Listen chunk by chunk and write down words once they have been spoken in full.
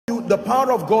the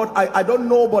power of God, I don't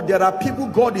know, but there are people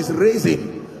God is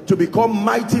raising to become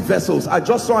mighty vessels. I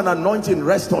just saw an anointing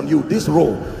rest on you, this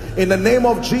role. In the name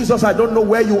of Jesus, I don't know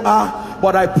where you are,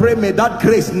 but I pray may that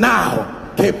grace now,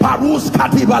 let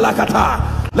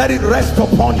it rest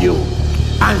upon you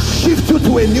and shift you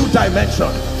to a new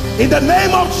dimension. In the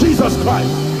name of Jesus Christ.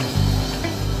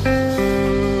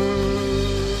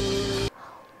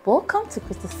 Welcome to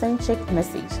Christocentric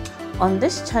Message. On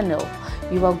this channel,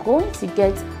 you are going to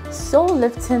get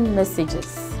soul-lifting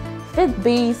messages,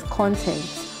 faith-based content,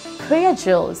 prayer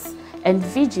drills, and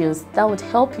videos that would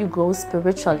help you grow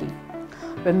spiritually.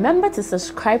 Remember to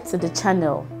subscribe to the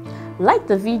channel, like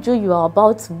the video you are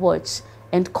about to watch,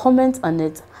 and comment on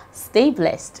it. Stay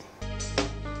blessed.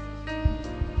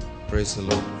 Praise the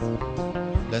Lord.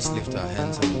 Let's lift our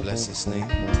hands and bless His name.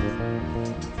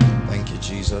 Thank you,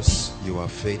 Jesus. You are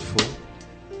faithful.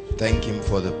 Thank Him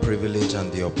for the privilege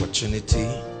and the opportunity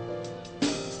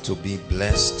to be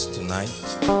blessed tonight.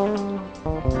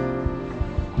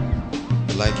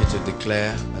 I'd like you to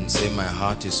declare and say, my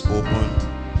heart is open.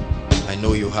 I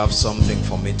know you have something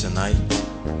for me tonight.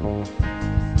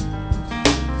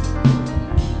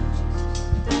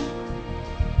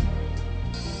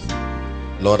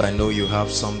 Lord, I know you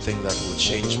have something that will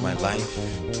change my life.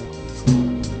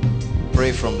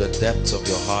 Pray from the depths of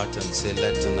your heart and say,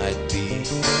 let tonight be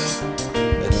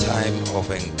a time of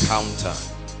encounter.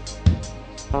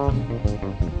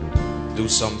 Do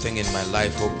something in my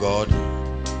life, oh God.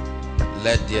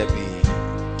 Let there be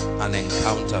an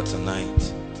encounter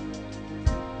tonight.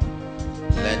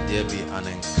 Let there be an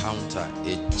encounter,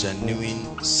 a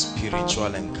genuine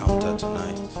spiritual encounter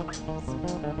tonight.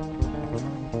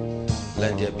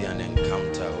 Let there be an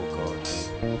encounter, oh God,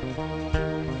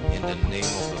 in the name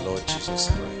of the Lord Jesus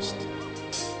Christ.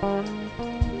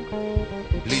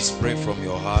 Please pray from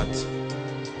your heart.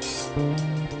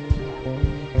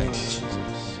 Thank you,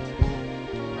 Jesus.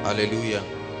 Hallelujah.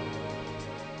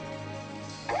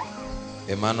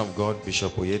 A man of God,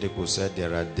 Bishop Oyedepo, said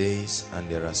there are days and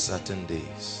there are certain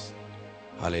days.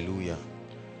 Hallelujah.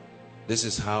 This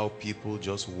is how people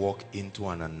just walk into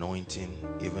an anointing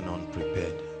even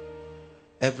unprepared.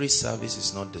 Every service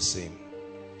is not the same.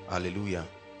 Hallelujah.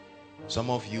 Some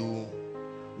of you,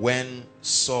 when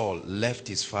Saul left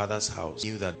his father's house,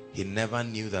 he never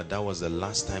knew that that was the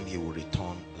last time he would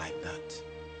return like that.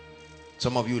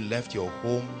 Some of you left your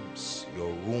homes,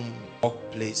 your room,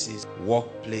 workplaces,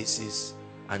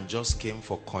 and just came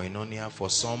for Koinonia, for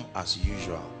some as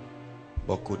usual.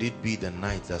 But could it be the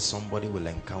night that somebody will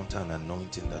encounter an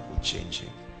anointing that will change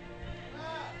him?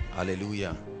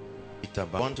 Hallelujah. I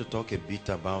want to talk a bit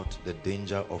about the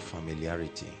danger of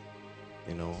familiarity.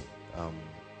 You know,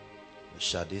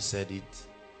 Shade said it.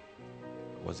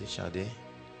 Was it Shade?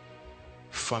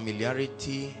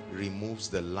 Familiarity removes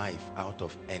the life out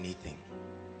of anything.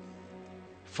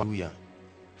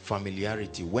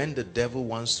 Familiarity. When the devil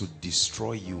wants to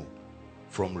destroy you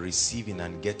from receiving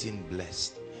and getting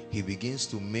blessed, he begins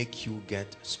to make you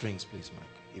get strings, please, Mike.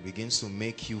 He begins to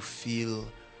make you feel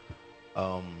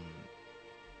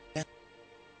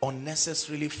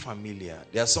unnecessarily familiar.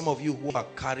 There are some of you who are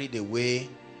carried away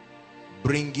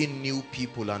bringing new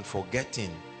people and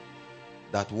forgetting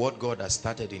that what God has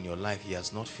started in your life, He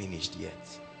has not finished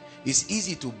yet. It's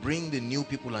easy to bring the new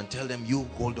people and tell them, you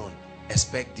hold on,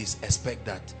 expect this, expect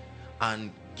that,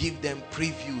 and give them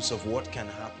previews of what can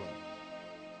happen.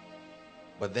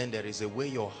 But then there is a way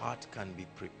your heart can be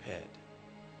prepared.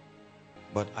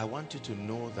 But I want you to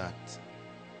know that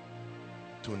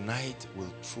tonight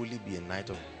will truly be a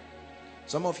night of...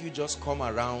 Some of you just come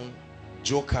around,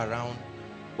 joke around,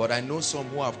 but I know some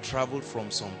who have traveled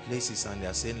from some places and they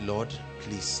are saying, Lord,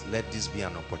 please let this be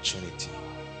an opportunity.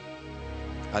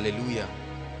 Hallelujah.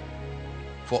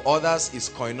 For others, it's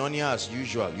Koinonia as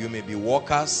usual. You may be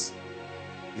workers,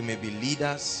 you may be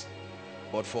leaders,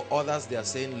 but for others, they are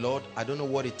saying, Lord, I don't know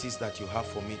what it is that you have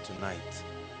for me tonight,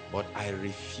 but I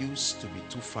refuse to be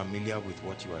too familiar with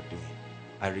what you are doing.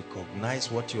 I recognize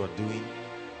what you are doing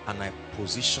and I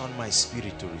position my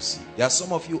spirit to receive. There are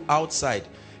some of you outside.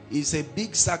 It's a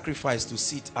big sacrifice to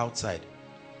sit outside.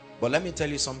 But let me tell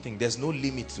you something. There's no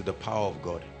limit to the power of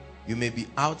God. You may be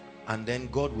out and then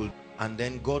God will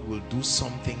do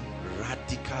something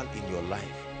radical in your life.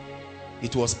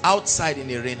 It was outside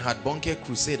in a Reinhard Bonnke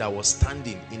crusade. I was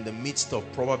standing in the midst of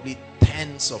probably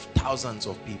tens of thousands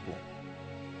of people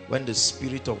when the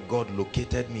Spirit of God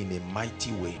located me in a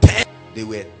mighty way. There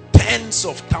were tens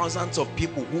of thousands of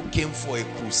people who came for a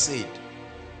crusade.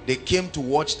 They came to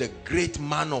watch the great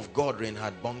man of God,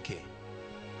 Reinhard Bonnke.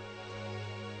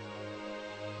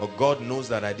 But God knows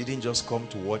that I didn't just come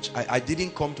to watch. I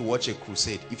didn't come to watch a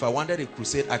crusade. If I wanted a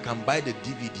crusade, I can buy the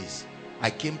DVDs.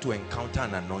 I came to encounter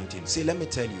an anointing. See, let me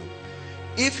tell you,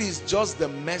 if it's just the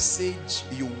message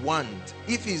you want,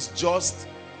 if it's just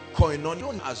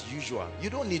Koinonia as usual, you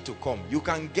don't need to come. You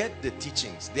can get the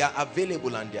teachings. They are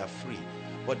available and they are free.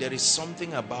 But there is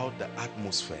something about the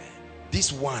atmosphere.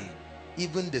 This one,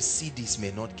 even the CDs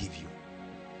may not give you.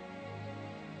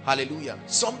 Hallelujah.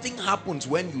 Something happens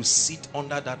when you sit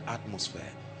under that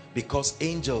atmosphere, because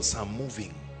angels are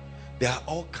moving. There are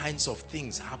all kinds of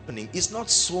things happening. It's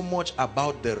not so much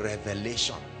about the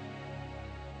revelation.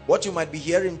 What you might be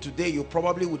hearing today, you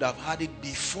probably would have heard it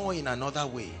before in another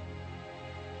way.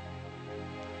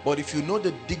 But if you know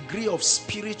the degree of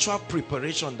spiritual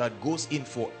preparation that goes in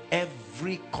for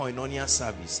every Koinonia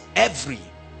service,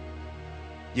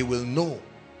 you will know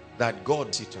that God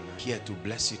is here to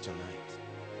bless you tonight.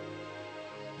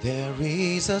 There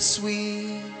is a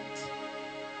sweet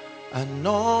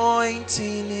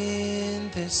anointing in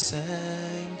this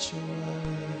sanctuary.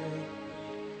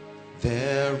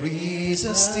 There is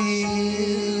a stillness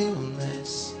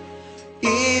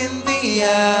in the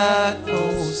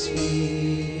atmosphere.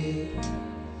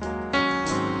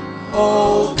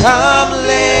 Oh, come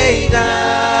lay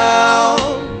down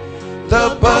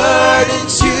the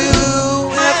burdens you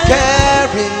have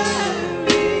carried.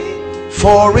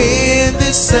 For in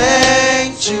this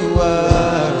sanctuary,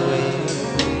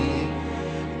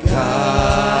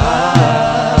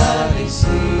 God is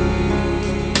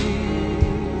here.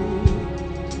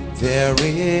 There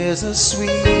is a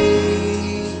sweet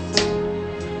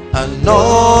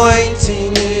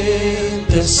anointing in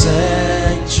the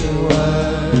sanctuary.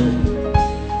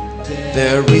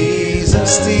 There is a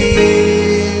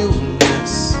stillness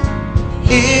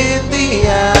in the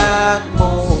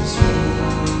atmosphere.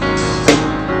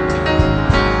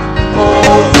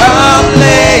 Oh, come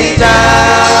lay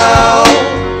down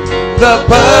the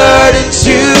burdens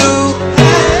you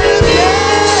have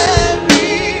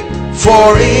carried.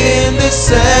 For in the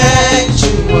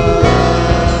sanctuary,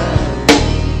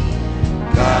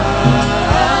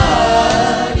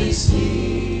 God is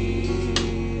here.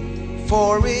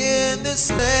 For in the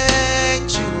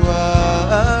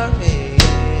sanctuary,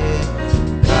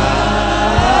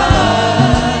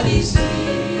 God is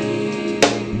here.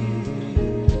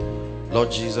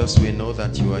 Lord Jesus, we know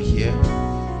that you are here.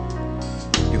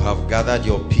 You have gathered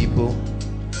your people.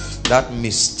 That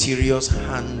mysterious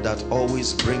hand that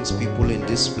always brings people in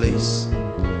this place,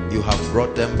 you have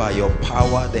brought them by your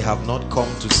power. They have not come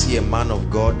to see a man of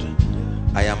God.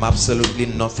 I am absolutely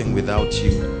nothing without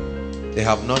you. They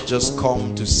have not just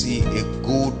come to see a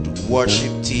good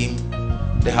worship team.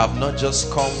 They have not just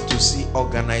come to see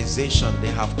organization.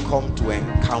 They have come to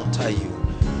encounter you.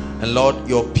 And Lord,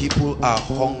 your people are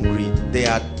hungry. They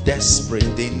are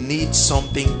desperate. They need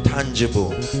something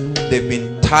tangible. They've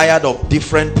been tired of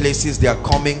different places they are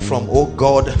coming from, oh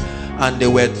God, and they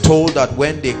were told that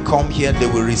when they come here they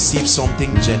will receive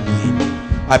something genuine.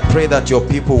 I pray that your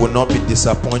people will not be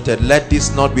disappointed. Let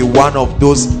this not be one of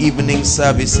those evening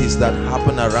services that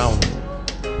happen around.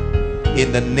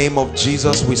 In the name of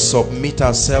Jesus, we submit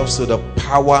ourselves to the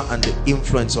power and the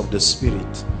influence of the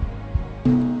Spirit,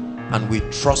 and we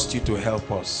trust you to help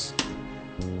us.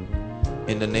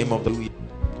 In the name of the Lord.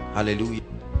 Hallelujah.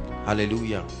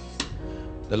 Hallelujah.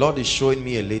 The Lord is showing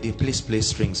me a lady. Please play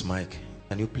strings, Mike.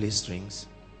 Can you play strings?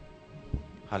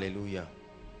 Hallelujah.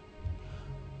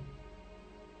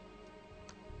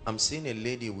 I'm seeing a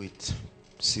lady with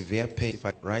severe pain.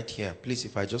 Right here, please,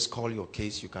 if I just call your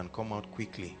case, you can come out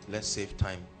quickly. Let's save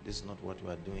time. This is not what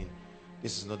we are doing.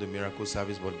 This is not the miracle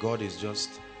service, but God is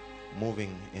just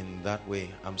moving in that way.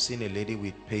 I'm seeing a lady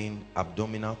with pain,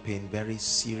 abdominal pain, very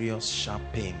serious, sharp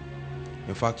pain.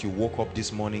 In fact, you woke up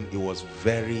this morning, it was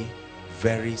very,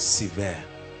 very severe.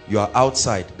 You are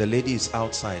outside. The lady is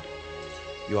outside.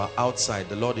 You are outside.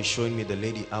 The Lord is showing me the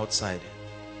lady outside.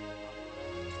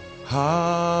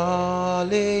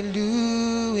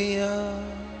 Hallelujah.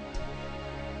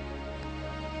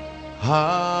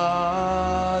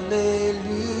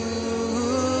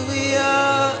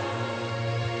 Hallelujah.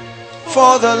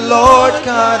 For the Lord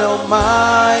God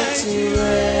Almighty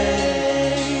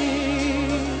reigns.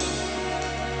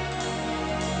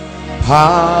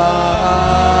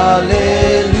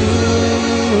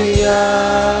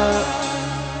 Hallelujah.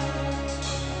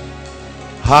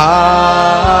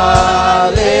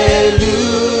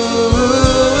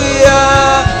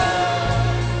 Hallelujah.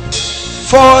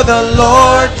 For the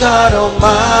Lord God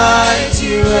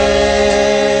Almighty reigns.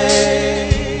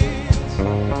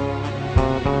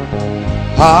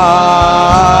 Hallelujah.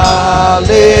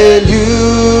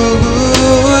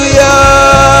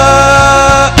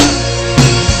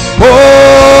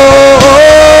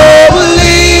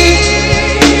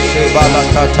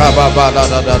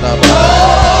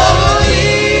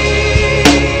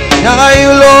 Are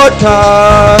you Lord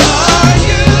God?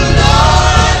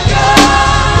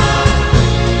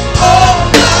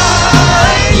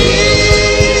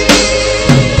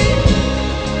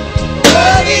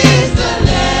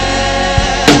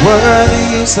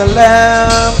 Worthy is the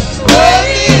Lamb.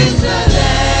 Worthy is the Lamb.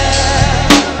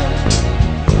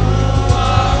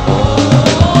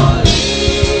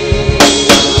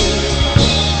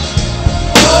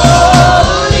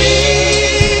 Holy,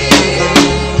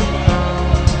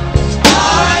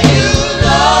 are you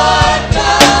Lord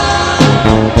God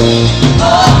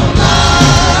Almighty?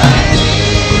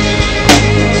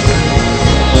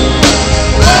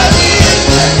 Worthy is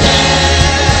the Lamb.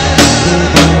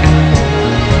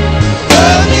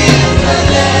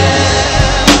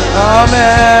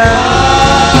 Amen.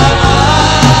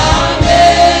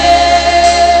 Amen.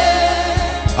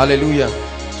 Hallelujah.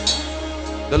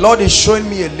 The Lord is showing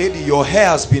me a lady, your hair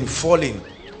has been falling.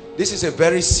 This is a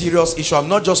very serious issue. I'm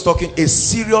not just talking a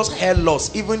serious hair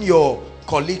loss. Even your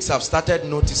colleagues have started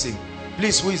noticing.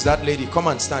 Please, who is that lady? Come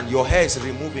and stand. Your hair is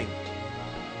removing.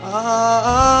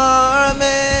 Amen.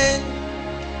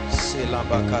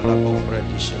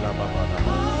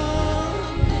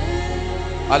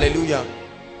 Hallelujah.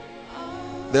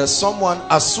 There's someone,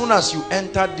 as soon as you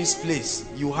entered this place,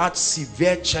 you had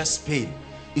severe chest pain.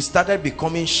 It started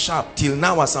becoming sharp. Till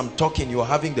now, as I'm talking, you're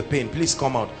having the pain. Please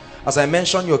come out. As I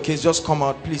mention your case, just come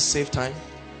out. Please save time.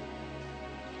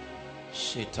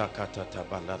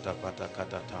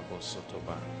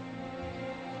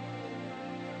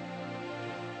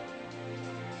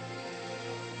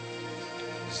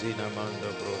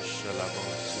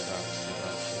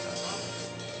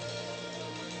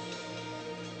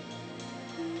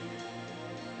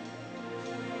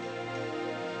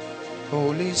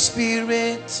 Holy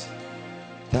Spirit,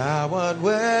 thou art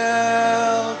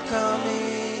welcome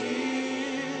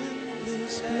in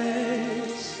this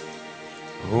place.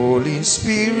 Holy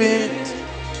Spirit,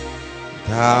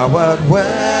 thou art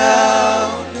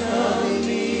welcome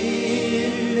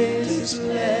in this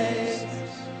place.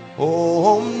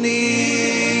 Omnipotent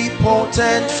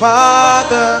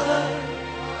Father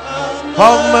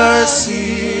of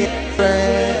mercy and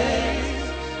grace,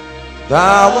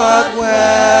 thou art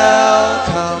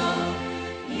welcome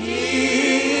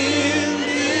in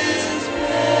this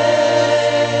place.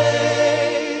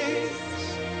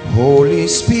 Holy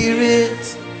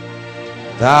Spirit,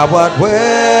 thou art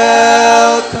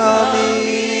welcome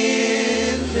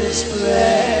in this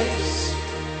place.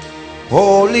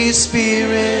 Holy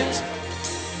Spirit,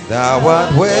 thou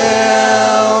art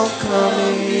welcome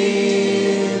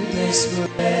in this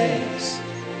place.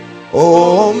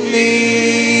 Omnipotent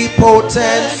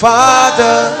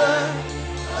Father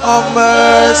of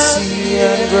mercy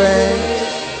and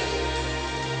grace,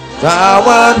 thou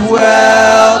art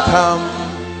welcome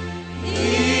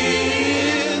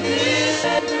in this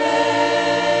place.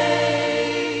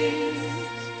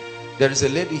 There is a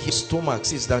lady, his stomach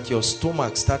says that your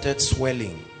stomach started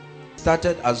swelling.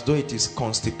 Started as though it is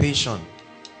constipation.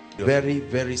 Very,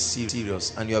 very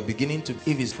serious. And you are beginning to,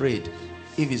 if it's afraid,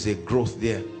 if it's a growth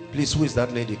there. Please, who is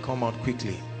that lady? Come out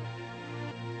quickly.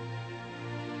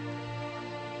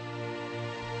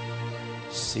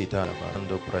 The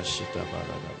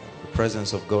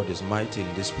presence of God is mighty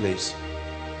in this place.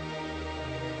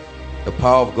 The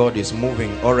power of God is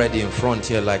moving already in front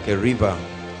here like a river.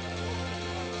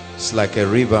 It's like a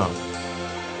river.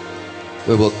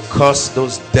 We will curse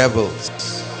those devils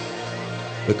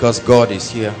because God is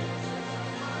here.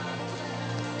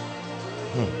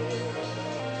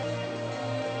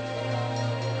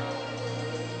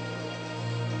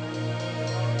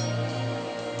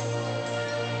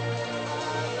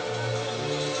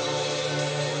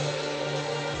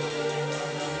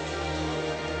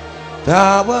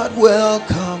 Thou art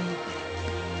welcome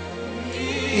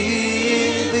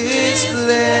in this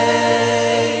place.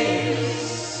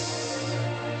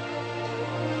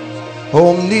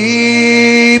 Omnipotent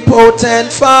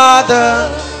Father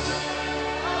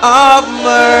of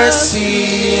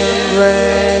mercy and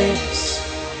grace,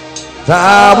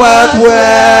 thou art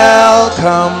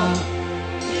welcome.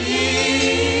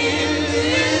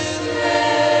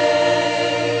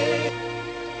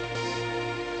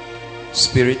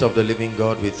 Spirit of the living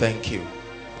God, we thank you.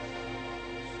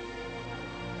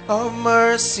 Of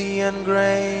mercy and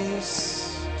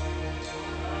grace,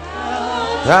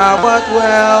 thou art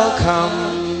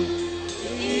welcome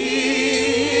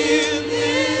in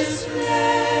this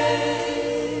place.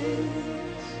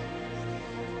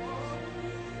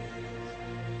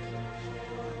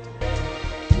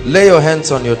 Lay your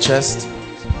hands on your chest.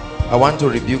 I want to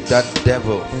rebuke that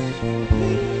devil.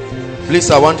 Please,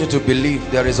 I want you to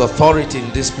believe there is authority in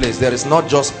this place. There is not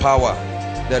just power,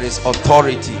 there is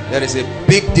authority. There is a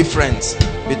big difference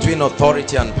between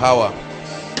authority and power.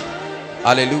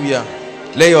 Hallelujah.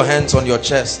 Lay your hands on your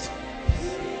chest.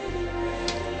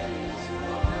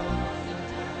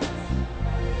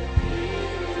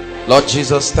 Lord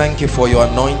Jesus, thank you for your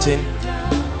anointing.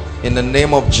 In the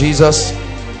name of Jesus,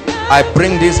 I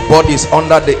bring these bodies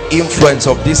under the influence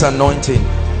of this anointing.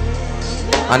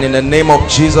 And in the name of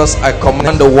Jesus, I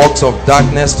command the works of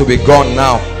darkness to be gone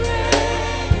now.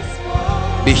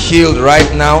 Be healed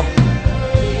right now.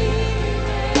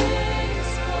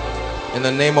 In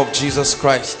the name of Jesus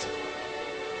Christ.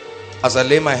 As I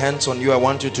lay my hands on you, I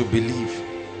want you to believe.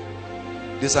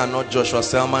 These are not Joshua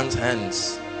Selman's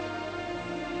hands.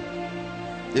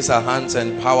 These are hands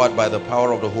empowered by the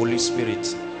power of the Holy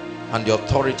Spirit and the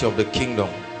authority of the kingdom.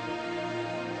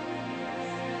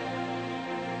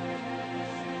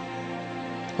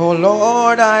 Oh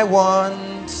Lord, I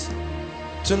want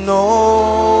to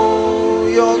know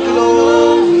your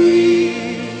glory.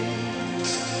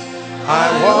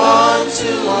 I want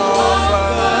to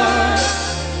offer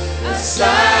a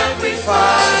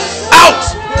sacrifice out.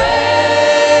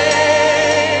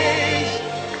 Praise.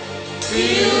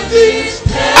 Fill this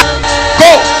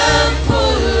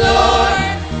temple, Lord,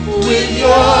 with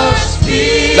your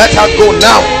spirit. Let her go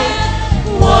now.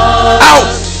 Out.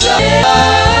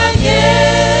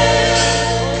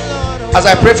 As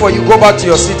I pray for you, go back to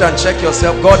your seat and check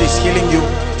yourself. God is healing you.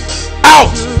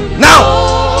 Out now.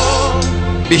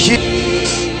 Be healed.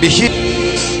 Be healed.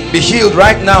 Be healed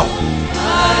right now.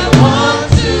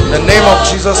 In the name of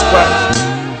Jesus Christ.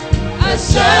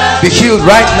 Be healed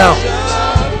right now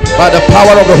by the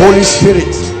power of the Holy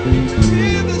Spirit.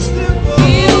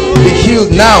 Be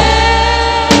healed now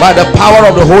by the power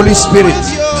of the Holy Spirit.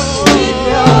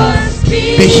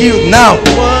 Be healed now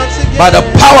by the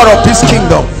power of this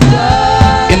kingdom.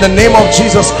 In the name of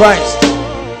Jesus Christ.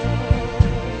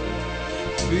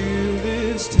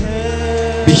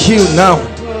 Be healed now.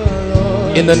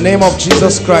 In the name of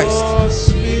Jesus Christ.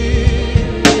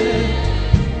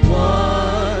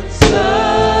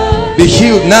 Be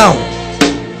healed now.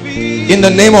 In the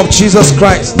name of Jesus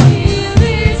Christ.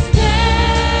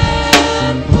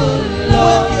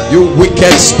 You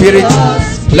wicked spirit,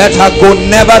 let her go,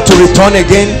 never to return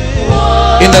again.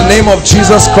 In the name of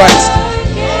Jesus Christ.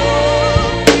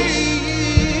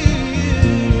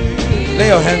 Lay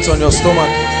your hands on your stomach.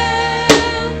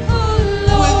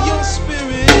 With your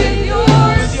spirit,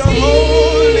 with your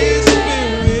Holy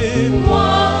Spirit,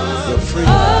 you're free.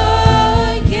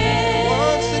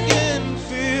 Once again,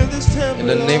 feel this temple. In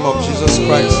the name of Jesus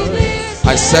Christ,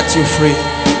 I set you free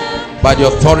by the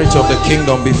authority of the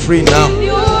kingdom. Be free now.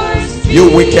 You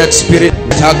wicked spirit,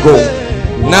 let her go.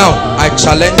 Now I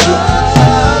challenge you.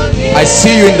 I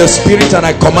see you in the spirit and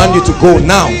I command you to go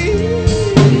now.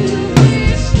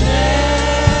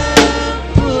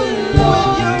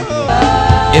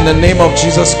 In the name of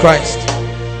Jesus Christ.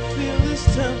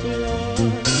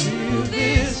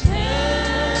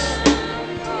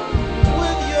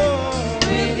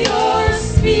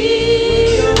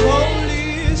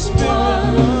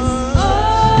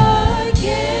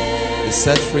 Be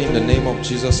set free in the name of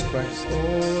Jesus Christ.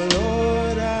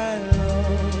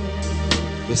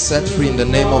 Be set free in the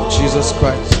name of Jesus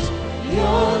Christ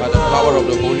by the power of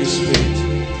the Holy Spirit.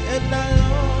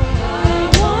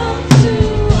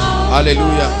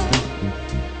 Hallelujah.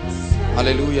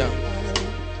 Hallelujah.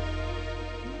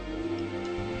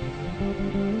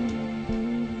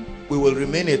 We will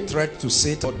remain a threat to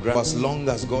Satan as long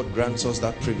as God grants us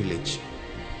that privilege.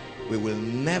 We will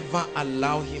never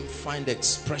allow him find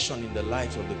expression in the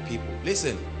lives of the people.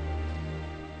 Listen,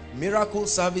 miracle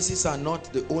services are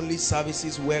not the only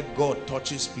services where God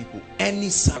touches people. Any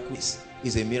service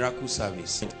is a miracle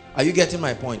service. Are you getting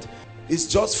my point? It's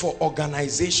just for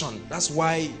organization. That's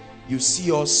why you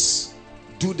see us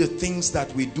do the things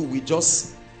that we do. We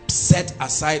just set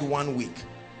aside 1 week.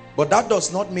 But that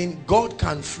does not mean God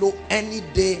can flow any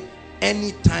day,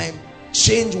 anytime,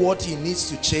 change what he needs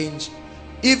to change.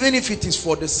 Even if it is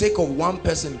for the sake of one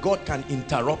person, God can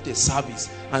interrupt a service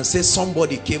and say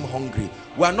somebody came hungry.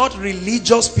 We are not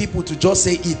religious people to just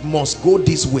say it must go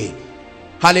this way.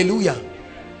 Hallelujah.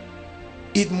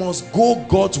 It must go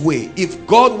God's way. If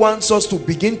God wants us to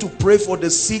begin to pray for the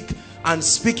sick and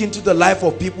speak into the life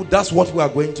of people, that's what we are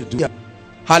going to do.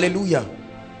 Hallelujah.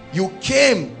 You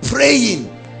came praying,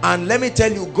 and let me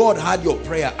tell you, God heard your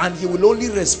prayer, and he will only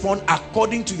respond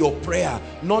according to your prayer,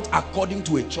 not according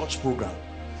to a church program.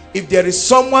 If there is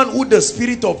someone who the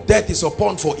spirit of death is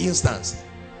upon, for instance,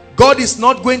 God is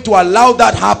not going to allow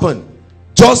that happen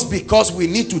just because we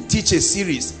need to teach a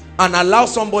series and allow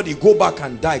somebody go back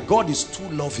and die. God is too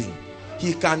loving.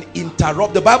 He can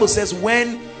interrupt. The Bible says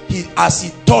when as he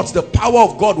thought, the power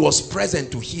of God was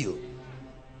present to heal.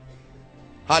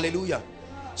 Hallelujah.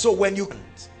 So when you,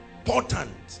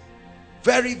 important,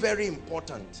 very, very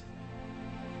important.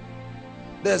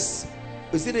 Is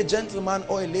it a gentleman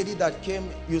or a lady that came,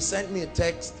 you sent me a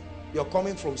text, you're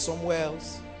coming from somewhere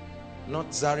else,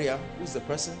 not Zaria. Who's the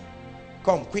person?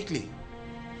 Come quickly.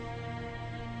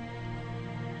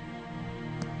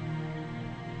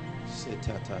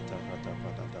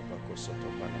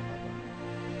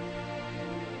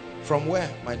 From where,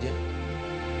 my dear?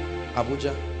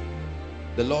 Abuja.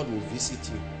 The Lord will visit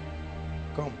you.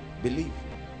 Come, believe.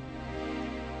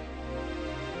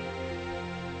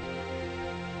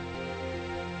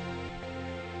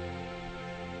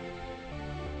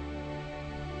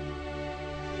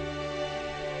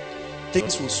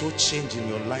 Things will so change in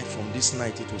your life from this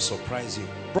night, it will surprise you.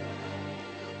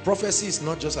 Prophecy is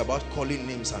not just about calling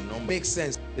names and numbers. It makes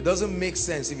sense. It doesn't make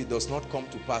sense if it does not come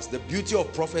to pass. The beauty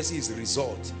of prophecy is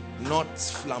result, not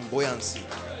flamboyancy.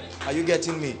 Are you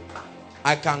getting me?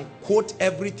 I can quote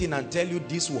everything and tell you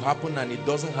this will happen and it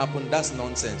doesn't happen. That's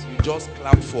nonsense. You just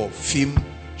clap for film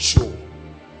show.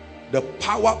 The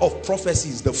power of prophecy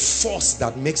is the force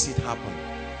that makes it happen.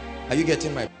 Are you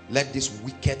getting my? Let this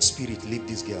wicked spirit leave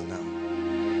this girl now.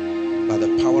 By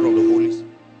the power of the Holy Spirit.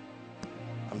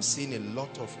 I'm seeing a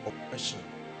lot of oppression.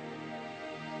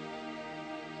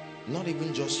 Not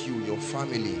even just you, your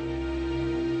family.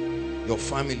 Your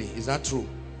family. Is that true?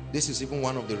 This is even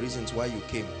one of the reasons why you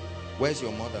came. Where's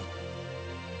your mother?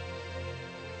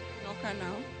 In Oka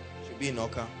now. She'll be in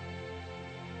Oka.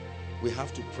 We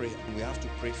have to pray, and we have to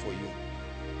pray for you.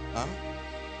 Huh?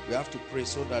 We have to pray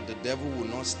so that the devil will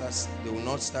not start, they will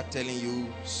not start telling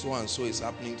you so and so is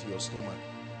happening to your stomach.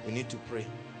 We need to pray.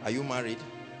 Are you married?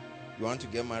 You want to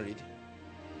get married?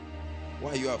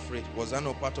 Why are you afraid? Was that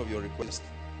not part of your request?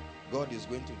 God is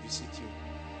going to visit you.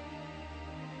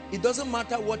 It doesn't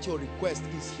matter what your request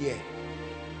is here.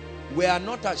 We are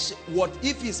not ashamed. What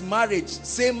if it's marriage?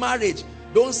 Say marriage.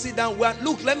 Don't sit down.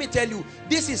 Look, let me tell you,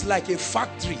 this is like a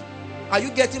factory. Are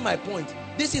you getting my point?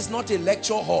 This is not a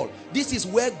lecture hall. This is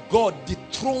where God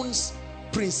dethrones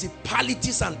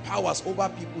principalities and powers over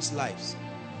people's lives.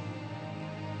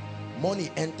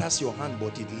 Money enters your hand,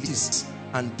 but it leaves.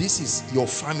 And this is your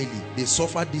family. They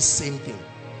suffer this same thing.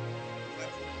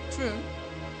 True.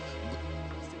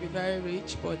 To be very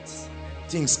rich, but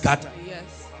things scatter.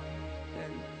 Yes.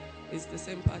 And it's the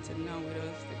same pattern now with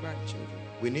us, the grandchildren.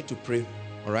 We need to pray,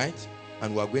 all right?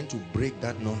 And we are going to break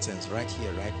that nonsense right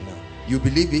here, right now. You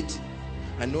believe it?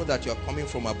 I know that you are coming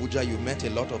from Abuja. You met a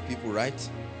lot of people, right?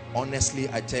 Honestly,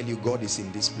 I tell you, God is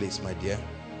in this place, my dear.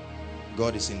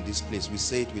 God is in this place. We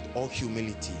say it with all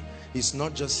humility. He's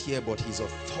not just here, but his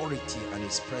authority and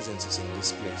his presence is in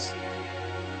this place.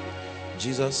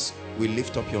 Jesus, we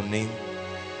lift up your name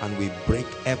and we break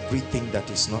everything that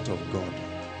is not of God.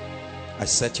 I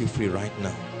set you free right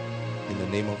now in the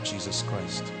name of Jesus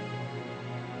Christ.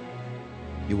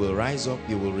 You will rise up,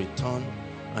 you will return,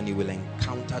 and you will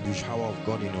encounter the power of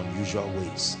God in unusual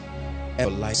ways.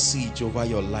 Every siege over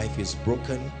your life is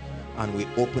broken and we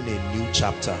open a new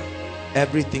chapter.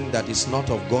 Everything that is not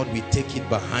of God, we take it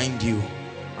behind you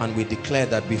and we declare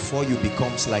that before you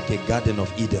becomes like a Garden of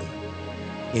Eden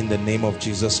in the name of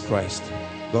Jesus Christ.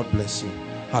 God bless you.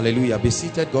 Hallelujah. Be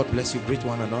seated. God bless you. Greet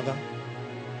one another.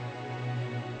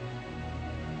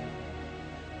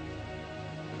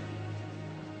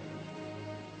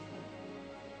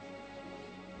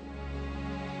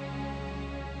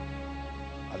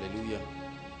 Hallelujah.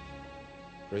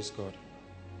 Praise God.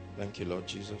 Thank you, Lord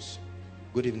Jesus.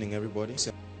 Good evening, everybody.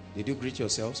 Did you greet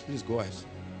yourselves? Please go ahead.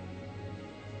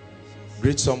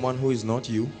 Greet someone who is not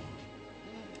you.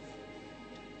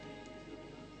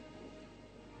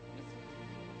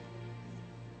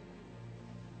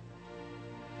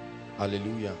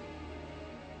 Hallelujah.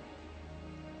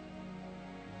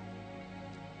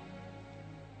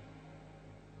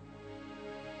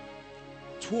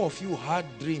 Two of you had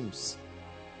dreams.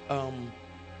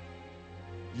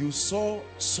 You saw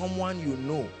someone you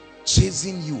know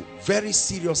chasing you very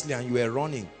seriously and you were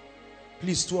running.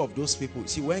 Please, two of those people.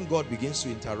 See, when God begins to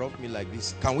interrupt me like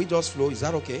this, can we just flow? Is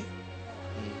that okay?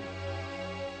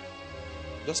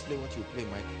 Just play what you play,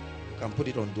 Mike. You can put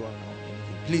it on dual now.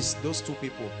 Anything. Please, those two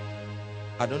people.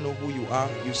 I don't know who you are.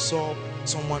 You saw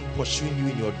someone pursuing you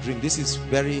in your dream. This is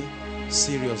very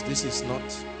serious. This is not,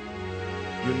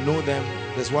 you know them.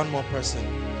 There's one more person.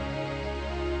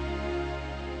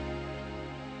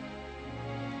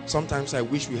 Sometimes I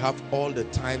wish we have all the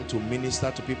time to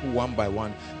minister to people one by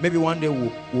one. Maybe one day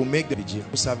we'll make the vigil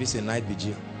service a night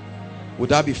vigil. Would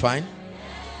that be fine?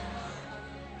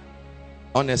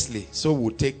 Honestly, so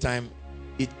we'll take time.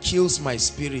 It kills my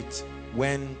spirit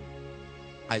when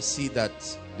I see that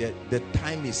the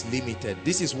time is limited.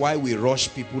 This is why we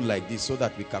rush people like this, so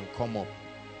that we can come up.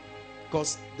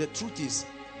 Because the truth is,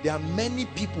 there are many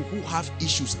people who have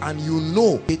issues, and you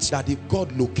know that if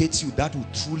God locates you, that will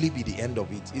truly be the end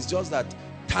of it. It's just that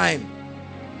time.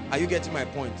 Are you getting my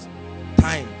point?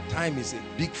 Time is a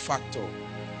big factor.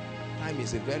 Time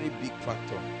is a very big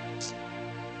factor.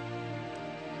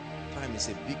 Time is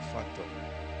a big factor.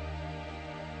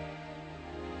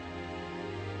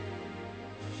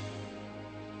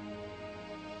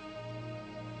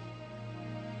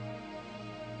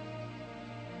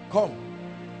 Come.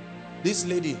 This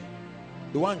lady,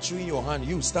 the one chewing your hand,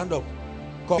 you stand up.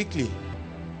 Come quickly.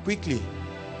 Quickly.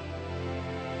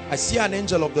 I see an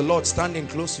angel of the Lord standing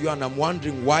close to you, and I'm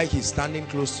wondering why he's standing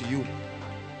close to you.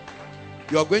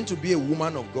 You are going to be a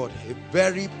woman of God, a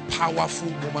very powerful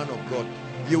woman of God.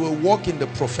 You will walk in the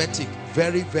prophetic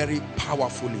very, very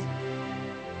powerfully.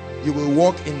 You will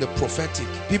walk in the prophetic.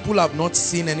 People have not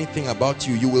seen anything about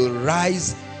you. You will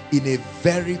rise in a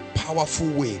very powerful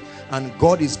way, and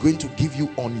God is going to give you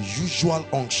unusual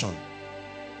unction.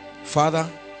 Father,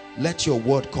 let your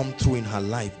word come through in her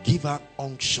life. Give her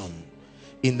unction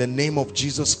in the name of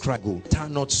Jesus Christ. Let her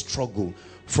not struggle.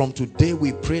 From today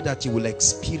we pray that you will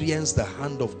experience the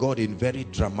hand of God in very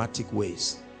dramatic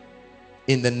ways,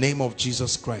 in the name of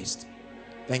Jesus Christ.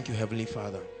 Thank you, Heavenly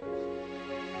Father.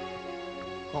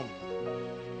 Come.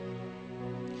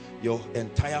 Your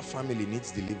entire family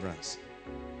needs deliverance.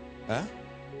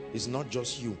 It's not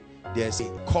just you. There's a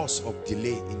cause of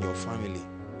delay in your family.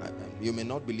 You may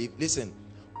not believe. Listen,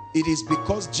 it is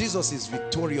because Jesus is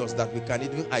victorious that we can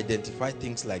even identify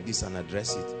things like this and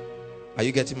address it. Are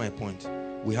you getting my point?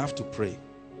 We have to pray.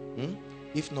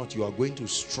 If not, you are going to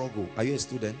struggle. Are you a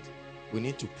student? We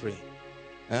need to pray.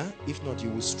 If not, you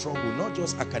will struggle, not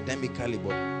just academically,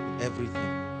 but everything.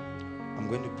 I'm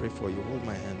going to pray for you. Hold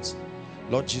my hands.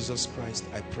 Lord Jesus Christ,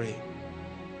 I pray,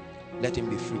 let him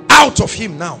be free. Out of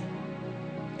him now,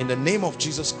 in the name of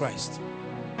Jesus Christ.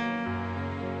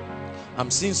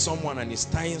 I'm seeing someone and he's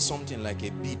tying something like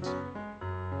a bead,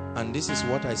 and this is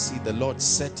what I see: the Lord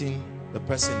setting the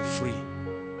person free.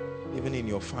 Even in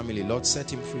your family, Lord, set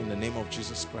him free in the name of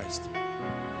Jesus Christ.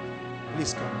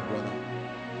 Please come, brother.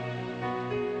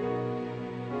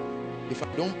 If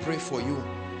I don't pray for you,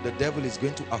 the devil is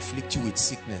going to afflict you with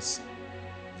sickness.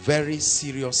 Very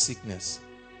serious sickness.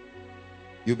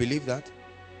 You believe that?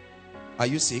 Are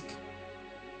you sick?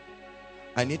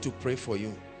 I need to pray for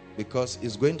you, because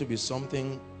it's going to be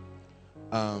something,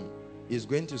 it's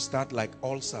going to start like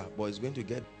ulcer, but it's going to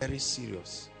get very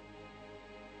serious.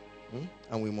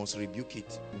 And we must rebuke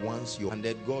it once and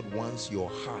that God wants your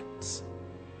heart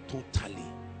totally.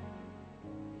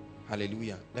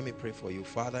 Hallelujah. Let me pray for you.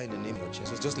 Father, in the name of your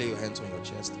chest, just lay your hands on your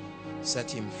chest. Set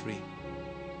him free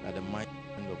by the mighty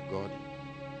hand of God,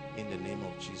 in the name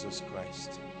of Jesus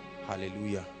Christ.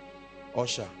 Hallelujah.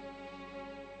 Usher,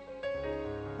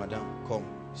 madam, come.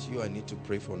 It's you I need to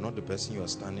pray for, not the person you are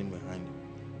standing behind.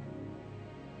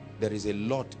 There is a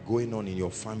lot going on in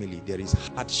your family. There is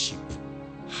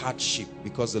hardship,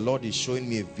 because the Lord is showing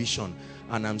me a vision,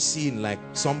 and I'm seeing like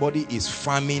somebody is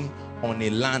farming on a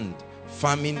land,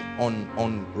 farming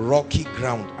on rocky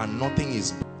ground, and nothing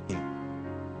is working.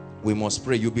 We must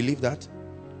pray. You believe that?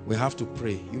 We have to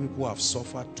pray. You people have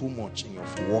suffered too much in your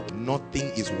work. Nothing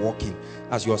is working.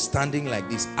 As you're standing like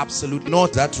this, absolutely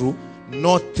not. That true?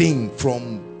 Nothing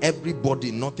from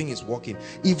everybody, nothing is working.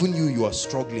 Even you are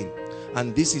struggling,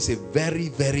 and this is a very,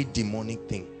 very demonic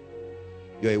thing.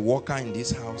 You're a worker in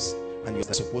this house, and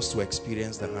you're supposed to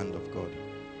experience the hand of God.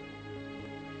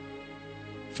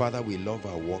 Father, we love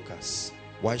our workers.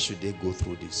 Why should they go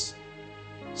through this?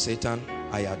 Satan,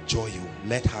 I adjure you.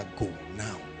 Let her go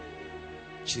now.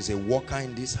 She's a worker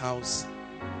in this house,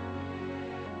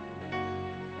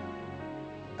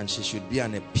 and she should be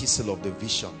an epistle of the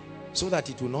vision, so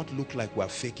that it will not look like we're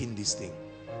faking this thing.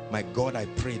 My God, I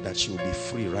pray that she will be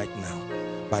free right now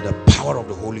by the power of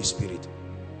the Holy Spirit.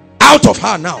 Out of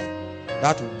her now,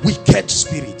 that wicked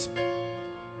spirit.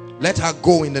 Let her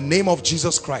go in the name of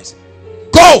Jesus Christ.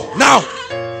 Go now.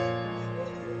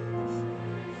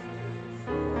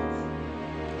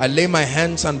 I lay my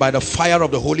hands, and by the fire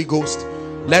of the Holy Ghost,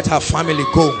 let her family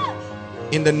go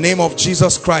in the name of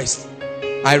Jesus Christ.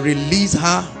 I release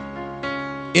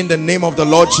her in the name of the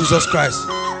Lord Jesus Christ.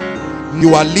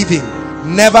 You are leaving,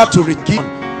 never to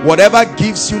return. Whatever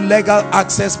gives you legal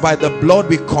access by the blood,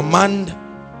 we command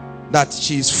that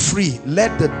she is free.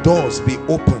 Let the doors be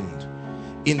opened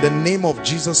in the name of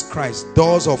Jesus Christ.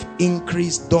 Doors of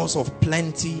increase, doors of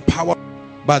plenty, power.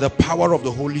 By the power of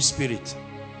the Holy Spirit.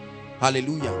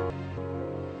 Hallelujah.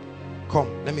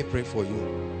 Come, let me pray for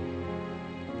you.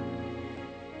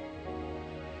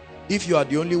 If you are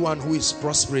the only one who is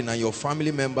prospering and your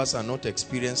family members are not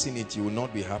experiencing it, you will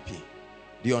not be happy.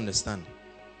 Do you understand?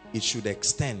 It should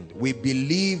extend. We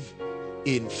believe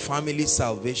in family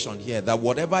salvation here, that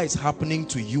whatever is happening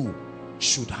to you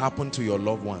should happen to your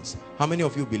loved ones. How many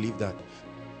of you believe that?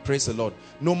 Praise the Lord.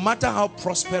 No matter how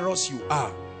prosperous you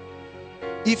are,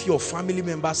 if your family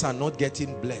members are not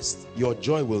getting blessed, your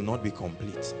joy will not be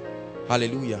complete.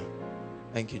 Hallelujah.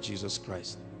 Thank you, Jesus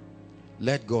Christ.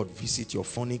 Let God visit your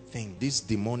phonic thing, this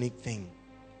demonic thing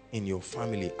in your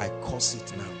family. I curse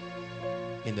it now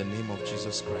in the name of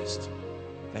Jesus Christ.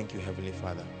 Thank you, Heavenly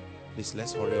Father. Please,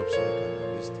 let's hurry up so I can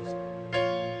release this.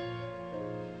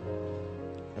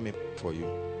 Let me pray for you.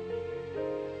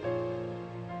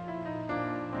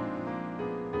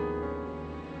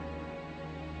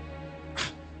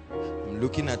 I'm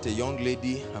looking at a young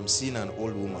lady. I'm seeing an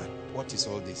old woman. What is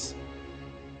all this?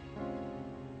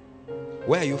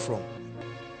 Where are you from?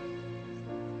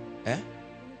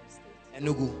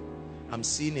 Enugu. I'm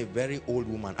seeing a very old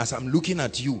woman. As I'm looking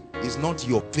at you, it's not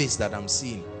your face that I'm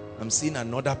seeing. I'm seeing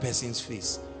another person's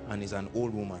face, and it's an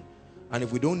old woman. And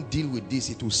if we don't deal with this,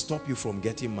 it will stop you from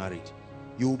getting married.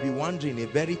 You will be wondering, a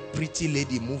very pretty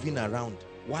lady moving around.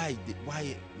 Why,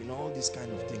 you know, all these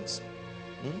kind of things.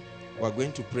 We're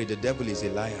going to pray. The devil is a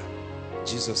liar.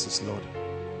 Jesus is Lord.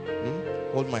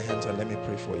 Hold my hands and let me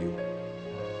pray for you.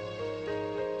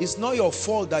 It's not your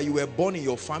fault that you were born in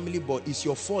your family, but it's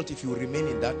your fault if you remain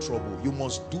in that trouble. You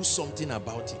must do something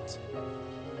about it.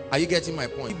 Are you getting my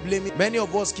point? Many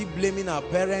of us keep blaming our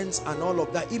parents and all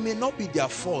of that. It may not be their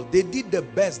fault. They did the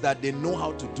best that they know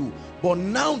how to do. But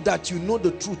now that you know the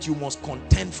truth, you must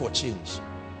contend for change.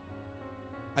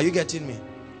 Are you getting me?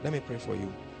 Let me pray for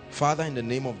you. Father, in the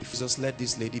name of Jesus, let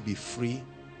this lady be free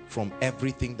from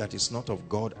everything that is not of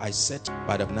God. I set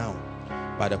by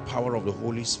the power of the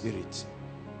Holy Spirit,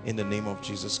 in the name of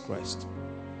Jesus Christ.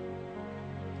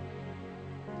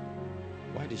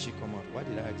 Why did she come out? Why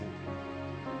did I ask him?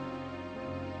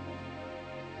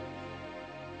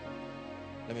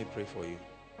 Let me pray for you.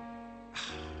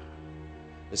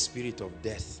 The spirit of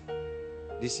death.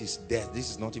 This is death.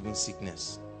 This is not even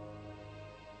sickness.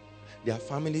 There are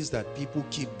families that people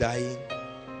keep dying,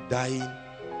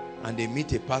 and they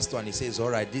meet a pastor and he says, all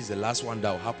right, this is the last one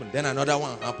that will happen. Then another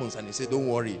one happens and he says, don't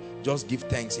worry, just give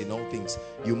thanks in all things.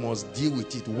 You must deal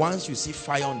with it. Once you see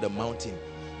fire on the mountain,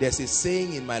 there's a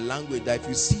saying in my language that if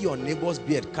you see your neighbor's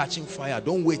beard catching fire,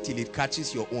 don't wait till it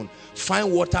catches your own.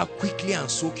 Find water quickly and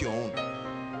soak your own.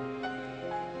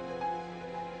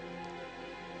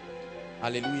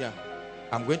 Hallelujah.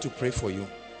 I'm going to pray for you.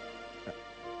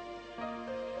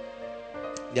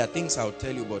 There are things I'll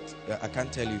tell you, but I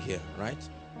can't tell you here, right?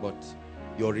 But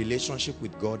your relationship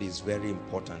with God is very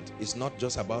important. It's not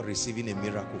just about receiving a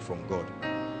miracle from God,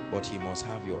 but he must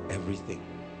have your everything.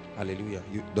 Hallelujah.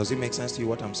 Does it make sense to you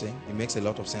what I'm saying? It makes a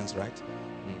lot of sense, right?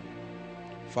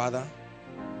 Father,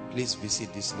 please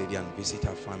visit this lady and visit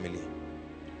her family.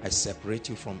 I separate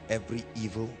you from every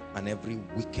evil and every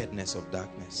wickedness of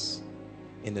darkness.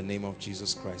 In the name of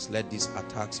Jesus Christ, let these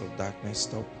attacks of darkness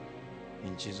stop.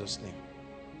 In Jesus' name.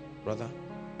 Brother,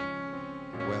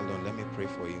 well done. Let me pray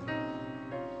for you.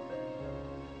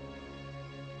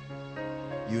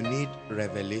 You need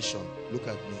revelation. Look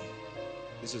at me.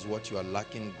 This is what you are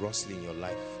lacking grossly in your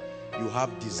life. You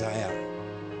have desire,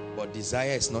 but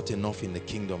desire is not enough in the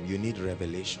kingdom. You need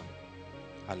revelation.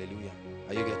 Hallelujah.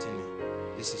 Are you getting me?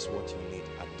 This is what you need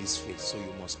at this phase. So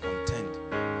you must contend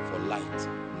for light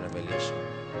and revelation.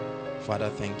 Father,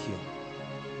 thank you.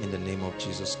 In the name of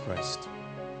Jesus Christ,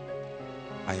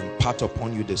 I impart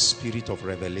upon you the spirit of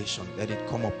revelation. Let it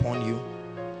come upon you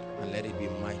and let it be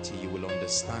mighty. You will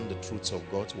understand the truths of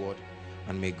God's word,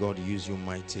 and may God use you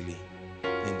mightily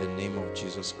in the name of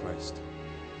Jesus Christ.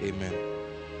 Amen.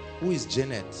 Who is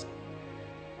Janet?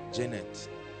 Janet.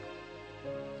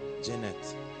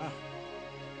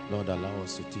 Lord, allow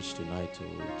us to teach tonight.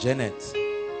 Janet.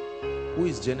 Who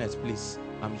is Janet, please?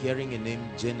 I'm hearing a name,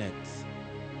 Janet.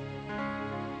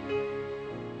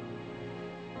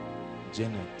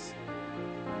 Janet.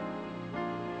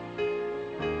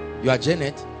 You are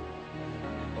Janet?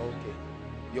 Okay.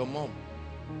 Your mom?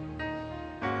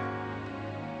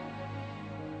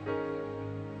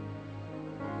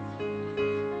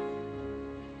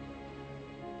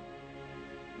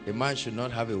 A man should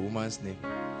not have a woman's name.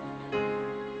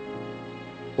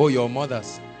 Oh, your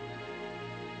mother's?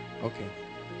 Okay.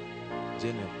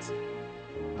 Janet.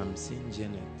 I'm seeing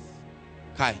Janet.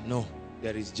 Kai, no.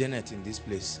 There is Janet in this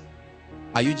place.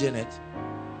 Are you Janet?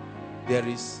 There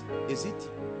is it?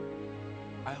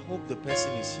 I hope the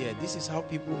person is here. This is how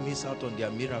people miss out on their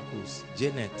miracles.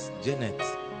 Janet,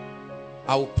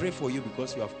 I will pray for you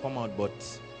because you have come out,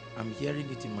 but I'm hearing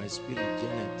it in my spirit.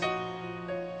 Janet,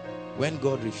 when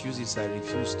God refuses, I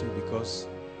refuse too, because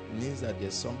it means that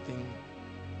there's something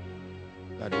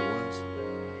that he wants.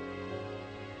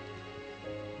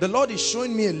 The Lord is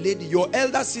showing me a lady. Your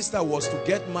elder sister was to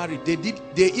get married.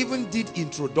 They even did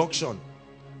introduction,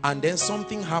 and then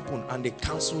something happened and they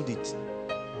cancelled it.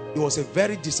 It was a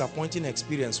very disappointing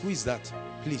experience. Who is that?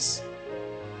 Please.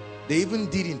 They even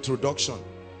did introduction.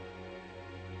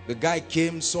 The guy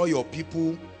came, saw your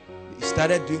people, he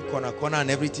started doing corner and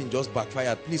everything just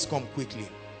backfired. Please come quickly.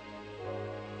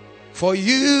 For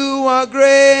you are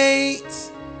great.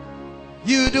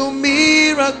 You do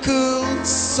miracles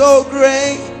so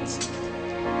great.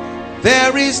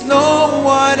 There is no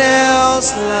one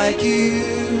else like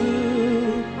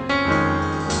you.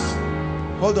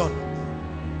 Hold on.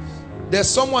 There's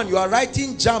someone, you are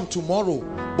writing JAM tomorrow,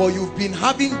 but you've been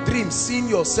having dreams, seeing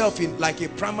yourself in like a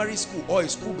primary school or a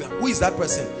school. Who is that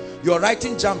person? You are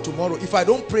writing JAM tomorrow. If I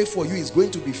don't pray for you, it's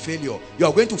going to be failure. You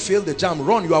are going to fail the JAM.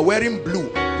 Run. You are wearing blue.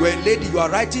 You are a lady. You are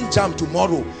writing JAM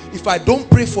tomorrow. If I don't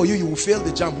pray for you, you will fail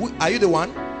the JAM. Are you the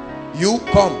one? You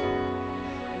come.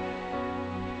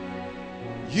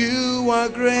 You are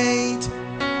great.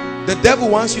 The devil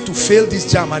wants you to fail this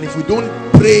JAM, and if we don't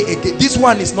pray again, this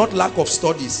one is not lack of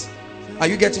studies. Are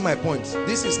you getting my point?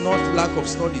 This is not lack of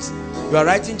studies. You are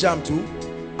writing JAM too.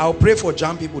 I'll pray for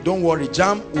JAM people. Don't worry.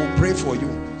 JAM will pray for you.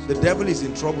 The devil is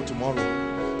in trouble tomorrow.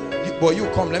 But you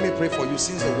come, let me pray for you,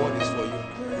 since the word is for you.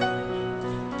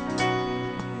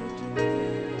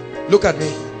 Look at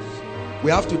me.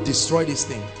 We have to destroy this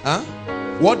thing. Huh?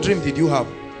 What dream did you have? I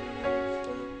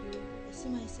see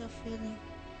myself failing.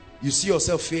 You see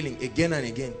yourself failing again and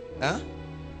again. Huh?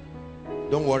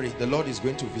 Don't worry, the Lord is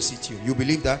going to visit you. You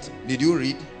believe that? Did you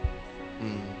read?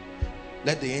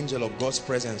 Let the angel of God's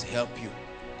presence help you.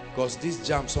 Because this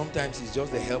JAM sometimes is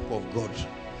just the help of God.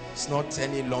 It's not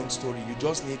any long story. You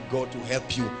just need God to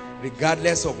help you,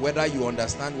 regardless of whether you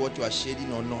understand what you are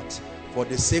shading or not. For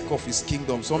the sake of his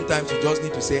kingdom, sometimes you just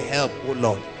need to say, help, oh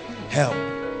Lord, help.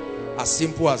 As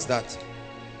simple as that.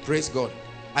 Praise God.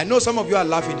 I know some of you are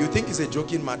laughing. You think it's a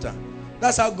joking matter.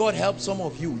 That's how God helped some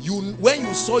of you. When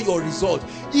you saw your result,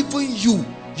 even you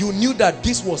knew that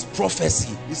this was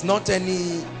prophecy. It's not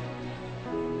any...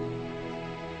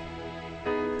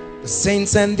 The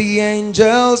saints and the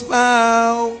angels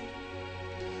bow.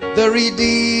 The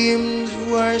redeemed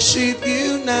worship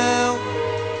you now.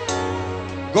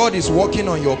 God is working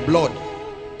on your blood.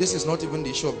 This is not even the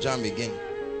issue of JAM again.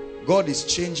 God is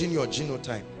changing your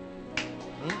genotype.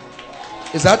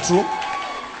 Is that true?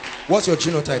 What's your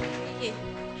genotype?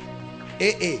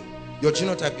 AA. Your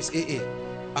genotype is AA.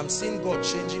 I'm seeing God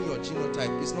changing your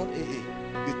genotype. It's not AA.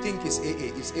 You think it's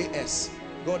AA. It's AS.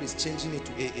 God is changing it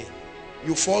to AA.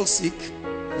 You fall sick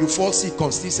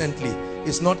consistently.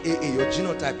 It's not AA. Your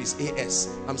genotype is AS.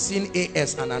 I'm seeing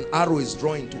AS and an arrow is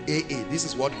drawing to AA. This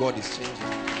is what God is changing.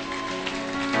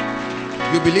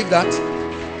 You believe that?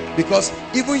 Because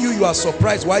even you are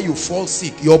surprised why you fall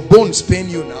sick. Your bones pain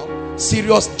you now.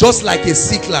 Serious, just like a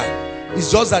sickler. It's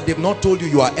just that they've not told you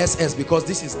you are SS, because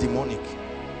this is demonic.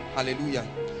 Hallelujah.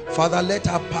 Father, let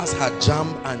her pass her JAM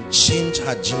and change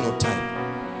her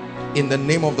genotype. In the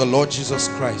name of the Lord Jesus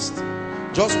Christ.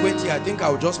 Just wait here. I think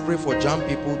I'll just pray for JAM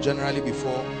people generally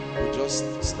before we just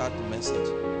start the message.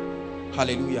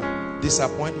 Hallelujah.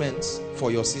 Disappointments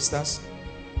for your sisters.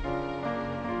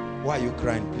 Why are you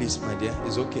crying? Please, my dear.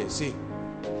 It's okay. See,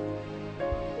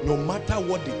 no matter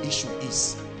what the issue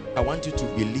is, I want you to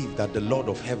believe that the Lord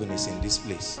of heaven is in this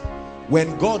place.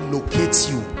 When God locates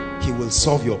you, he will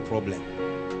solve your problem.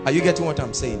 Are you getting what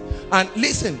I'm saying? And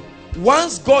listen,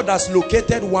 once God has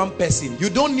located one person, you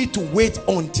don't need to wait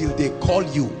until they call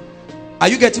you. Are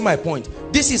you getting my point?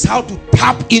 This is how to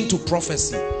tap into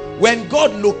prophecy. When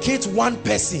God locates one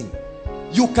person,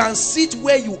 you can sit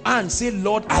where you are and say,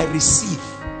 Lord, I receive.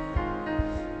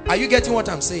 Are you getting what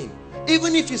I'm saying?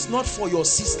 Even if it's not for your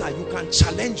sister, you can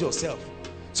challenge yourself.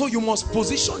 So you must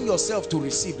position yourself to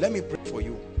receive. Let me pray for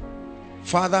you.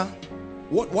 Father,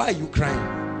 why are you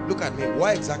crying? Look at me.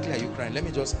 Why exactly are you crying? Let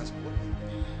me just ask you.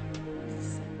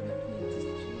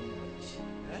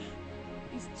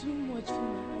 It's too much for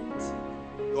my auntie.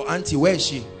 Your auntie, where is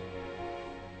she?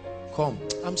 Come.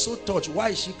 I'm so touched. Why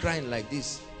is she crying like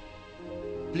this?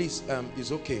 Please,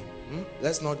 it's okay.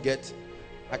 Let's not get...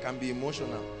 I can be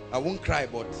emotional. I won't cry,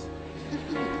 but...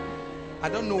 I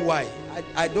don't know why.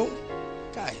 I don't...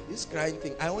 Cry. This crying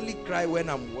thing. I only cry when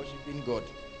I'm worshiping God.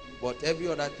 But every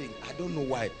other thing, I don't know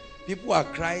why. People are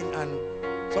crying and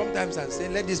Sometimes I'm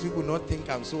saying, let these people not think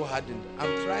I'm so hardened.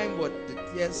 I'm trying, but the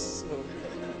tears.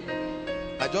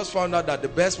 I just found out that the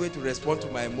best way to respond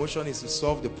to my emotion is to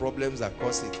solve the problems that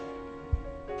cause it.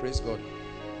 Praise God.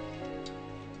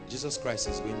 Jesus Christ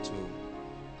is going to...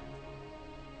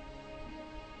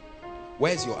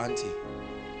 Where's your auntie?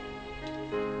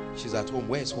 She's at home.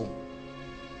 Where's home?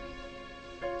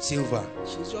 Silver.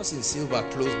 She's just in Silver,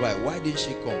 close by. Why didn't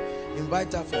she come?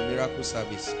 Invite her for miracle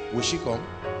service. Will she come?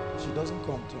 She doesn't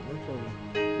come too. No problem.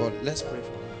 But let's pray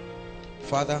for her.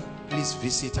 Father, please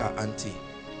visit her auntie.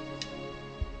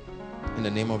 In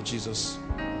the name of Jesus.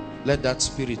 Let that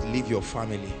spirit leave your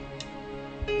family.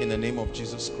 In the name of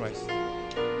Jesus Christ.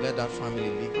 Let that family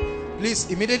leave. Please,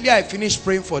 immediately I finish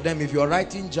praying for them. If you're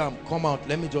writing jam, come out.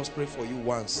 Let me just pray for you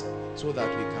once so that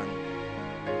we can.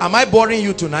 Am I boring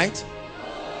you tonight?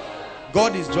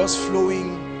 God is just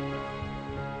flowing,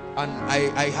 and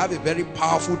I have a very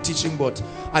powerful teaching, but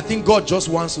I think God just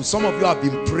wants to. Some of you have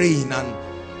been praying and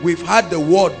we've had the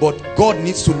word, but God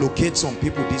needs to locate some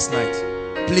people this night.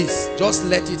 Please, just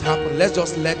let it happen. Let's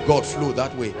just let God flow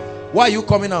that way. Why are you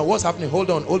coming out? What's happening? Hold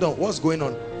on. What's going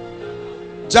on?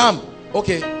 Jam.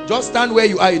 Okay, just stand where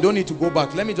you are. You don't need to go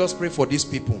back. Let me just pray for these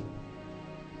people.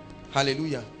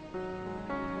 Hallelujah.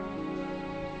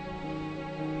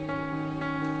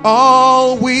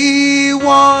 All we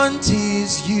want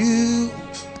is you.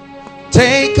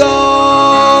 Take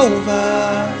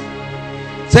over.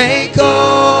 Take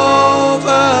over.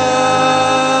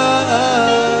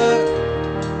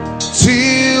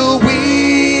 Till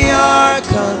we are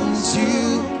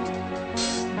consumed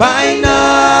by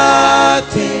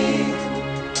nothing.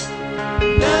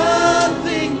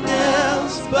 Nothing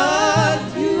else but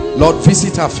you. Lord,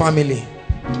 visit our family.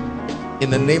 In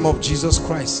the name of Jesus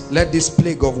Christ, let this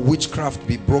plague of witchcraft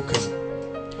be broken.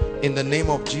 In the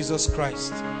name of Jesus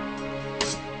Christ.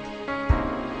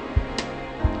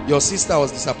 Your sister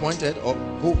was disappointed, or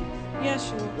who? Yes,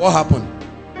 sure. What happened?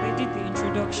 They did the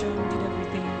introduction, did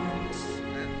everything.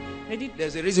 And they did.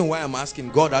 There's a reason why I'm asking.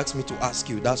 God asked me to ask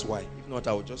you. That's why. If not,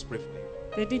 I will just pray for you.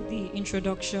 They did the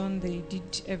introduction, they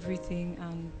did everything,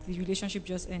 and the relationship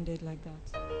just ended like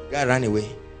that. The guy ran away.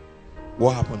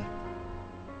 What happened?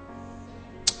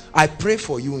 I pray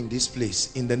for you in this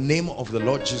place in the name of the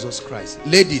Lord Jesus Christ.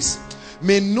 Ladies,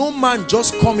 may no man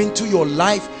just come into your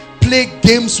life, play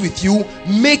games with you,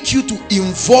 make you to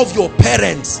involve your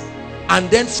parents, and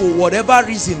then for whatever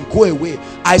reason go away.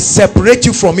 I separate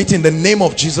you from it in the name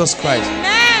of Jesus Christ.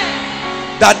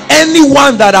 Amen. That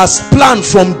anyone that has planned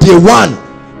from day one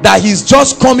that he's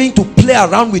just coming to play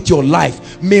around with your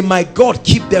life, may my God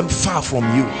keep them far from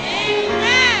you.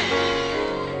 Amen.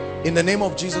 In the name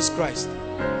of Jesus Christ.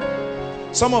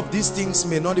 Some of these things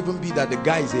may not even be that the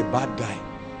guy is a bad guy.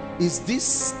 It's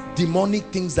these demonic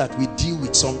things that we deal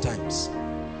with sometimes.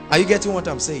 Are you getting what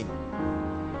I'm saying?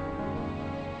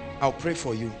 I'll pray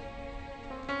for you.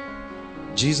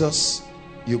 Jesus,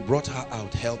 you brought her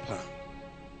out. Help her.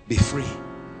 Be free.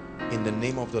 In the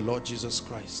name of the Lord Jesus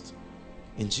Christ.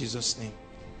 In Jesus' name.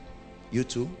 You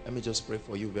too. Let me just pray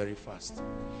for you very fast.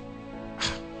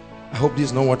 I hope this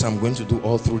is not what I'm going to do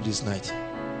all through this night.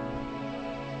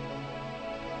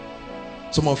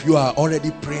 Some of you are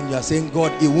already praying. You are saying,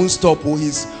 God, it won't stop. Oh,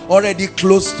 he's already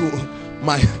close to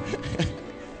my...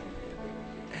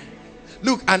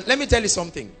 Look, and let me tell you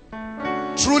something.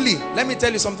 Truly, let me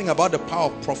tell you something about the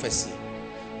power of prophecy.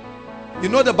 You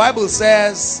know, the Bible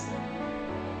says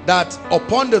that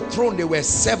upon the throne there were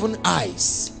 7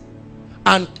 eyes.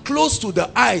 And close to the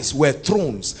eyes were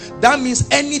thrones. That means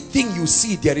anything you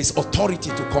see, there is authority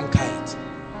to conquer it.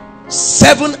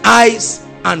 7 eyes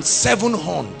and 7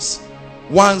 horns.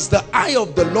 Once the eye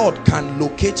of the Lord can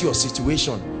locate your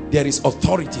situation, there is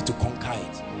authority to conquer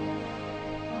it.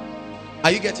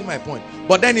 Are you getting my point?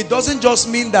 But then it doesn't just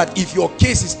mean that if your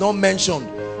case is not mentioned,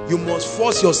 you must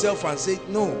force yourself and say,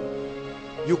 no.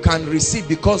 You can receive,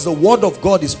 because the word of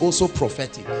God is also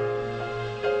prophetic.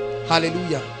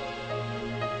 Hallelujah.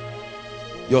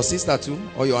 Your sister too,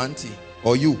 or your auntie,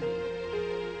 or you?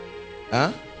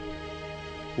 Huh?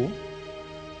 Who?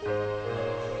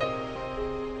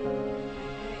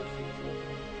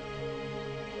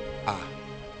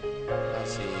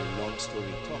 That's a long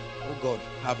story. Talk. Oh God,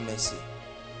 have mercy.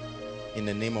 In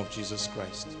the name of Jesus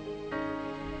Christ.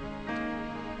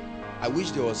 I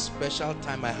wish there was special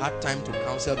time. I had time to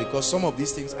counsel, because some of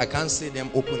these things I can't say them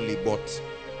openly, but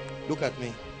look at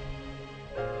me.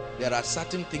 There are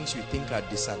certain things you think are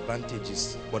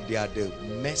disadvantages, but they are the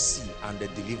mercy and the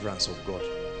deliverance of God.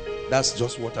 That's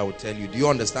just what I would tell you. Do you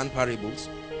understand parables?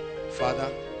 Father,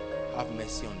 have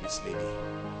mercy on this lady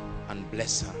and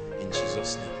bless her in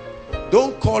Jesus' name.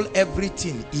 Don't call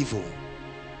everything evil.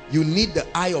 You need the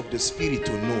eye of the Spirit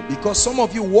to know, because some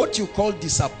of you, what you call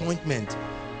disappointment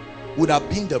would have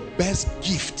been the best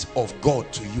gift of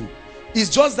God to you. It's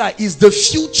just that it's the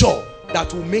future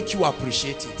that will make you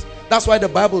appreciate it. That's why the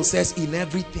Bible says, in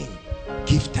everything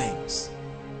give thanks.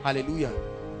 Hallelujah.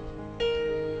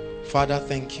 Father,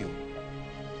 thank you.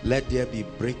 Let there be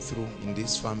breakthrough in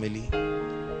this family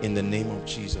in the name of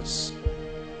Jesus.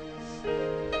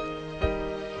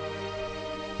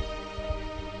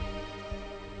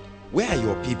 Where are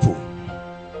your people?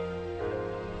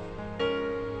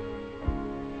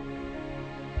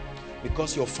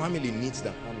 Because your family needs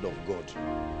the hand of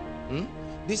God.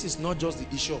 This is not just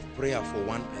the issue of prayer for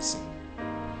one person.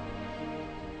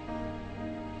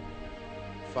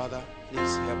 Father,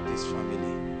 please help this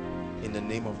family in the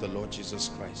name of the Lord Jesus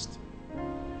Christ.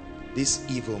 This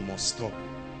evil must stop.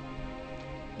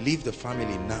 Leave the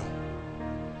family now.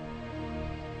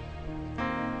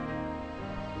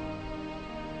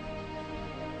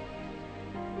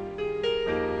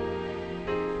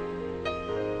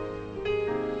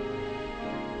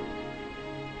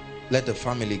 Let the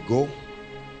family go.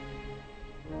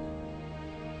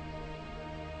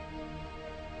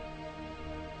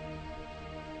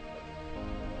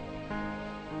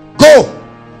 Go!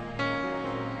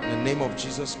 In the name of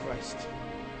Jesus Christ.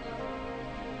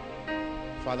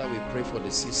 Father, we pray for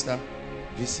the sister.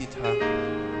 Visit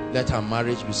her. Let her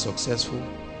marriage be successful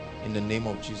in the name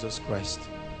of Jesus Christ.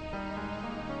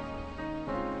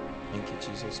 Thank you,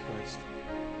 Jesus Christ.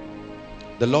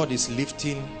 The Lord is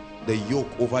lifting the yoke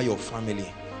over your family,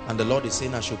 and the Lord is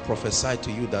saying, I should prophesy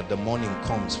to you that the morning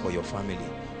comes for your family.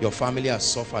 Your family has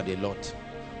suffered a lot.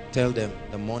 Tell them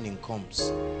the morning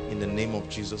comes in the name of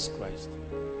Jesus Christ.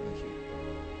 Thank you.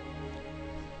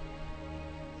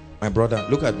 My brother,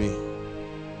 look at me.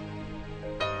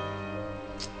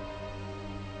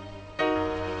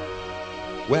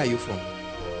 Where are you from?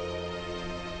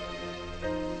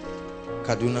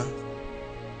 Kaduna.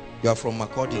 You are from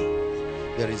Makodi.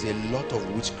 There is a lot of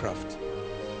witchcraft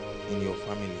in your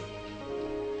family.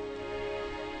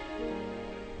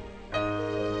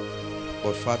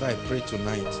 But Father, I pray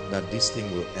tonight that this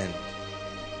thing will end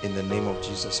in the name of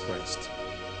Jesus Christ.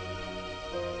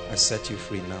 I set you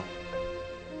free now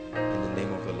in the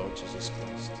name of the Lord Jesus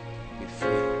Christ. Be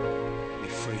free, be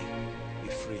free, be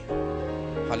free.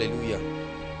 Hallelujah.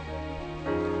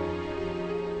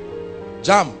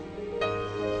 Jam.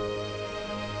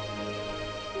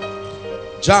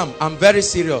 Jam, I'm very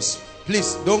serious.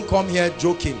 Please don't come here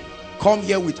joking. Come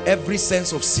here with every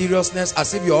sense of seriousness,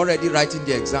 as if you're already writing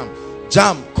the exam.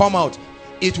 Jam, come out.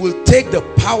 It will take the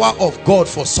power of God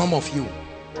for some of you.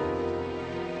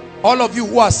 All of you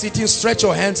who are sitting, stretch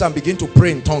your hands and begin to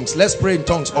pray in tongues. Let's pray in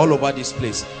tongues all over this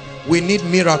place. We need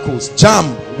miracles.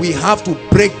 Jam, we have to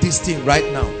break this thing right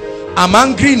now. I'm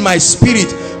angry in my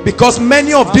spirit because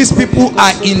many of these people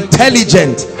are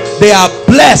intelligent. They are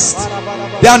blessed.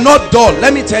 They are not dull.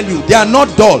 Let me tell you, they are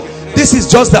not dull. This is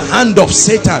just the hand of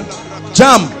Satan.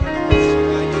 Jam.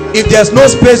 If there's no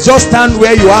space, just stand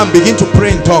where you are and begin to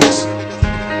pray in tongues.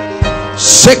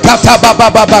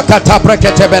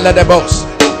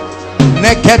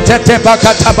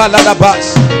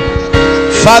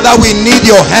 Father, we need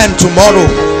your hand tomorrow.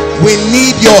 We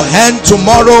need your hand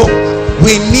tomorrow.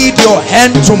 We need your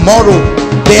hand tomorrow.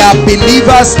 They are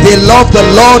believers. They love the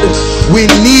Lord. We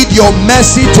need your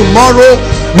mercy tomorrow.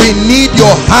 We need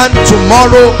your hand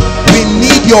tomorrow. We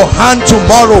need your hand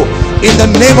tomorrow in the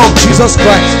name of Jesus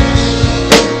Christ.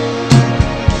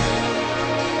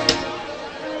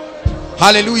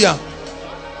 Hallelujah.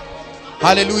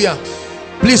 Hallelujah.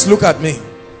 Please look at me.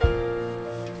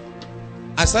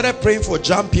 I started praying for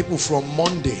Jam people from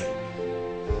Monday.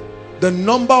 The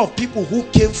number of people who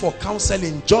came for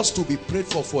counseling just to be prayed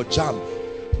for Jam,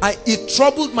 it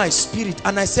troubled my spirit,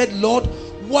 and I said, Lord,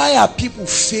 why are people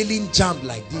failing Jam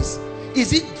like this?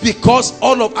 Is it because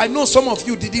I know some of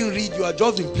you didn't read, you are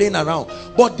just been playing around,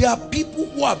 but there are people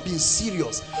who have been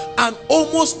serious, and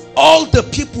almost all the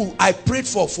people I prayed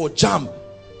for Jam,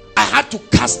 I had to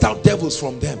cast out devils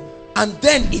from them. And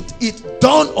then it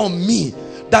dawned on me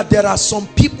that there are some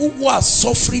people who are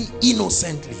suffering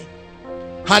innocently.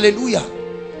 Hallelujah.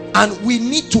 And we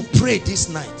need to pray this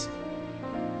night,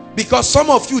 because some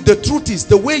of you, the truth is,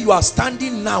 the way you are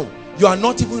standing now, you are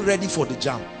not even ready for the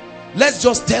Jam. Let's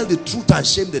just tell the truth and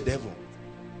shame the devil.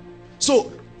 So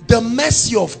the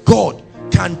mercy of God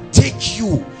can take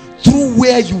you through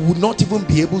where you would not even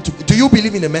be able to. Do you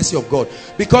believe in the mercy of God?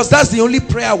 Because that's the only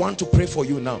prayer I want to pray for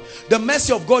you now. The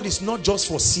mercy of God is not just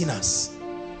for sinners.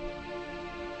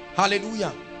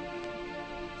 Hallelujah.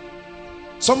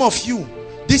 Some of you,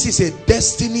 This is a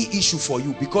destiny issue for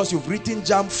you, because you've written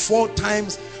JAMB 4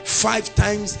 times, 5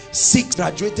 times, 6,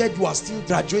 graduated, you are still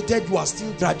graduated, you are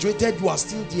still graduated, you are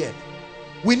still there.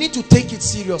 We need to take it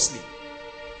seriously.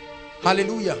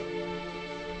 Hallelujah.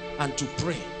 And to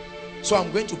pray. So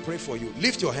I'm going to pray for you.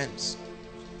 Lift your hands.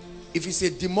 If it's a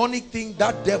demonic thing,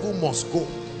 that devil must go.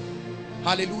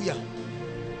 Hallelujah.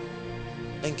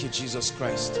 Thank you, Jesus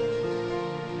Christ.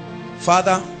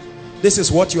 Father, this is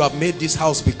what you have made this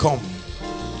house become.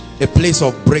 A place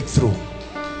of breakthrough.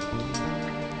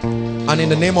 And in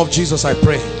the name of Jesus I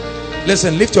pray.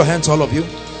 Listen, lift your hands, all of you.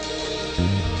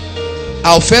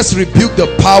 I'll first rebuke the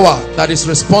power that is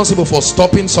responsible for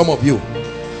stopping some of you.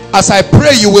 As I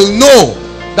pray, you will know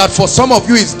that for some of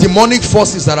you it's demonic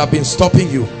forces that have been stopping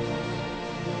you.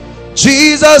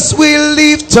 Jesus, we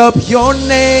lift up your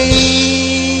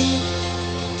name.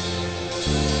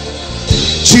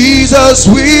 Jesus,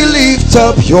 we lift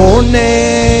up your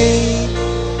name.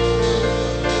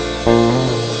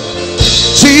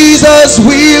 Jesus,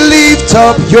 we lift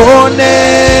up your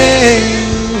name.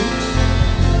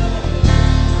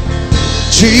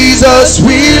 Jesus,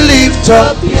 we lift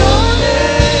up your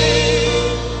name.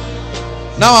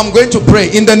 Now I'm going to pray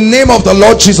in the name of the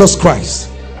Lord Jesus Christ.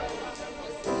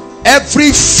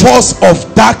 Every force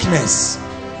of darkness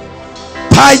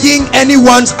tying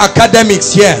anyone's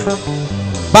academics here,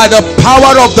 by the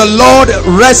power of the Lord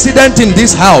resident in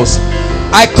this house,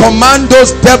 I command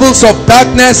those devils of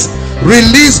darkness,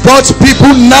 release God's people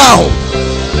now,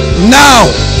 now,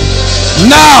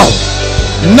 now,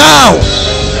 now,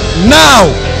 now,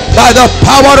 by the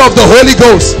power of the Holy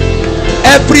Ghost.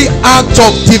 Every act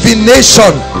of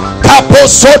divination, every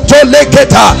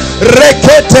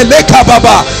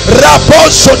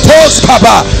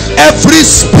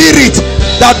spirit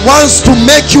that wants to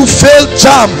make you fail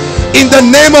JAMB, in the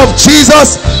name of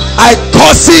Jesus, I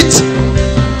curse it.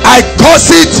 I curse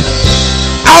it.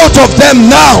 Out of them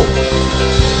now.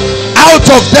 Out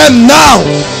of them now.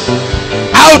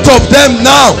 Out of them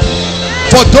now.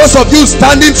 For those of you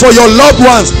standing for your loved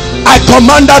ones, I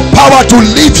command that power to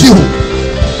leave you.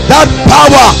 That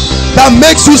power that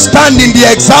makes you stand in the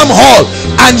exam hall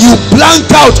and you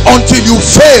blank out until you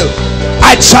fail,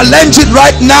 I challenge it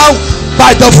right now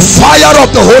by the fire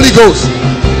of the Holy Ghost.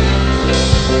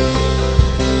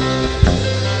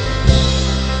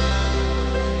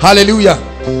 Hallelujah.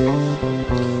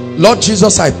 Lord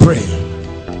Jesus, I pray,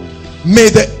 may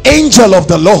the angel of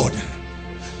the Lord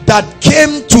that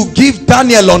came to give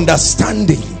Daniel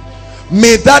understanding,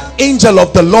 may that angel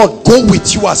of the Lord go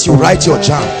with you as you write your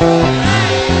JAMB.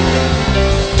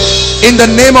 In the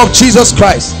name of Jesus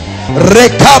Christ.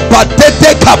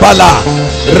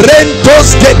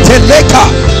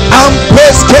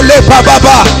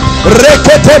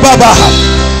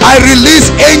 I release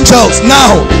angels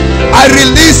now. I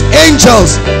release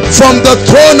angels from the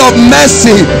throne of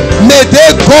mercy. May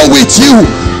they go with you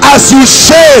as you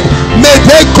shared. May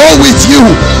they go with you.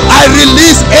 I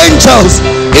release angels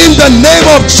in the name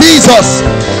of Jesus.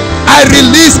 I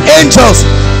release angels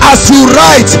as you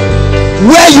write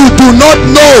where you do not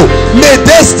know. May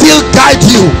they still guide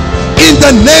you in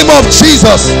the name of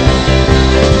Jesus.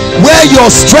 Where your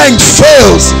strength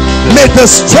fails, may the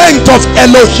strength of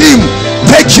Elohim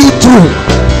take you through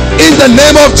in the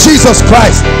name of Jesus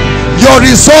Christ. Your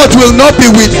result will not be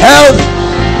withheld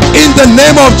in the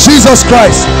name of Jesus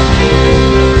Christ.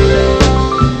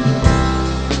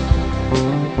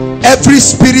 Every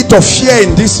spirit of fear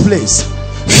in this place,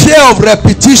 fear of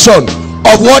repetition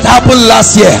of what happened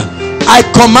last year, I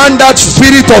command that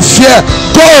spirit of fear,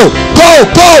 go, go,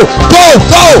 go, go,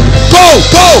 go, go,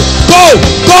 go, go,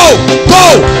 go,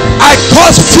 go. I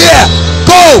cause fear,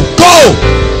 go, go,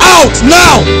 out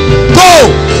now, go.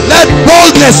 Let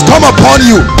boldness come upon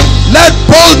you. Let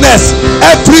boldness,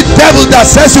 every devil that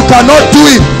says you cannot do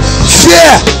it,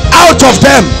 fear, out of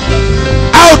them,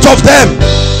 out of them.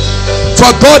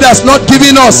 For God has not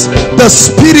given us the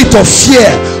spirit of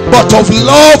fear, but of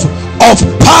love, of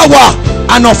power,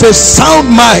 and of a sound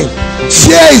mind.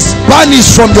 Fear is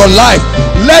banished from your life.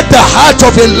 Let the heart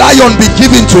of a lion be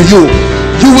given to you.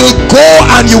 You will go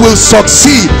and you will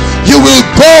succeed. You will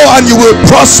go and you will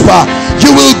prosper.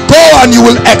 You will go and you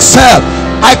will excel.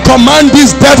 I command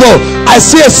this devil. I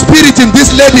see a spirit in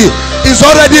this lady is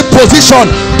already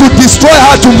positioned to destroy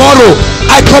her tomorrow.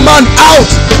 I command out,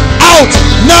 out,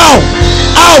 now,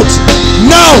 out,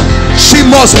 now. She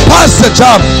must pass the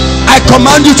JAMB. I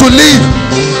command you to leave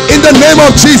in the name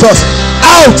of Jesus.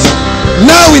 Out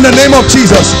now in the name of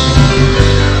Jesus.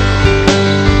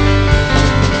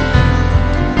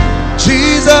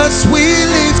 Jesus, we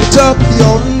lift up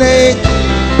your name.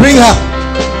 Bring her.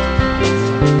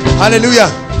 Hallelujah.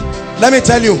 Let me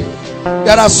tell you,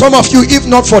 There are some of you, if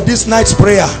not for this night's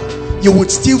prayer, you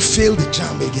would still fail the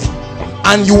jam again,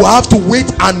 and you will have to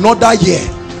wait another year.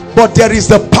 But there is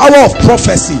the power of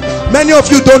prophecy. Many of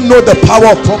you don't know the power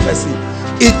of prophecy.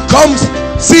 It comes,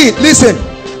 see, listen,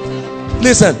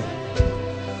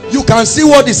 you can see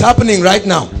what is happening right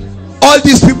now. All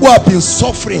these people have been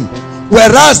suffering,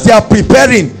 whereas they are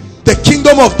preparing. The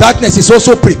kingdom of darkness is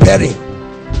also preparing.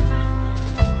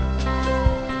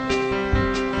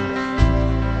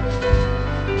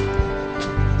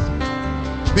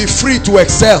 Be free to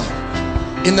excel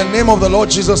in the name of the Lord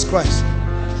Jesus Christ.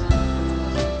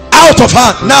 Out of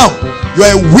her. Now you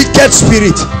are a wicked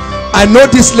spirit. I know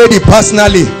this lady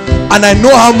personally, and I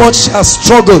know how much she has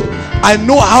struggled. I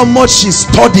know how much she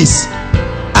studies.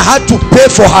 I had to pay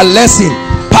for her lesson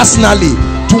personally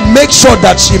to make sure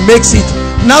that she makes it.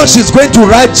 Now she's going to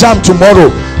write jam tomorrow.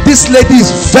 This lady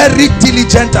is very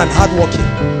diligent and hardworking.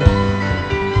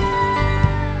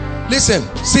 Listen,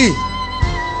 see,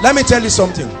 let me tell you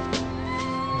something.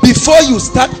 Before you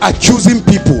start accusing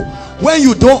people, when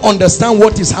you don't understand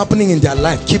what is happening in their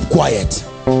life, keep quiet.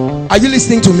 Are you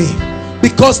listening to me?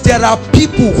 Because there are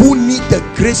people who need the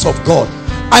grace of God.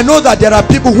 I know that there are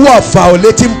people who are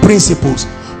violating principles,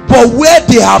 but where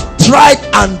they have tried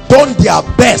and done their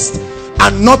best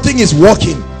and nothing is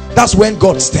working, that's when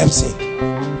God steps in.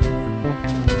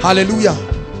 Hallelujah.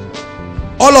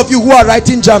 All of you who are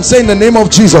writing jam, say in the name of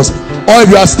Jesus. Or if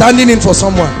you are standing in for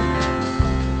someone,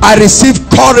 I receive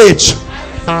courage,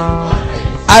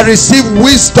 I receive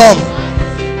wisdom,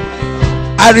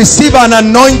 I receive an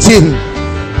anointing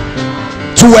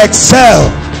to excel.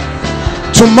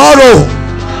 Tomorrow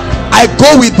I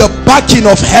go with the backing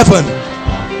of heaven.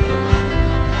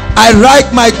 I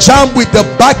write my jam with the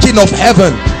backing of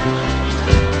heaven.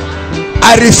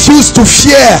 I refuse to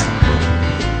fear.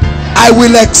 I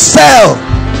will excel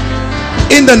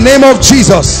in the name of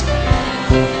Jesus.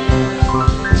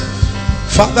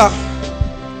 Father,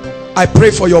 I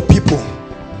pray for your people.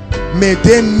 May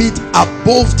they meet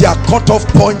above their cutoff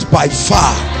point by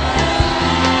far.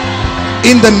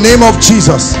 In the name of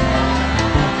Jesus.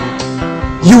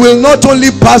 You will not only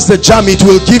pass the jam, it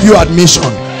will give you admission.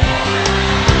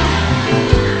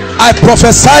 I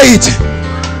prophesy it.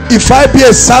 If I be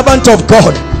a servant of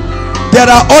God, there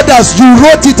are others, you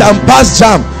wrote it and passed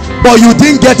jam, but you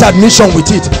didn't get admission with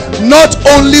it. Not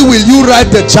only will you write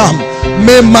the jam,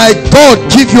 may my God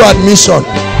give you admission.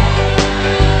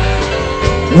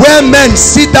 Where men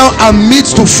sit down and meet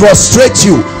to frustrate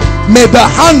you, may the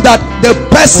hand that the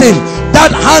person,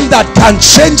 that hand that can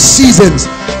change seasons,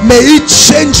 may it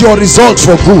change your results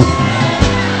for good.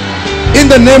 In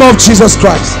the name of Jesus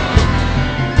Christ.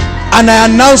 And I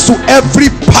announce to every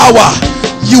power,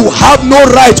 you have no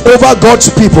right over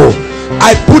God's people.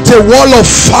 I put a wall of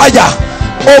fire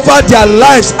over their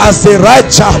lives as they write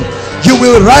jam. You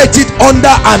will write it under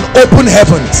an open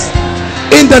heavens.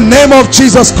 In the name of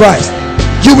Jesus Christ,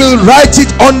 you will write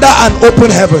it under an open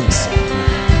heavens.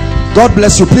 God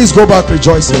bless you. Please go back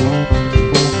rejoicing.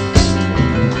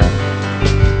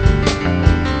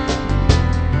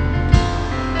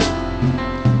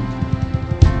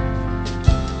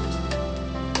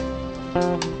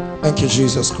 Thank you,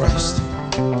 Jesus Christ.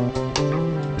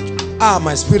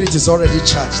 My spirit is already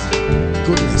charged.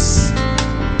 Goodness.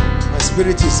 My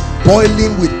spirit is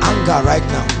boiling with anger right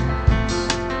now.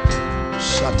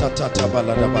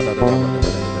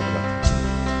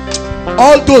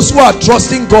 All those who are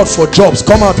trusting God for jobs,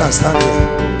 come out and stand here.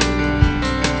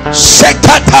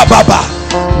 Shekata baba.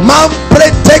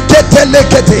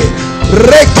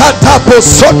 Rekata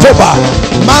bosotoba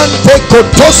mante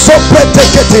kotoso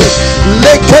pretekete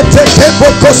lekete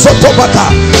keboko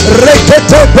sotobata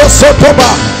rekete bosotoba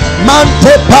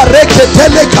mante parekete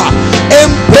leka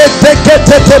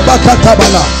empretekete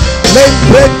bakatabala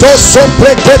lempreto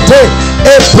soprekete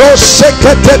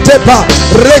ebroshekete ba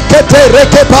rekete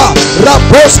rekeba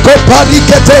raposko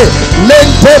parikete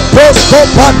lente prosko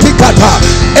patikata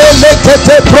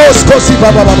elekete prosko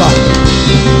sibaba baba.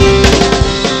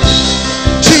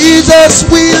 Jesus,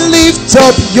 we lift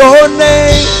up your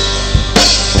name.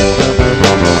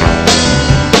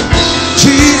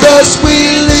 Jesus,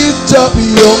 we lift up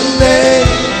your name.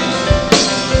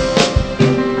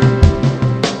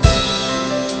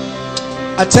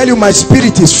 I tell you, my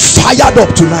spirit is fired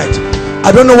up tonight.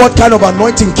 I don't know what kind of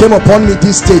anointing came upon me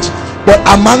this stage, but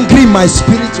I'm angry in my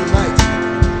spirit tonight.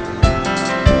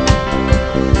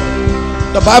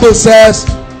 The Bible says,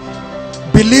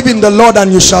 believe in the Lord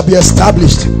and you shall be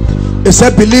established. It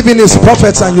said, believe in his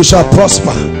prophets and you shall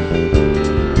prosper.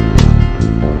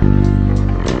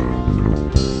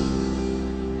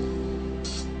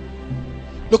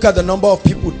 Look at the number of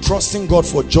people trusting God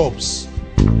for jobs.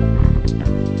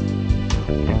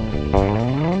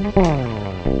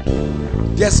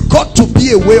 There's got to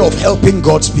be a way of helping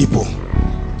God's people.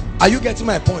 Are you getting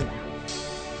my point?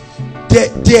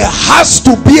 There has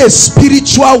to be a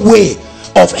spiritual way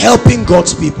of helping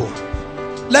God's people.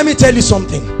 Let me tell you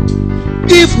something.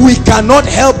 If we cannot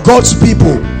help God's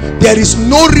people, there is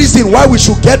no reason why we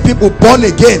should get people born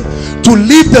again to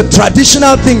leave the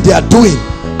traditional thing they are doing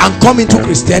and come into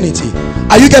Christianity.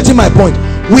 Are you getting my point?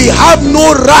 We have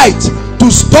no right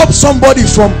to stop somebody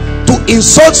from, to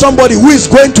insult somebody who is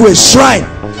going to a shrine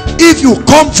if you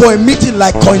come for a meeting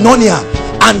like Koinonia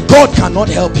and God cannot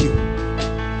help you.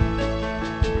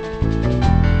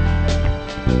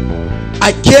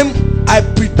 I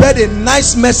prepared a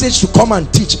nice message to come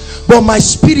and teach, but my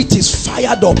spirit is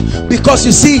fired up because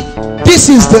you see, this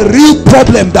is the real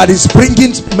problem that is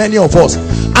bringing many of us.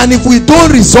 And if we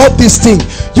don't resolve this thing,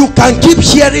 you can keep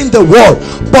hearing the word,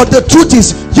 but the truth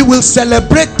is you will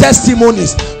celebrate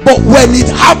testimonies, but when it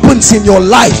happens in your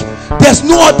life, there's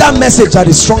no other message that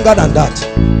is stronger than that.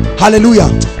 Hallelujah.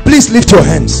 Please lift your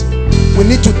hands. We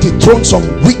need to dethrone some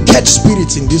wicked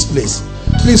spirits in this place.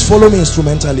 Please follow me,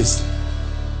 instrumentalists.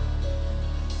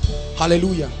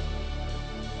 Hallelujah.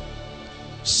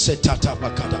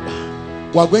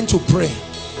 We are going to pray.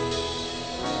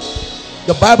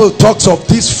 The Bible talks of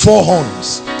these four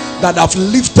horns that have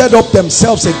lifted up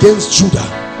themselves against Judah.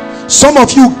 Some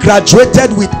of you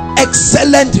graduated with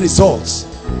excellent results.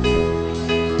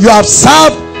 You have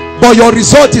served, but your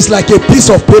result is like a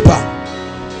piece of paper.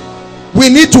 We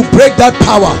need to break that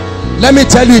power. Let me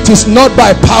tell you, it is not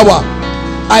by power.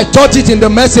 I taught it in the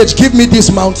message, give me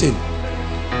this mountain.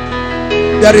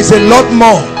 There is a lot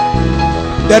more.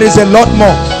 There is a lot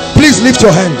more. Please lift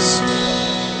your hands.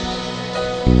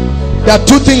 There are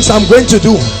two things I'm going to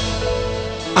do.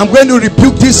 I'm going to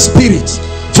rebuke this spirit.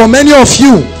 For many of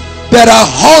you, there are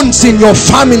horns in your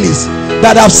families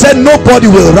that have said nobody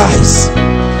will rise.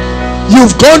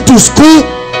 You've gone to school,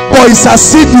 but it's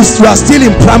as if you are still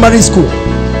in primary school.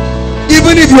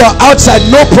 Even if you are outside,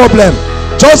 no problem.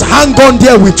 Just hang on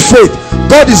there with faith.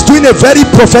 God is doing a very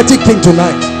prophetic thing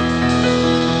tonight.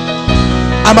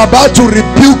 I'm about to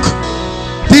rebuke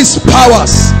these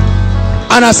powers,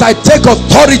 and as I take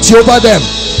authority over them,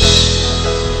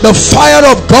 the fire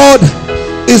of God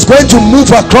is going to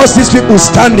move across these people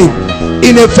standing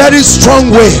in a very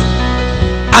strong way,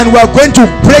 and we're going to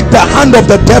break the hand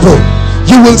of the devil.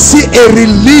 You will see a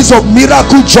release of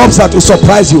miracle jobs that will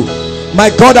surprise you. My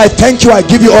God, I thank you. I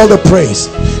give you all the praise.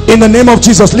 In the name of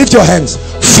Jesus, lift your hands.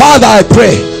 Father, I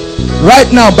pray right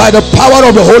now by the power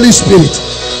of the Holy Spirit,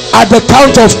 at the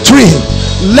count of 3,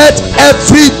 let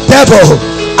every devil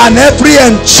and every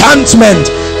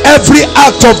enchantment, every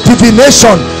act of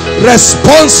divination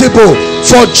responsible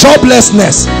for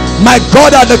joblessness, my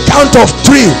God, at the count of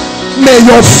 3, may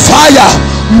your fire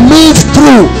move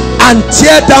through and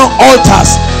tear down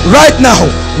altars right now.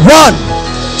 1,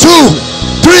 2,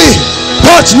 3.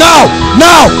 Touch now,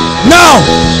 now, now,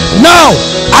 now.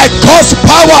 I cause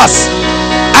powers.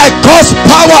 I cause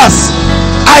powers.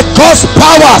 I cause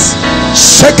powers.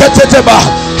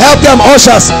 Help them,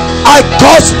 ushers. I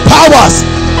cause powers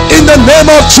in the name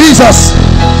of Jesus.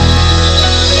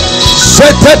 I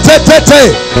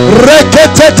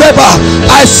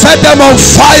set them on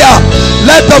fire.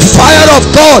 Let the fire of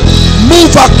God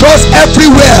move across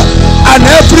everywhere, and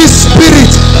every spirit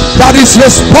that is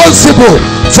responsible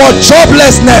for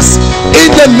joblessness, in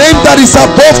the name that is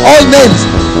above all names,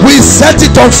 we set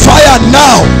it on fire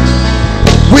now.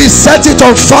 We set it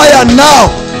on fire now.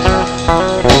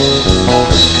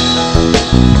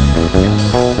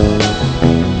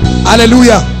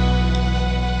 Hallelujah.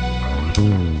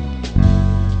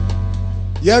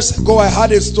 Years ago, I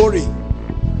had a story.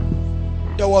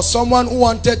 There was someone who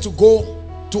wanted to go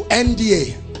to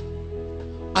NDA,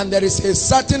 and there is a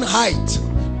certain height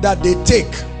that they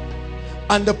take,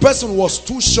 and the person was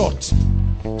too short,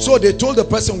 so they told the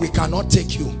person, we cannot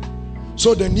take you.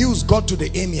 So the news got to the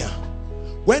emir.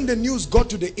 When the news got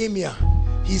to the emir,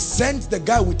 he sent the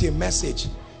guy with a message.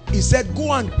 He said,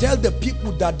 go and tell the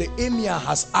people that the emir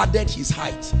has added his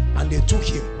height, and they took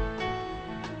him.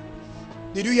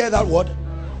 Did you hear that word?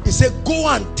 He said, go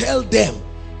and tell them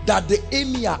that the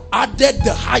emir added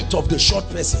the height of the short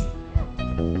person.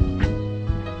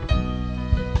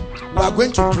 We are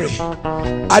going to pray.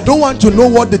 I don't want to know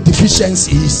what the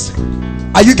deficiency is.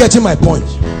 Are you getting my point?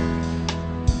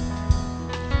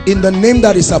 In the name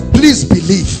that is a, please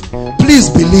believe. Please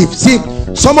believe. See,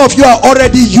 some of you are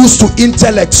already used to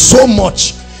intellect so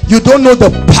much, you don't know the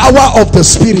power of the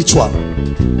spiritual.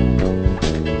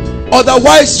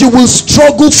 Otherwise, you will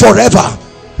struggle forever,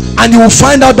 and you will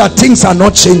find out that things are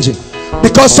not changing,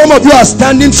 because some of you are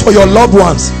standing for your loved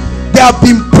ones. They have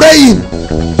been praying.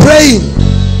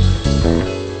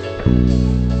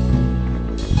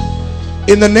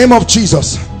 In the name of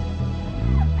Jesus,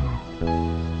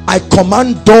 I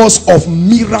command doors of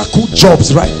miracle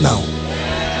jobs right now.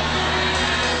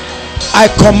 I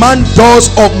command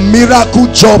doors of miracle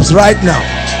jobs right now.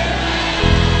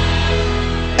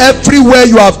 Everywhere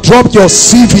you have dropped your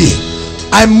CV,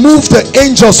 I move the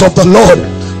angels of the Lord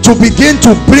to begin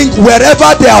to bring, wherever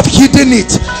they have hidden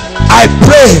it, I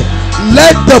pray,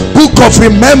 let the book of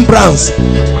remembrance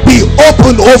be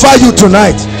opened over you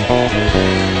tonight.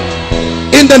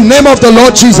 In the name of the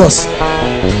Lord Jesus.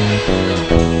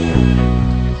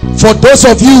 For those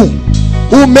of you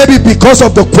who maybe because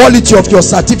of the quality of your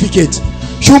certificate,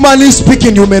 humanly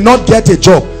speaking, you may not get a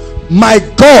job, my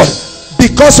God,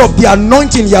 because of the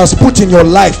anointing he has put in your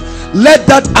life, let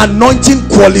that anointing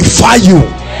qualify you.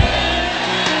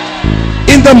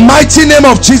 In the mighty name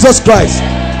of Jesus Christ,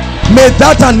 may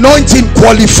that anointing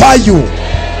qualify you.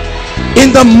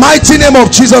 In the mighty name of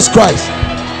Jesus Christ.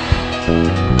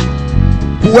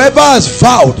 Whoever has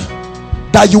vowed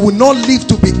that you will not live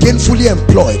to be gainfully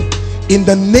employed, in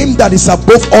the name that is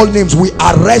above all names, we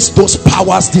arrest those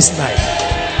powers this night.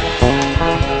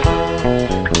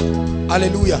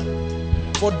 Hallelujah.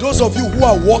 For those of you who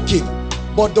are working,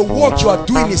 but the work you are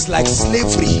doing is like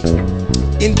slavery,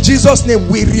 in Jesus' name,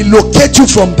 we relocate you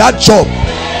from that job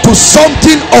to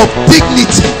something of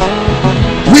dignity.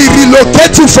 We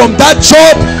relocate you from that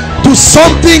job to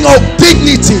something of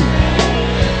dignity.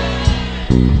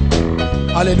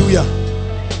 Hallelujah.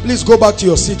 Please go back to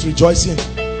your seat rejoicing.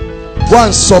 Go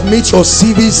and submit your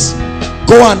CVs.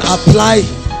 Go and apply,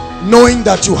 knowing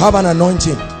that you have an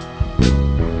anointing.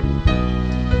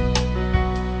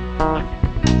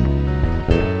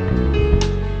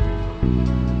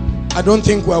 I don't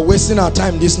think we're wasting our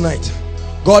time this night.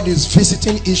 God is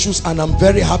visiting issues and I'm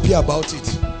very happy about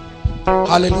it.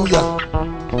 Hallelujah.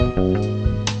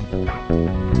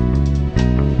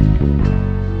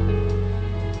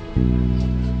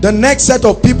 The next set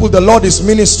of people the Lord is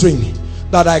ministering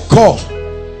that I call,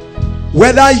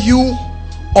 whether you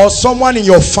or someone in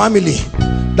your family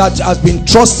that has been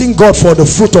trusting God for the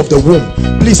fruit of the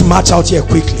womb, please march out here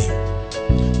quickly.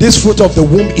 This fruit of the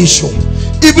womb issue,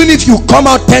 even if you come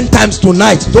out 10 times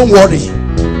tonight, don't worry.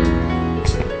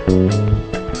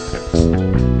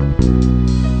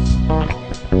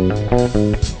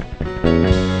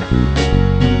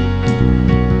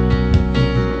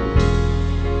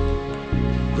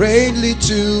 Greatly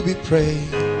to be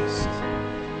praised,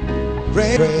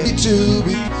 greatly to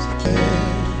be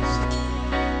praised,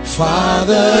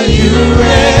 Father, you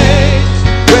reign.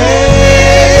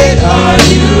 Great are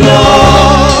you,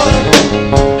 Lord,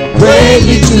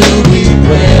 greatly to be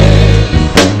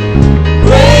praised,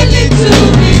 greatly to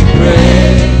be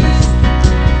praised,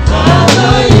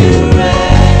 Father, you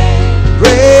reign.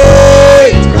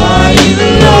 Great are you,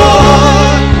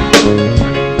 Lord,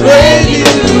 greatly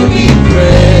to be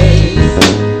praised,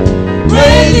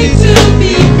 greatly to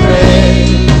be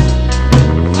praised,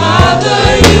 Father,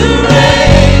 you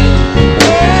reign.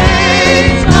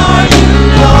 Great are you,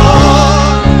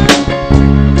 Lord,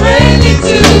 greatly to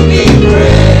be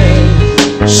praised.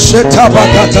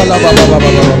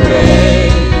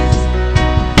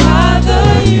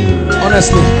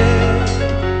 Honestly,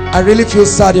 I really feel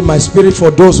sad in my spirit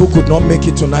for those who could not make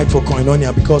it tonight for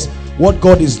Koinonia, because what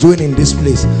God is doing in this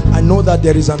place, I know that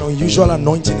there is an unusual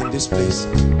anointing in this place.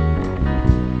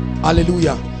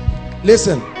 Hallelujah.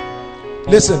 Listen,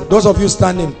 those of you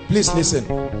standing, please listen.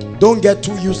 Don't get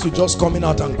too used to just coming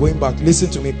out and going back. Listen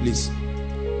to me, please.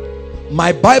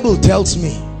 My Bible tells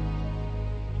me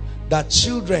that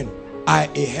children are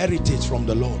a heritage from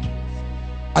the Lord.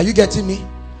 Are you getting me?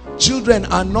 Children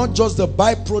are not just the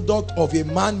byproduct of a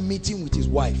man meeting with his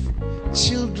wife.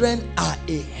 Children are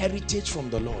a heritage from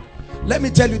the Lord. Let me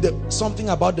tell you something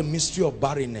about the mystery of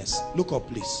barrenness. Look up,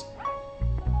 please.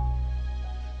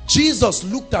 Jesus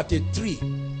looked at a tree.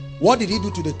 What did he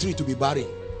do to the tree to be barren?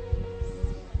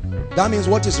 That means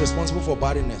what is responsible for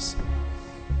barrenness?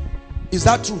 Is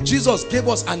that true? Jesus gave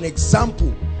us an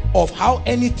example of how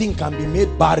anything can be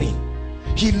made barren.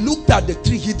 He looked at the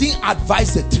tree. He didn't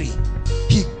advise the tree.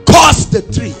 He cursed the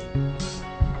tree.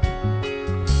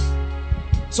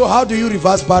 So how do you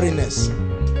reverse barrenness?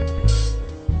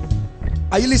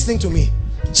 Are you listening to me?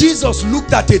 Jesus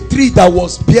looked at a tree that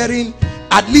was bearing,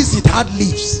 at least it had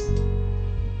leaves.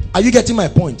 Are you getting my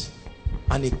point?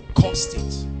 And he cursed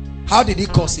it. How did he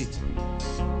curse it?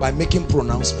 By making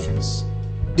pronouncements.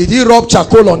 Did he rub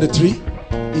charcoal on the tree?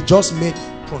 He just made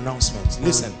pronouncements.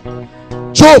 Listen,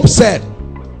 Job said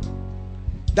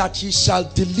that he shall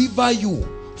deliver you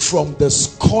from the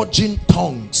scourging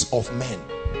tongues of men.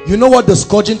 You know what the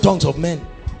scourging tongues of men?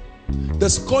 The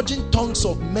scourging tongues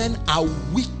of men are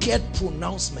wicked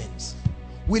pronouncements.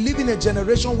 We live in a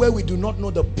generation where we do not know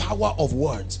the power of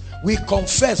words. We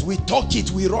confess, we talk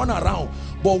it, we run around.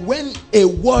 But when a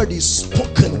word is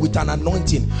spoken with an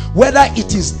anointing, whether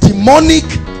it is demonic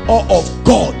or of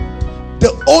God,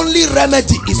 the only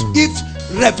remedy is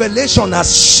if revelation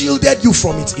has shielded you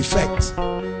from its effect.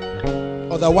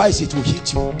 Otherwise it will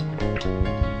hit you.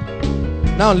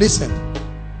 Now listen,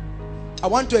 I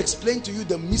want to explain to you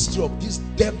the mystery of this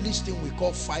devilish thing we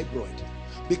call fibroid.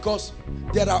 Because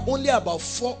there are only about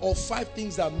 4 or 5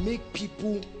 things that make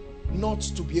people not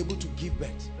to be able to give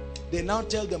birth. They now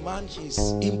tell the man he's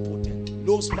impotent,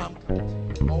 low sperm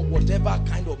count, or whatever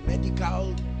kind of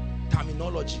medical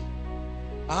terminology.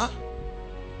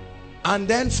 And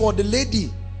then for the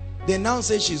lady, they now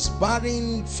say she's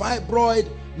barren, fibroid,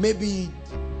 maybe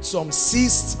some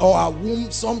cysts or a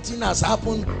womb, something has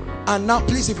happened. And now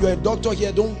please, if you're a doctor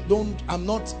here, I'm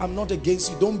not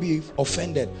against you, don't be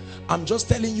offended. I'm just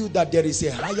telling you that there is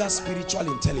a higher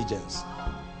spiritual intelligence.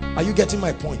 Are you getting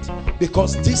my point?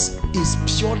 Because this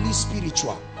is purely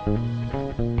spiritual.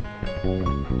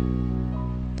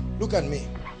 Look at me.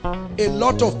 A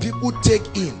lot of people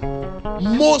take in,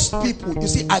 most people, you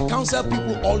see, I counsel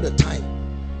people all the time.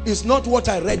 It's not what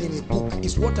I read in a book,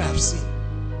 it's what I have seen.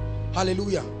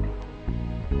 Hallelujah.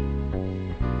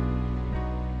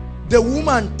 The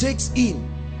woman takes in,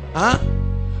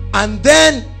 and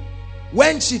then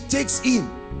when she takes in,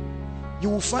 you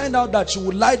will find out that she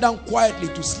will lie down quietly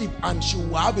to sleep and she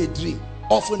will have a dream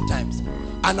oftentimes,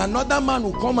 and another man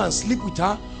will come and sleep with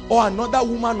her, or another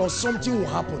woman or something will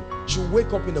happen. She will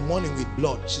wake up in the morning with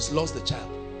blood. She's lost the child.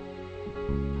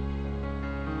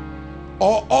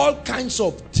 Or all kinds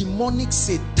of demonic,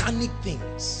 satanic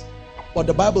things. But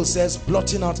the Bible says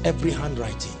blotting out every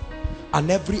handwriting and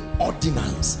every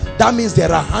ordinance. That means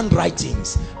there are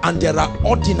handwritings and there are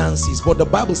ordinances, but the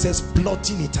Bible says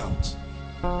blotting it out.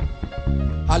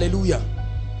 Hallelujah.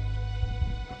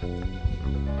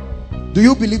 Do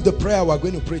you believe the prayer we're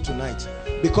going to pray tonight?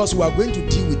 Because we are going to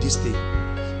deal with this thing.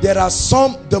 There are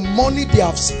some, the money they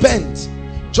have spent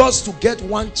just to get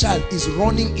one child is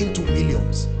running into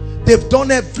millions. They've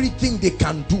done everything they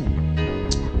can do.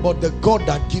 But the God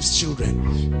that gives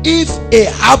children, if a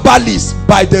herbalist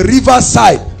by the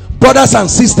riverside, brothers and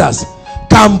sisters,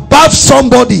 can bath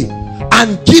somebody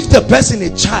and give the person a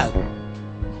child,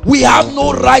 we have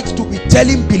no right to be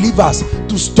telling believers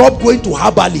to stop going to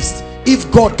herbalists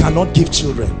if God cannot give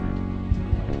children.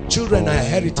 Children are a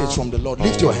heritage from the Lord.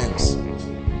 Lift your hands.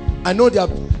 I know there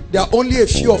are only a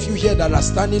few of you here that are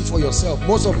standing for yourself.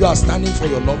 Most of you are standing for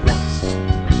your loved ones.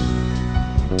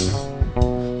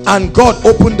 And God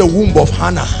opened the womb of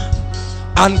Hannah,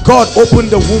 and God opened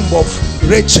the womb of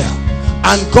Rachel,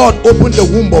 and God opened the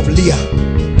womb of Leah.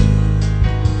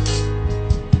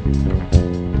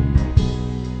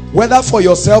 Whether for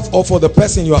yourself or for the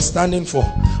person you are standing for,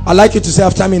 I'd like you to say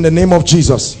after me, in the name of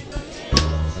Jesus,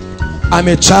 I'm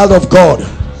a child of God,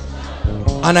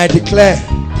 and I declare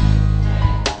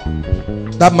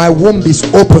that my womb is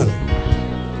open.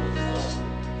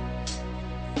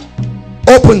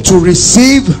 Open to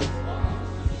receive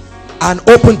and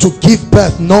open to give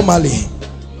birth normally.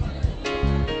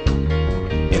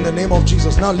 In the name of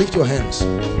Jesus. Now lift your hands.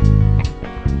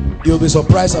 You'll be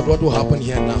surprised at what will happen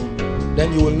here now.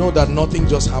 Then you will know that nothing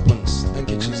just happens.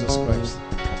 Thank you, Jesus Christ.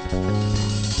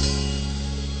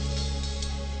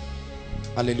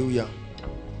 Hallelujah.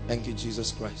 Thank you,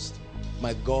 Jesus Christ.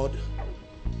 My God,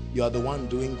 you are the one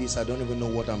doing this. I don't even know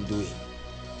what I'm doing.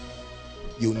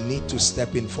 You need to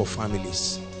step in for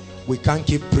families. We can't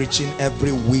keep preaching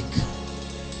every week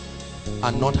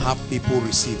and not have people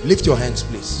receive. Lift your hands,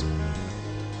 please.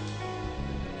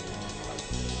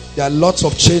 There are lots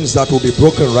of chains that will be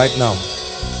broken right now.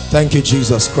 Thank you,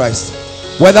 Jesus Christ.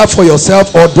 Whether for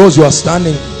yourself or those you are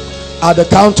standing, at the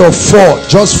count of 4,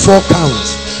 just 4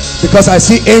 counts, because I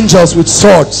see angels with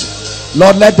swords.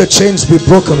 Lord, let the chains be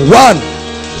broken. 1,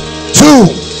 2,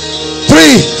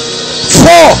 3,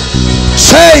 4.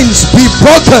 Chains be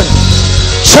broken.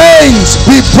 Chains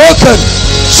be broken.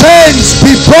 Chains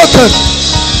be broken.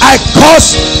 I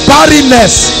curse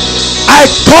barrenness. I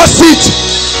curse it.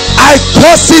 I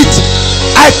curse it.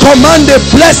 I command a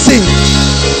blessing.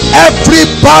 Every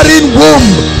barren womb,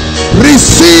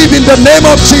 receive in the name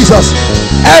of Jesus.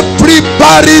 Every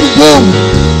barren womb,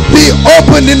 be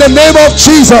opened in the name of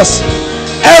Jesus.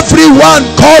 Everyone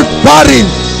called barren,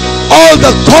 all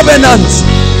the covenants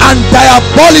and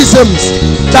diabolisms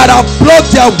that have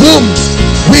blocked their wombs,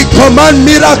 we command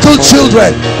miracle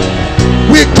children.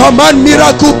 We command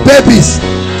miracle babies.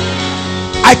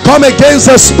 I come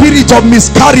against the spirit of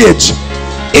miscarriage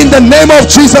in the name of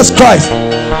Jesus Christ.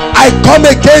 I come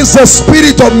against the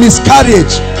spirit of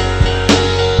miscarriage.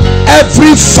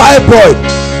 Every fibroid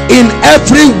in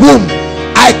every womb,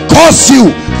 I curse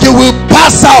you. You will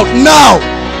pass out now.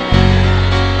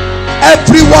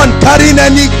 Everyone carrying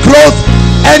any growth,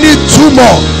 any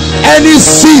tumor, any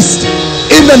cyst,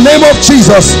 in the name of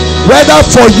Jesus, whether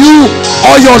for you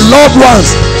or your loved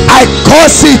ones, I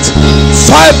curse it.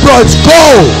 Fibroids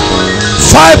go.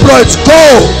 Fibroids go.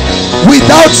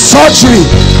 Without surgery,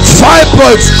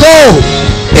 fibroids go.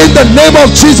 In the name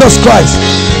of Jesus Christ.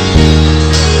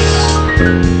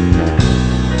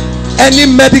 Any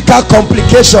medical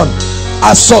complication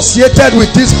associated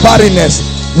with this barrenness,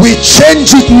 we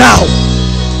change it now.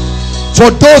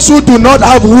 For those who do not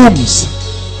have wombs,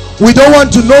 we don't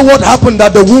want to know what happened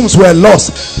that the wombs were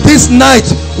lost. This night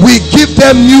we give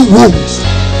them new wombs.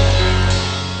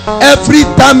 Every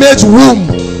damaged womb,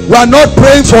 we are not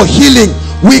praying for healing,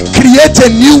 we create a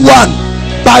new one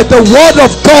by the word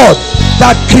of God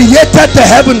that created the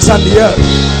heavens and the earth.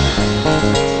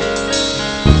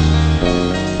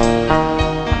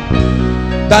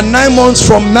 That 9 months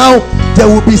from now there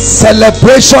will be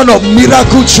celebration of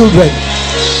miracle children.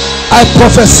 I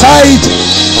prophesied,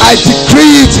 I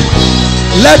decree it.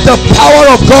 Let the power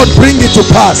of God bring it to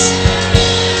pass.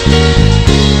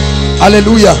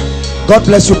 Hallelujah. God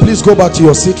bless you. Please go back to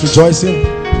your seat rejoicing.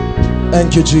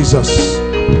 Thank you, Jesus.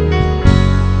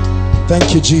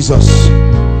 Thank you, Jesus.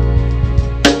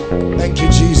 Thank you,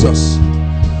 Jesus.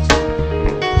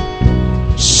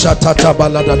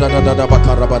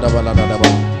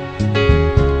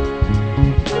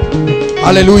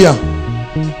 Hallelujah.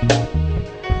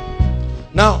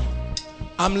 Now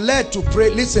I'm led to pray.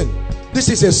 Listen, this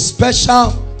is a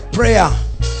special prayer,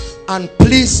 and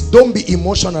please don't be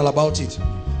emotional about it.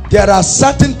 There are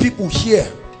certain people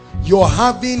here, you're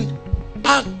having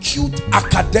acute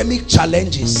academic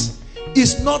challenges.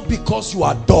 It's not because you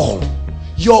are dull.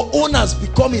 Your own has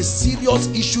become a serious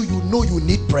issue. You know you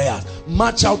need prayer.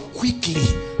 March out quickly.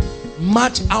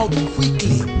 March out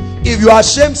quickly. If you are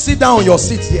ashamed, sit down on your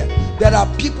seats here. There are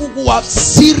people who have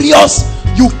serious.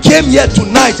 You came here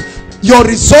tonight, your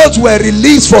results were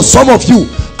released for some of you,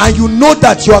 and you know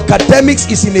that your academics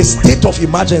is in a state of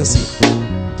emergency.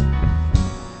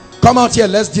 Come out here,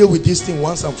 let's deal with this thing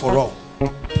once and for all.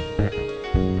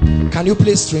 Can you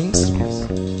play strings?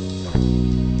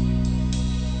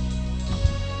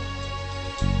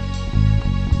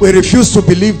 We refuse to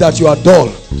believe that you are dull.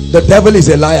 The devil is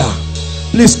a liar.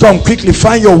 Please come quickly,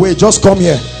 find your way. Just come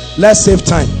here, let's save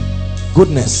time.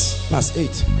 Goodness. Verse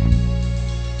 8.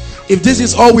 If this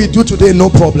is all we do today, no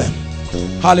problem.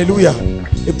 Hallelujah.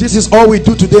 If this is all we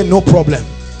do today, no problem.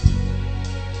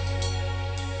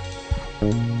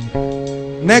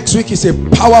 Next week is a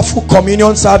powerful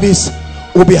communion service.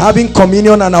 We'll be having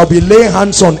communion, and I'll be laying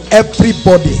hands on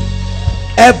everybody.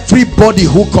 Everybody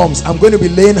who comes, I'm going to be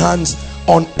laying hands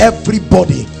on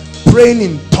everybody, praying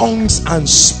in tongues and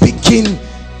speaking.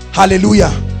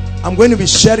 Hallelujah. I'm going to be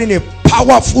sharing a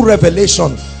powerful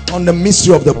revelation on the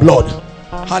mystery of the blood.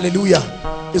 Hallelujah.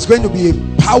 It's going to be a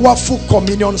powerful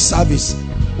communion service.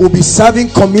 We'll be serving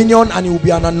communion, and it will be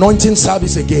an anointing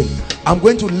service again. I'm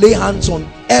going to lay hands on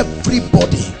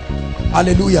everybody.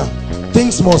 Hallelujah.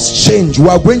 Things must change. We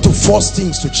are going to force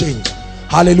things to change.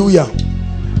 Hallelujah.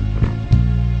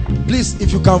 Please,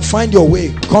 if you can find your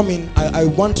way, come in. I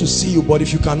want to see you, but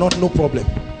if you cannot, no problem.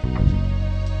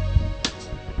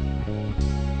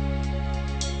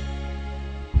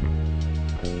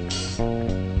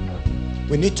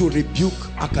 We need to rebuke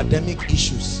academic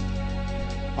issues.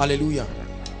 Hallelujah.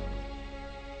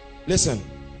 Listen,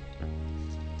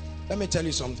 let me tell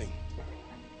you something.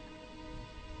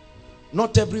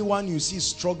 Not everyone you see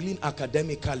struggling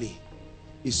academically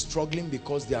is struggling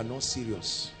because they are not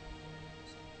serious.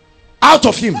 Out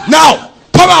of him now.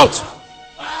 Come out.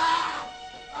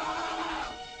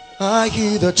 I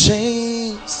hear the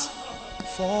chains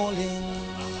falling,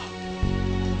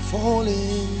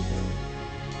 falling.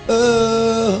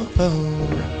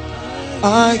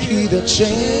 I hear the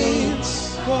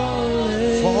chains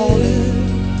falling.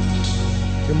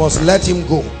 You must let him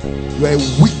go. You are a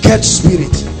wicked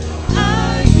spirit.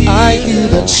 I hear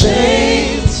the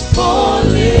chains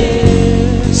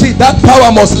falling. See, that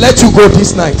power must let you go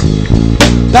this night.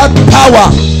 That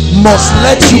power must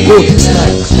let you go this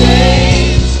night.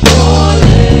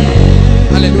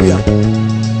 Hallelujah.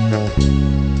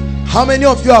 How many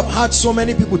of you have had so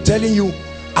many people telling you,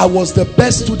 I was the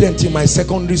best student in my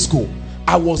secondary school,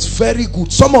 I was very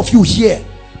good? Some of you here,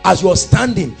 as you are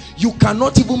standing, you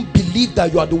cannot even believe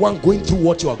that you are the one going through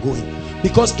what you are going,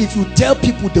 because if you tell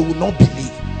people, they will not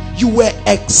believe. You were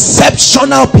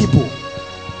exceptional people,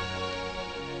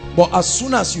 but as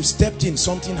soon as you stepped in,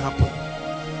 something happened.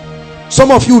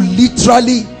 Some of you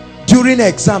literally during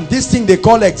exam, this thing they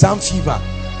call exam fever,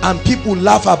 and people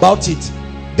laugh about it.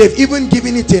 They've even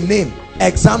given it a name,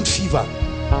 exam fever.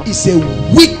 It's a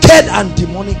wicked and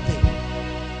demonic thing.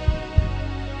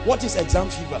 What is exam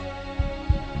fever?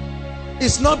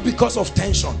 It's not because of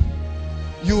tension.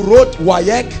 You wrote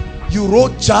WAEC, you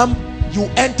wrote JAM, you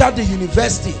entered the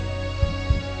university.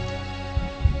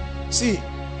 See,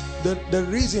 the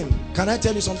reason, can I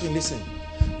tell you something? Listen,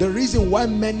 the reason why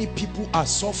many people are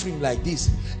suffering like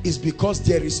this is because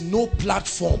there is no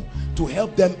platform to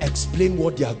help them explain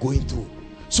what they are going through.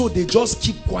 So they just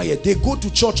keep quiet. They go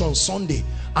to church on Sunday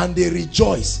and they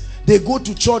rejoice. They go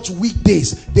to church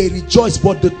weekdays, they rejoice.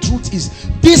 But the truth is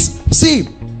this. See,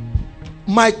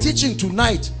 my teaching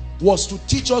tonight was to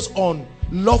teach us on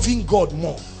loving God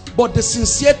more. But the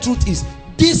sincere truth is,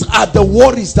 these are the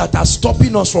worries that are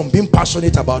stopping us from being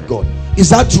passionate about God.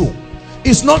 Is that true?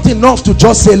 It's not enough to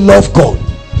just say love God.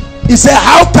 He said,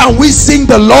 how can we sing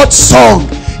the Lord's song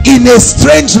in a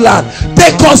strange land?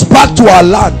 Take us back to our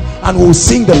land and we'll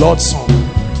sing the Lord's song.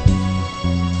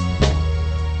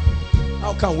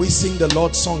 How can we sing the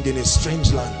Lord's song in a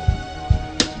strange land?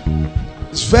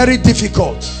 It's very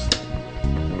difficult.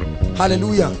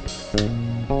 Hallelujah.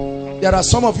 There are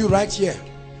some of you right here.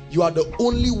 You are the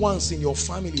only ones in your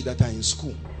family that are in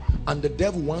school, and the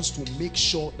devil wants to make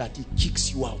sure that he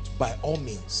kicks you out by all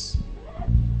means.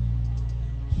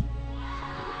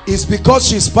 It's because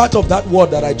she's part of that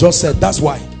word that I just said. That's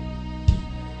why.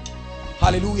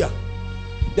 Hallelujah.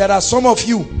 There are some of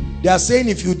you, they are saying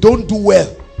if you don't do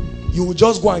well, you will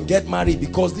just go and get married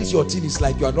because this your thing is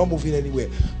like you are not moving anywhere.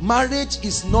 Marriage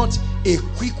is not a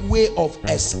quick way of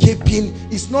escaping.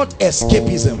 It's not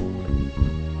escapism.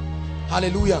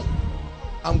 Hallelujah.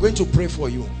 I'm going to pray for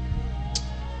you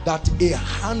that a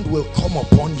hand will come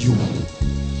upon you.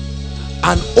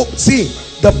 And see,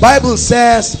 the Bible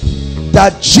says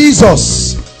that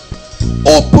Jesus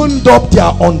opened up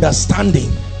their understanding.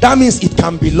 That means it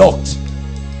can be locked.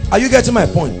 Are you getting my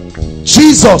point?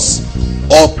 Jesus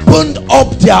opened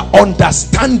up their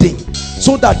understanding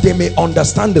so that they may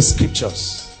understand the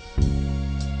scriptures.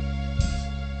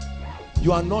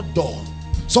 You are not dull.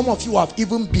 Some of you have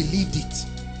even believed it.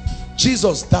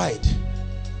 Jesus died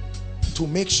to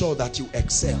make sure that you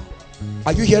excel.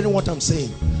 Are you hearing what I'm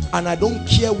saying? And I don't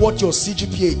care what your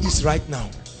CGPA is right now.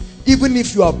 Even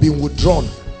if you have been withdrawn,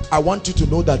 I want you to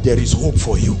know that there is hope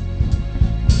for you.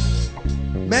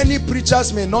 Many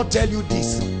preachers may not tell you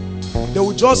this. They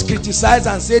will just criticize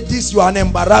and say this, you are an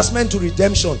embarrassment to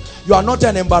redemption. You are not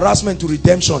an embarrassment to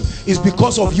redemption. It's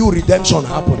because of you redemption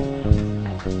happened.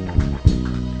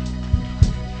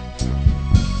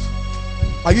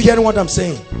 Are you hearing what I'm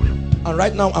saying? And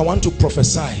right now I want to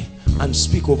prophesy and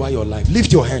speak over your life.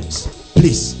 Lift your hands,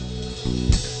 please.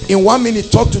 In 1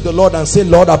 minute, talk to the Lord and say,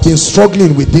 Lord, I've been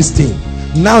struggling with this thing.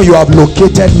 Now you have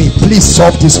located me. Please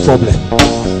solve this problem.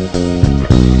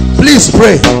 Please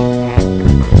pray.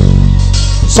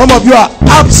 Some of you are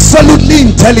absolutely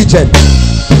intelligent.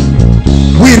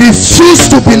 We refuse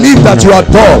to believe that you are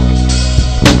dull.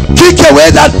 Kick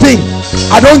away that thing.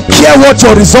 I don't care what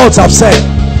your results have said.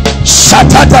 Talk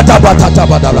to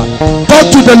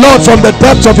the Lord from the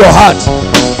depths of your heart.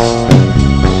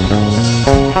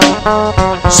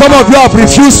 Some of you have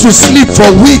refused to sleep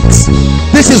for weeks.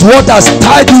 This is what has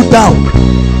tied you down.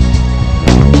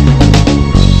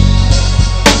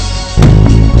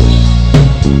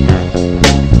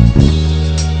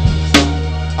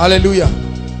 Hallelujah.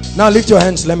 Now lift your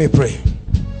hands, let me pray.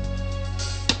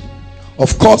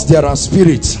 Of course there are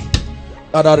spirits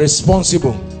that are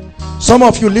responsible. Some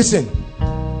of you, listen,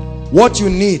 what you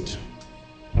need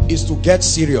is to get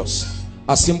serious.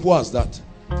 As simple as that.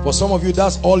 For some of you,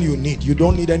 that's all you need. You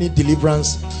don't need any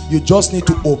deliverance. You just need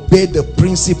to obey the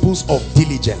principles of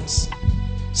diligence.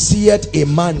 Seeth a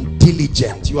man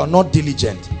diligent. You are not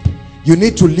diligent. You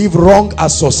need to leave wrong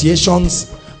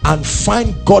associations and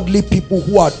find godly people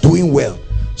who are doing well.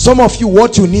 Some of you,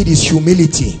 what you need is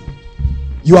humility.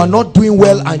 You are not doing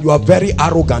well and you are very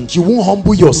arrogant. You won't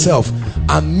humble yourself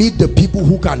and meet the people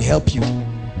who can help you.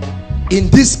 In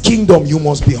this kingdom, you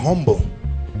must be humble.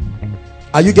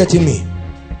 Are you getting me?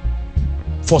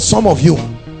 For some of you,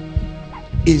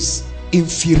 is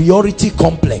inferiority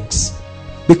complex.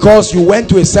 Because you went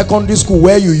to a secondary school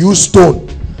where you used stone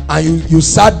and you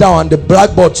sat down and the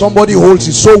blackboard, somebody holds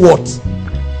it. So what?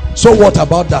 So what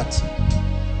about that?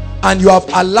 And you have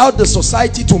allowed the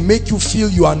society to make you feel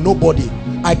you are nobody.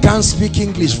 I can't speak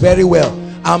English very well.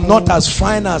 I'm not as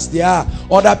fine as they are.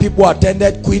 Other people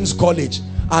attended Queen's College,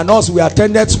 and us, we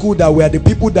attended school that were the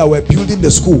people that were building the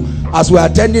school as we are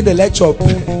attending the lecture.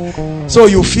 So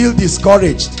you feel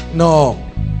discouraged. No.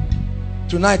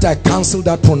 Tonight I cancel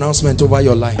that pronouncement over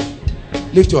your life.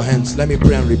 Lift your hands. Let me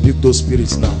pray and rebuke those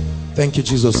spirits now. Thank you,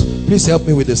 Jesus. Please help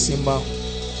me with the cymbal.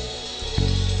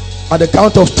 At the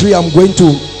count of 3, I'm going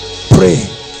to pray.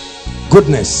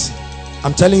 Goodness,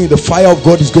 I'm telling you, the fire of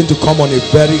God is going to come in a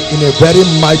very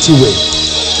mighty way.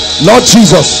 Lord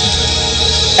Jesus,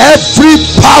 every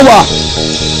power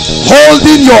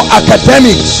holding your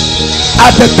academics,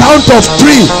 at the count of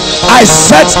 3, I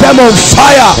set them on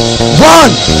fire.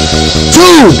 1,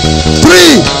 2,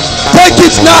 3. Take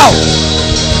it now.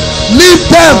 Leave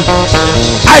them.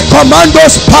 I command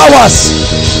those powers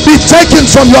be taken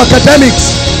from your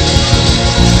academics.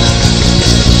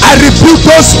 I rebuke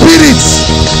those spirits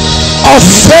of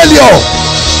failure,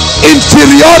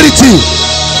 inferiority.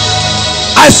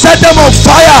 I set them on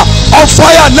fire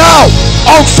now,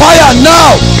 on fire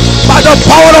now, by the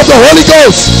power of the Holy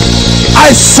Ghost.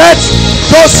 I set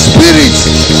those spirits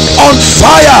on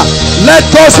fire. Let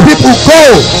those people go.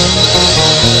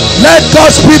 Let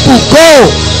those people go.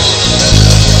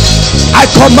 I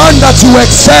command that you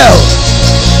excel.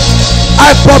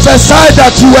 I prophesy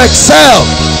that you excel.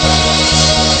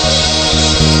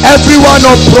 Everyone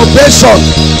on probation,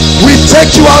 we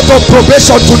take you out of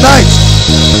probation tonight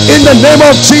in the name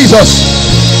of Jesus.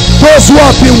 Those who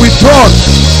have been withdrawn,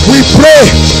 we pray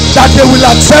that they will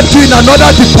accept you in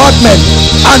another department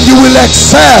and you will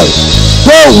excel.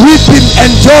 Though weeping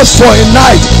endures for a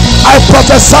night, I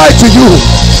prophesy to you,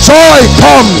 joy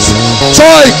comes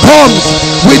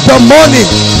with the morning.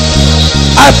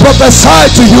 I prophesy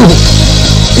to you.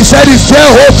 He said, is there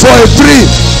hope for a tree,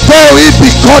 though it be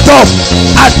cut off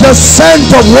at the scent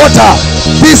of water?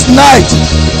 This night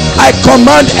I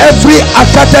command every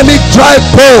academic dry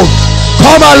bone,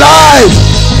 come alive,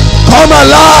 come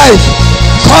alive,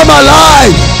 come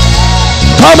alive,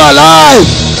 come alive.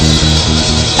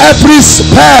 Every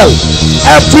spell,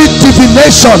 every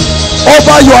divination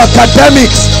over your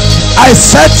academics, I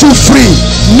set you free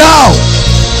now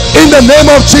in the name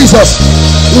of Jesus.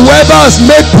 Whoever has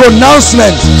made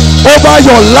pronouncement over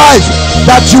your life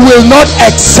that you will not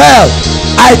excel,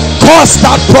 I curse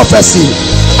that prophecy.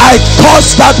 I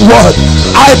curse that word.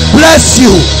 I bless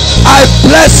you. I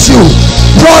bless you.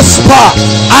 Prosper.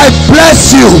 I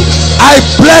bless you. I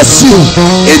bless you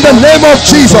in the name of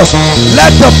Jesus.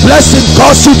 Let the blessing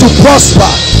cause you to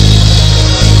prosper.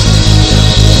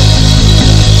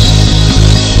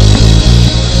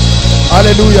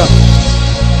 Hallelujah.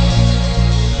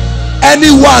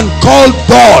 Anyone called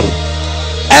dull,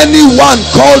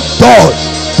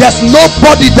 there's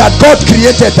nobody that God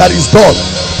created that is dull.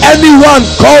 Anyone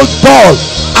called dull,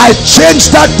 I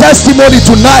change that testimony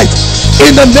tonight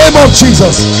in the name of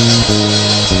Jesus.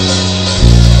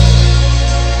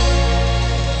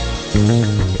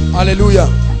 Hallelujah.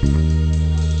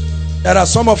 There are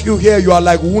some of you here, you are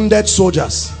like wounded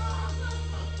soldiers,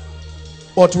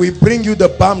 but we bring you the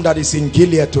balm that is in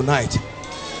Gilead tonight.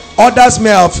 Others may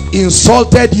have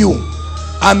insulted you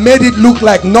and made it look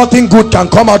like nothing good can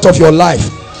come out of your life,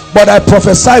 but I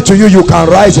prophesy to you, you can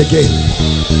rise again.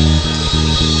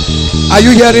 Are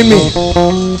you hearing me?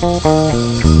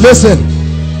 Listen,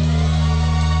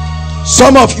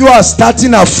 some of you are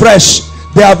starting afresh.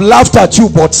 They have laughed at you,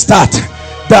 but start.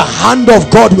 The hand of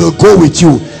God will go with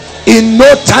you. In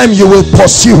no time you will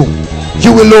pursue,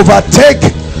 you will overtake,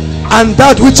 and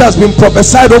that which has been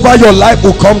prophesied over your life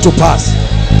will come to pass.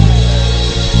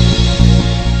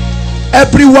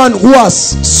 Everyone who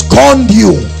has scorned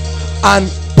you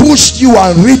and pushed you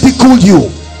and ridiculed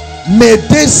you, may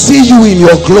they see you in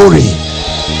your glory.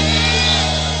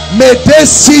 May they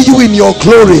see you in your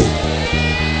glory.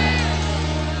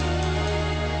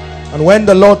 And when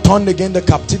the Lord turned again the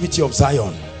captivity of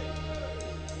Zion,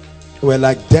 we were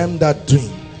like them that dream,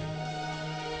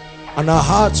 and our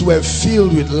hearts were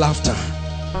filled with laughter,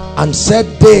 and said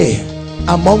they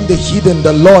among the heathen,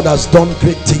 the Lord has done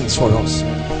great things for us.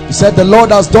 He said, the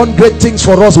Lord has done great things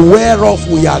for us, whereof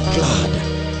we are glad.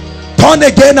 Turn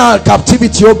again our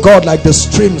captivity, O God, like the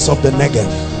streams of the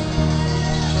Negev.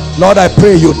 Lord, I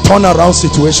pray you turn around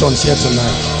situations here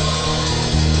tonight.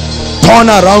 Turn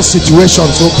around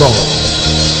situations, oh God.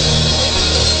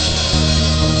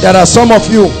 There are some of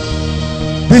you,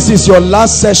 this is your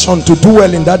last session to do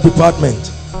well in that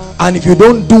department, and if you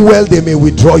don't do well, they may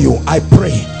withdraw you. I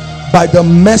pray by the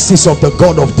mercies of the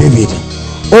God of David,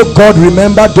 oh God,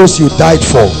 remember those you died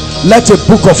for. Let a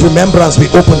book of remembrance be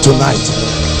opened tonight.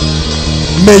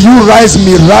 May you rise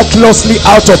miraculously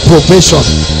out of probation.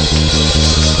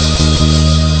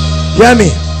 Hear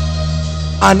me.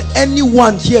 And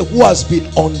anyone here who has been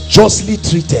unjustly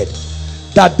treated,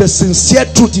 that the sincere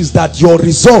truth is that your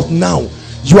result now,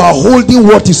 you are holding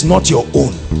what is not your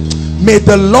own. May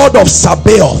the Lord of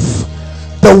Sabaoth,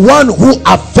 the one who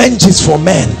avenges for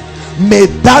men, may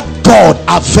that God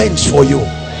avenge for you.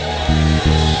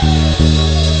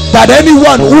 That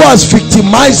anyone who has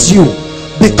victimized you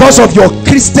because of your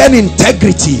Christian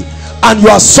integrity, and you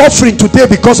are suffering today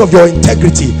because of your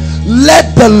integrity,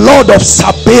 let the Lord of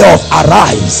Sabaoth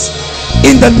arise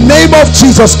in the name of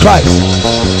Jesus Christ.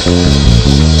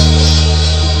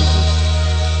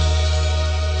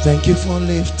 Thank you for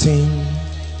lifting.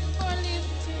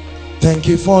 Thank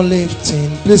you for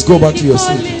lifting. Please go back to your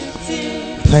seat.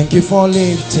 Thank you for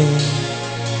lifting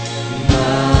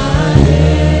my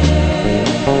head.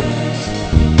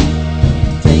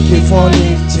 Thank you for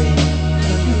lifting.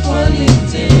 Thank you for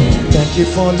lifting. Thank you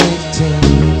for lifting.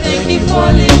 Thank you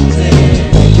for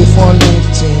lifting. Thank you for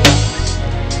lifting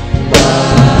my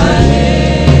head.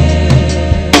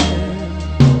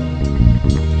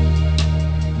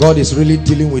 God is really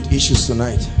dealing with issues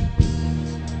tonight.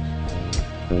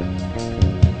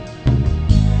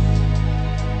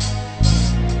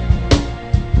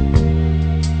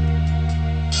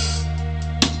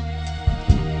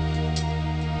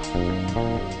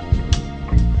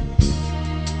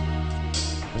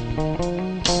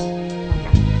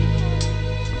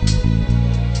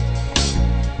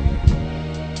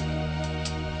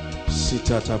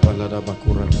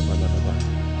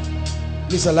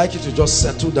 Please, I'd like you to just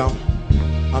settle down.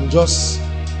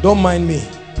 Don't mind me.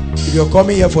 If you're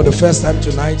coming here for the first time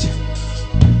tonight,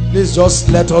 please just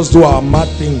let us do our mad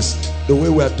things the way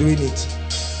we are doing it.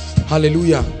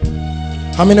 Hallelujah.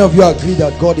 How many of you agree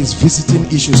that God is visiting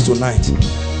issues tonight?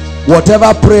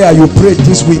 Whatever prayer you prayed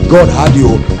this week, God had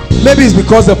you. Maybe it's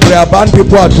because the prayer band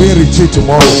people are doing retreat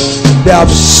tomorrow. They have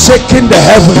shaken the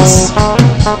heavens.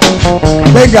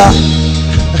 Venga.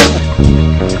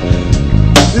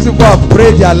 These people have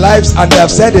prayed their lives and they have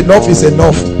said enough is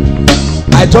enough.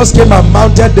 I just came and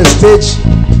mounted the stage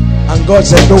and God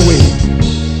said no way.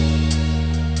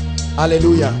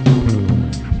 Hallelujah.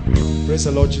 Praise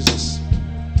the Lord Jesus.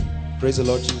 Praise the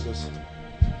Lord Jesus.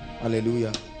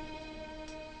 Hallelujah.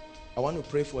 I want to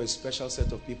pray for a special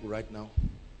set of people right now.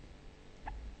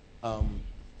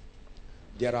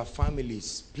 There are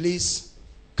families. Please,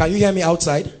 can you hear me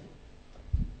outside?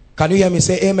 Can you hear me?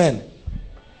 Say amen.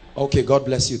 Okay, God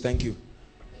bless you. Thank you.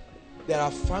 There are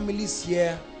families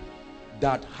here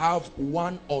that have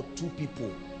one or two people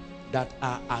that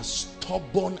are as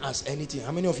stubborn as anything.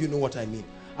 How many of you know what I mean?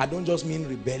 I don't just mean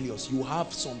rebellious. You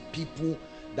have some people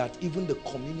that even the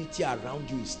community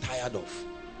around you is tired of.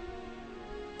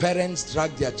 Parents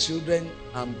drag their children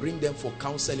and bring them for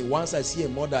counseling. Once I see a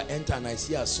mother enter and I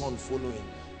see her son following,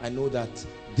 I know that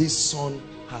this son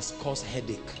has caused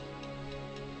headache.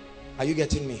 Are you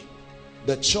getting me?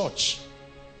 The church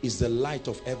is the light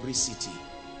of every city.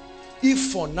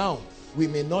 If for now we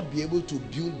may not be able to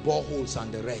build boreholes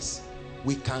and the rest,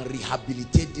 we can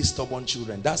rehabilitate these stubborn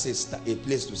children. That's a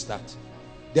place to start.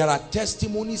 There are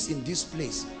testimonies in this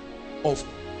place of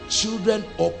children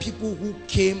or people who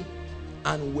came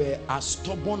and were as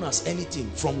stubborn as anything,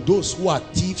 from those who are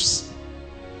thieves.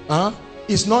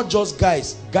 It's not just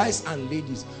guys and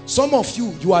ladies. Some of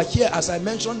you are here, as I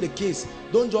mentioned the case.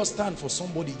 Don't just stand for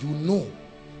somebody. You know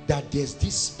that there's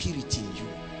this spirit in you.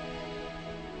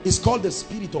 It's called the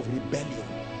spirit of rebellion.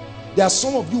 There are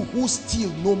some of you who still,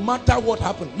 no matter what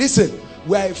happened. Listen,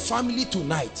 we are a family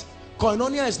tonight.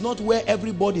 Koinonia is not where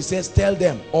everybody says tell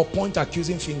them or point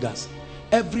accusing fingers.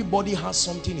 Everybody has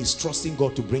something he's trusting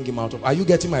God to bring him out of. Are you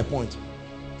getting my point?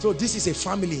 So this is a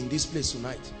family in this place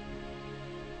tonight.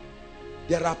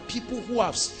 There are people who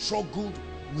have struggled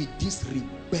with these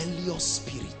rebellious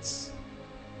spirits.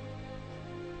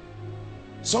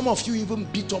 Some of you even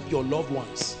beat up your loved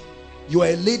ones. You are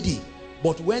a lady,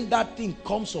 but when that thing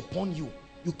comes upon you,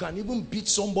 you can even beat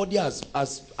somebody as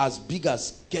big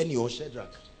as Kenny or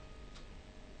Shadrach.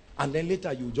 And then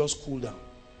later you just cool down.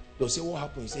 They'll say, what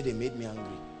happened? You say, they made me angry.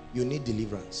 You need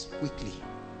deliverance quickly.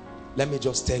 Let me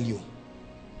just tell you.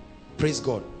 Praise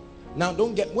God. Now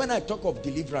don't get, when I talk of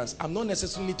deliverance, I'm not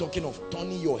necessarily talking of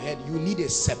turning your head. You need a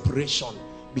separation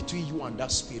between you and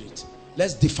that spirit.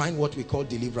 Let's define what we call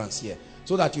deliverance here,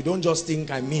 so that you don't just think,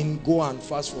 go and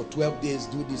fast for 12 days,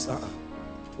 do this.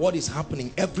 What is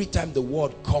happening every time the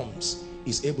word comes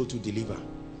is able to deliver.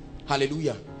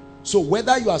 Hallelujah. So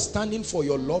whether you are standing for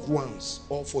your loved ones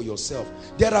or for yourself,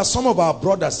 there are some of our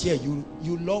brothers here,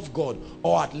 you love God,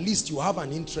 or at least you have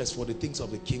an interest for the things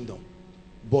of the kingdom.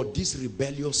 But this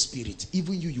rebellious spirit,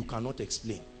 even you cannot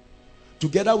explain.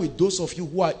 Together with those of you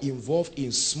who are involved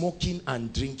in smoking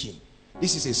and drinking,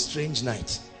 this is a strange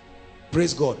night.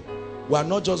 Praise God. We are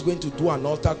not just going to do an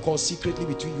altar call secretly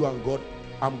between you and God.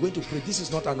 I'm going to pray. This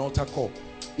is not an altar call.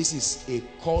 This is a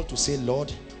call to say,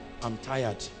 Lord, I'm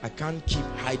tired. I can't keep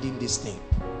hiding this thing.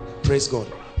 Praise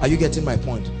God. Are you getting my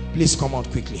point? Please come out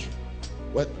quickly.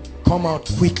 Well, come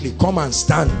out quickly. Come and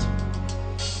stand.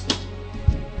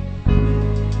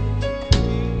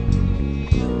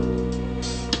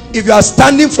 If you are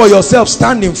standing for yourself,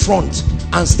 stand in front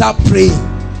and start praying.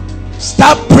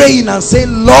 Start praying and say,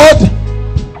 Lord,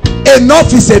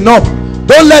 enough is enough.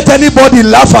 Don't let anybody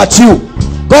laugh at you.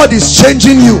 God is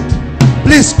changing you.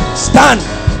 Please stand.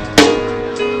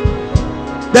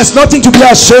 There's nothing to be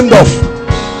ashamed of.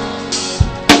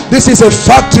 This is a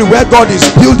factory where God is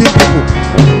building people.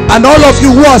 And all of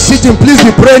you who are sitting, please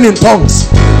be praying in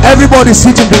tongues. Everybody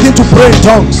sitting, begin to pray in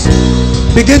tongues.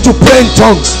 Begin to pray in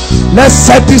tongues. Let's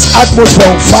set this atmosphere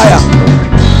on fire.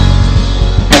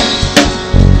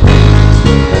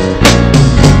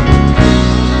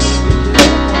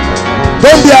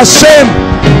 Don't be ashamed.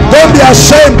 Don't be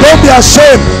ashamed. Don't be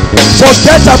ashamed.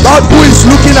 Forget about who is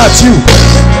looking at you.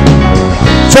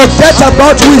 Forget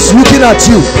about who is looking at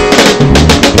you.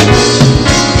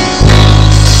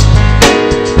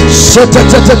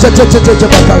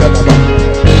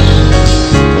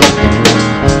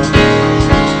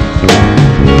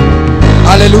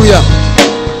 Hallelujah.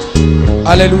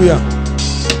 Hallelujah.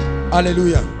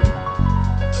 Hallelujah.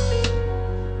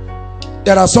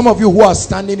 There are some of you who are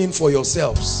standing in for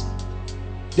yourselves.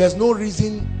 There's no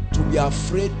reason to be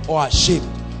afraid or ashamed.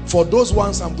 For those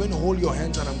ones, I'm going to hold your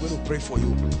hands and I'm going to pray for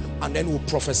you, and then we'll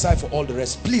prophesy for all the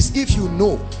rest. Please, if you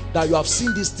know that you have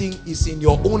seen this thing is in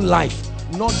your own life,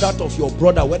 not that of your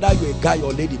brother, whether you're a guy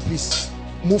or lady, please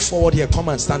move forward here. Come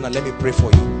and stand and let me pray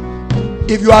for you.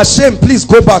 If you are ashamed, please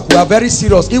go back. We are very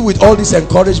serious. If with all this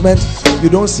encouragement you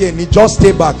don't see any, just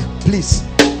stay back, please.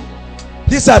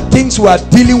 These are things we are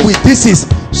dealing with. This is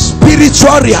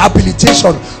spiritual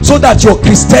rehabilitation, so that your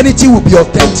Christianity will be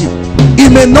authentic. It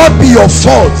may not be your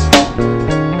fault.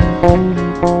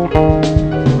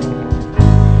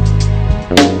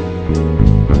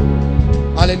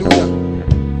 Hallelujah.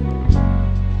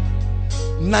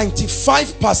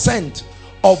 95%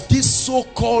 of these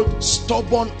so-called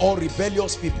stubborn or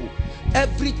rebellious people,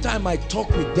 every time I talk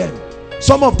with them,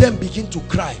 some of them begin to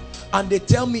cry, and they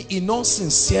tell me in all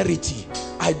sincerity,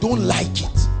 I don't like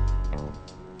it.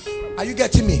 Are you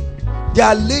getting me? There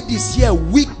are ladies here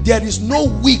weak. There is no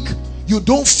weak. You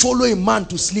don't follow a man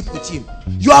to sleep with him.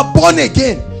 You are born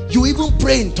again. You even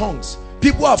pray in tongues.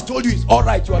 People have told you it's all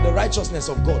right, you are the righteousness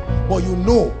of God, but you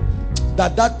know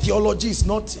that that theology is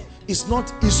not. It's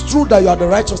true that you are the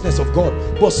righteousness of God,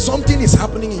 but something is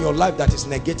happening in your life that is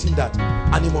negating that,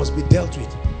 and it must be dealt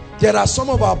with. There are some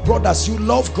of our brothers, you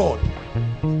love God.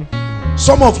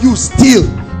 Some of you still,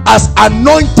 as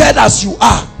anointed as you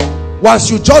are, once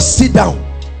you just sit down,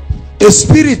 a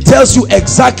spirit tells you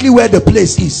exactly where the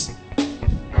place is,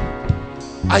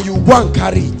 and you go and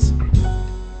carry it.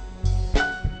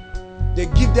 They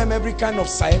give them every kind of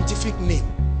scientific name.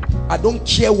 I don't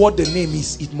care what the name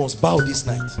is, it must bow this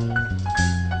night.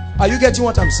 Are you getting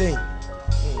what I'm saying?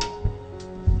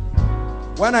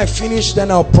 When I finish,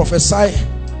 then I'll prophesy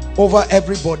over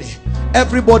everybody.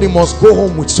 Everybody must go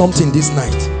home with something this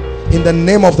night, in the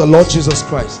name of the Lord Jesus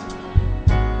Christ.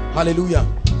 Hallelujah.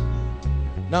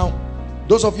 Now,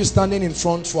 those of you standing in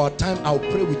front, for our time, I'll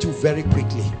pray with you very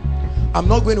quickly. I'm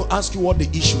not going to ask you what the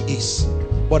issue is,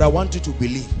 but I want you to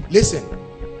believe. Listen,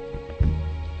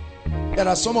 there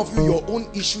are some of you, your own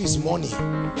issue is money.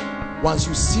 Once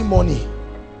you see money,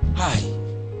 hi,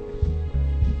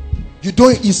 you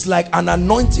don't, it's like an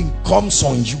anointing comes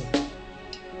on you.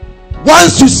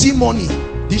 Once you see money,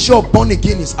 the issue of born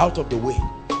again is out of the way.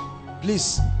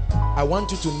 Please, I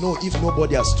want you to know, if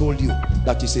nobody has told you,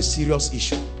 that is a serious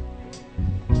issue.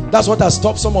 That's what has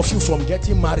stopped some of you from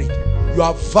getting married. You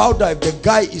have vowed that if the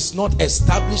guy is not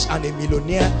established and a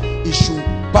millionaire, he should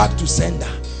back to sender.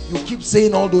 You keep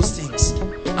saying all those things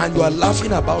and you are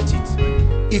laughing about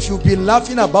it. If you've been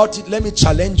laughing about it, let me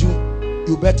challenge you.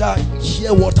 You better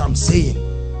hear what I'm saying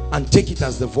and take it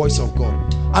as the voice of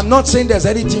God. I'm not saying there's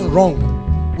anything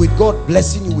wrong with God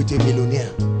blessing you with a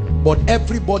millionaire, but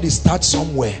everybody starts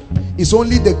somewhere. It's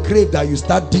only the grave that you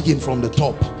start digging from the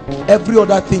top. Every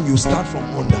other thing you start from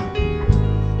under.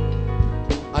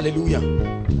 Hallelujah.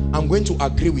 I'm going to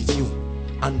agree with you,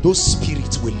 and those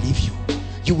spirits will leave you.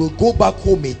 You will go back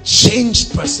home a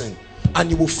changed person, and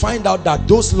you will find out that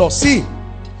those laws, see,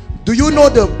 do you know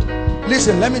the,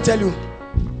 listen, let me tell you,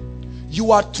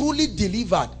 you are truly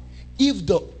delivered if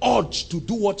the urge to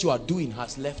do what you are doing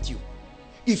has left you.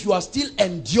 If you are still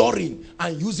enduring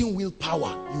and using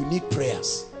willpower, you need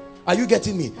prayers. Are you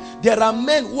getting me? There are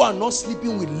men who are not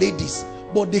sleeping with ladies,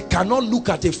 but they cannot look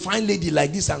at a fine lady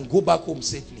like this and go back home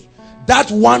safely.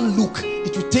 That one look,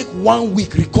 it will take 1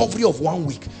 week, recovery of 1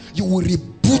 week. You will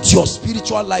reboot your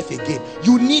spiritual life again.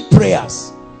 You need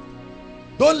prayers.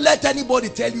 Don't let anybody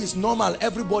tell you it's normal,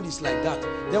 everybody's like that.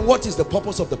 Then what is the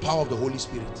purpose of the power of the Holy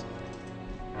Spirit?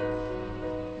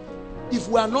 If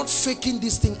we are not faking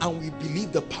this thing and we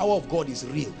believe the power of God is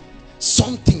real,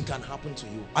 something can happen to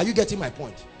you. Are you getting my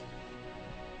point?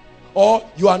 Or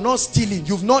you are not stealing,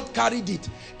 you've not carried it.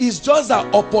 It's just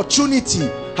that opportunity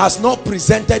has not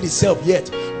presented itself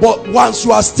yet. But once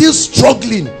you are still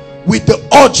struggling with the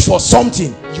urge for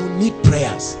something, you need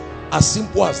prayers. As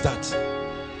simple as that.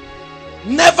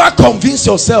 Never convince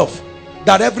yourself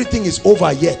that everything is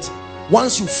over yet.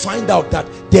 Once you find out that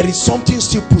there is something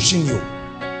still pushing you,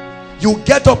 you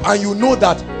get up and you know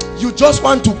that you just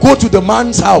want to go to the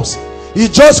man's house. He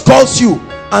just calls you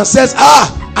and says,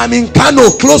 I'm in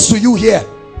Kano, close to you here.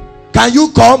 Can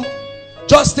you come?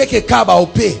 Just take a cab, I'll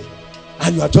pay.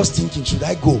 And you are just thinking, should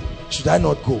I go? Should I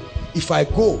not go? If I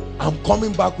go, I'm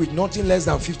coming back with nothing less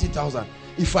than 50,000.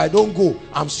 If I don't go,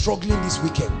 I'm struggling this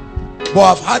weekend. But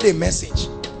I've had a message.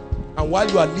 And while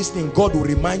you are listening, God will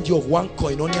remind you of one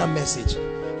Koinonia message.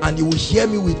 And you will hear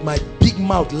me with my big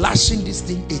mouth lashing this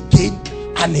thing again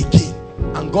and again.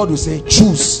 And God will say,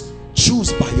 choose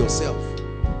by yourself.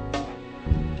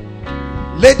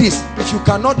 Ladies, if you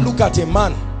cannot look at a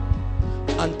man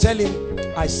and tell him,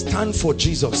 I stand for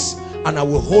Jesus and I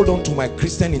will hold on to my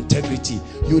Christian integrity,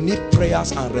 you need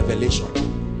prayers and revelation.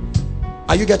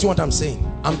 Are you getting what I'm saying?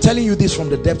 I'm telling you this from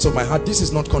the depths of my heart. This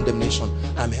is not condemnation.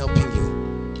 I'm helping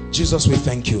you. Jesus, we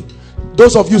thank you.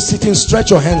 Those of you sitting, stretch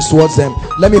your hands towards them.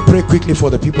 Let me pray quickly for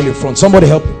the people in front. Somebody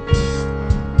help me.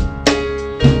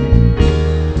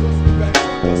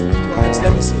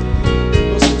 Let me see.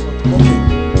 Okay.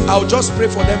 I'll just pray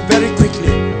for them very quickly.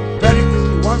 Very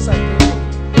quickly. Once I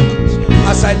pray for you,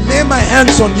 as I lay my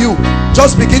hands on you,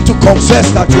 just begin to confess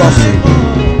that you are free.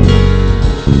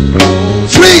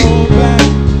 Free.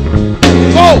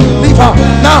 Go. Leave her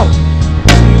now.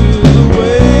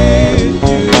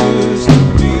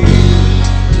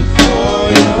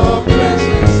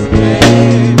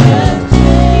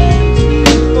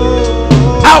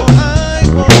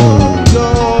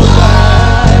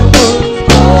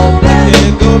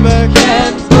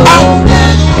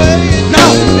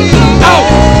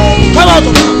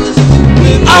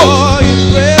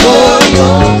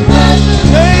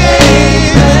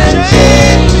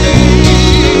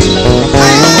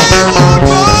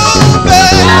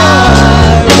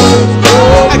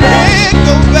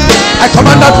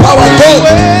 Command that power, go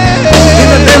in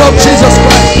the name of Jesus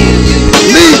Christ.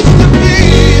 Leave.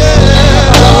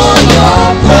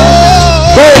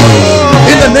 Go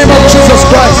in the name of Jesus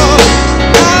Christ.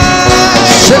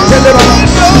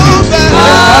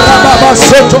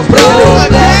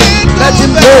 Let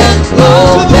him go.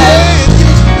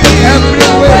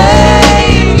 Everywhere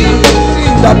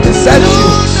that besets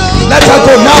you, let her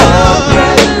go now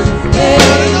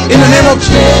in the name of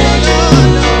Jesus.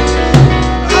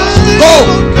 Go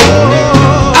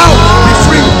out, be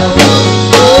free.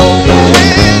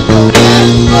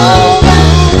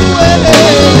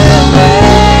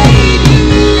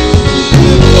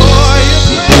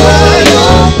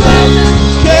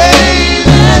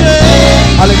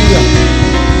 Hallelujah.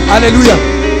 Hallelujah.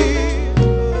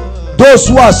 Those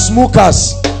who are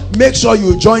smokers, make sure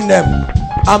you join them.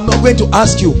 I'm not going to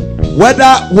ask you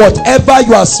whether whatever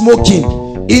you are smoking,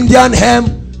 Indian hemp,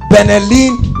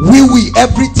 Benelin, wee,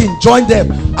 everything, join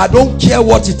them. I don't care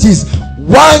what it is.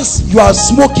 Once you are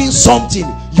smoking something,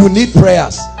 you need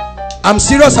prayers. I'm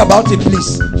serious about it,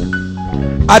 please.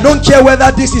 I don't care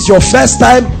whether this is your first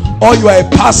time or you are a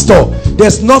pastor.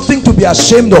 There's nothing to be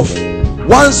ashamed of.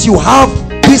 Once you have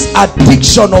this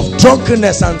addiction of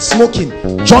drunkenness and smoking,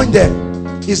 join them.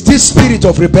 It's this spirit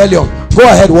of rebellion. Go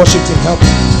ahead, worship him. Help me.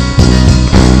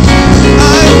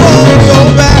 I won't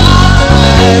go back.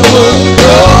 I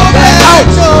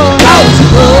will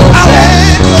go back.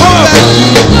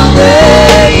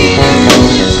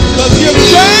 Cause you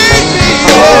changed me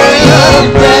for your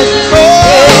presence.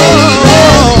 I won't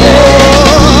go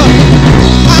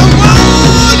back.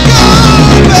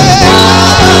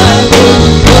 I will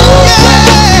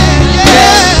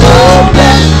go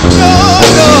back.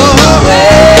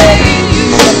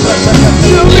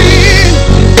 To be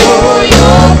for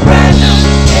your presence.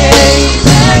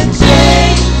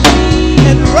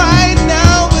 And right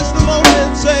now is the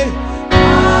moment. Say,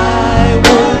 I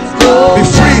would go be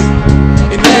free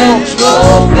in the name of Jesus.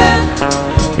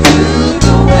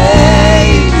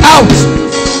 Out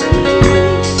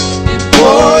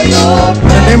in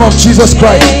the name of Jesus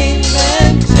Christ.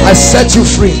 I set you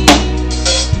free.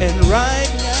 And right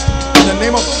now, in the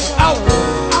name of out.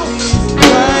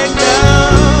 Right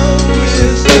now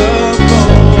is the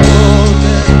moment.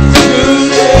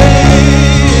 Today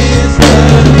is the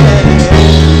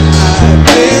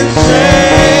day.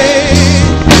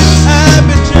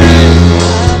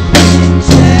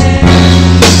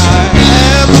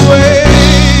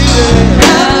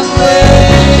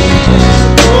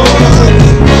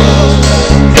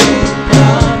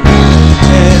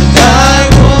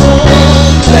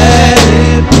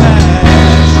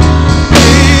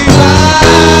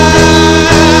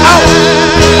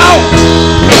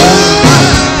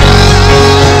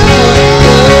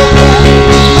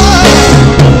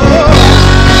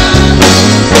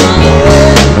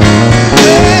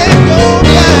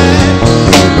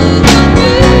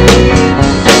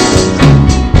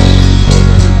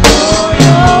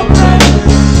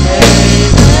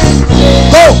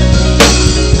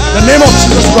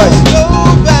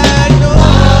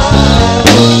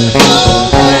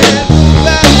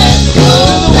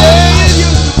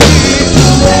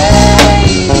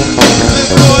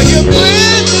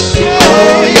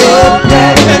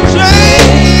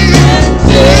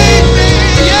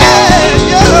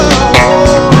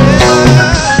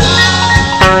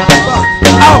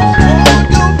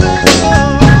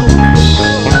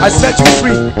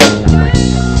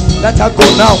 her go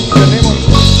now. In the name of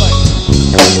Jesus Christ.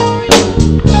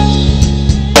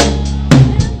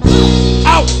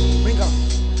 Out. Bring her.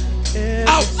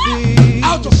 Out.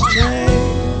 Out of her.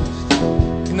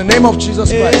 In the name of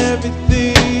Jesus Christ. Let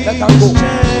her go.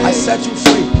 I set you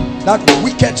free. That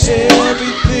wicked spirit.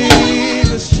 Everything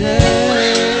has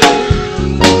changed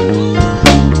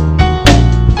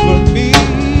for me.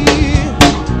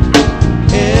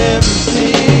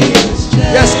 Everything has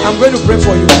changed. Yes, I'm going to pray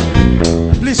for you.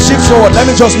 Please shift forward. Let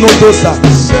me just note those that.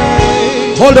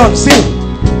 Hold on. See,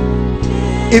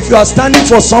 if you are standing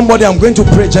for somebody, I'm going to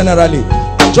pray generally.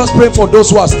 I'm just praying for those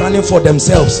who are standing for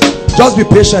themselves. Just be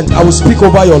patient. I will speak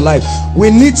over your life. We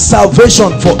need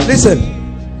salvation for, listen,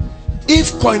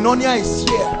 if Koinonia is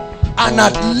here and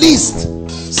at least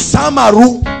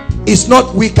Samaru is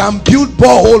not, we can build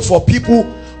borehole for people,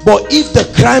 but if the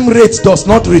crime rate does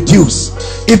not reduce,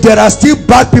 if there are still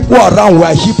bad people around, we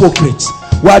are hypocrites.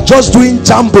 We are just doing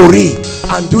jamboree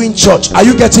and doing church. Are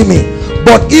you getting me?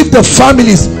 But if the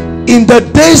families, in the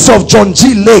days of John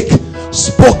G. Lake,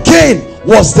 Spokane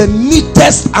was the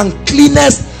neatest and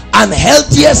cleanest and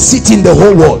healthiest city in the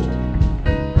whole world,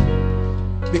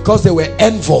 because they were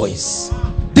envoys.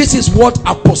 This is what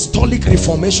apostolic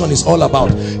reformation is all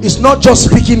about. It's not just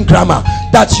speaking grammar,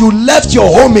 that you left your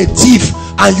home a thief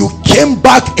and you came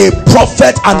back a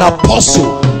prophet and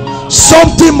apostle.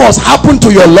 Something must happen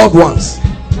to your loved ones.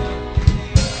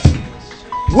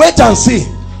 Wait and see.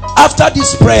 After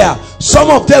this prayer, some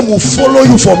of them will follow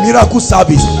you for miracle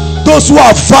service. Those who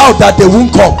have vowed that they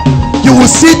won't come, you will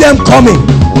see them coming,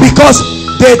 because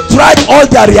they tried all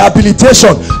their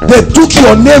rehabilitation. They took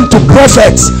your name to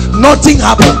prophets. Nothing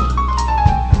happened.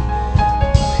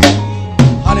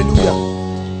 Hallelujah.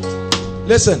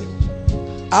 Listen,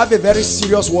 I have a very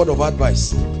serious word of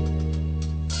advice.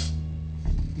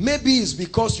 Maybe it's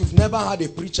because you've never had a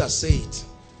preacher say it,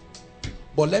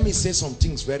 but let me say some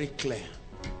things very clear.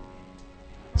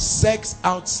 Sex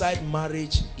outside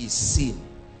marriage is sin.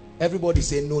 Everybody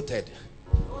say noted.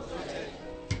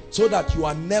 So that you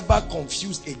are never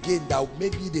confused again that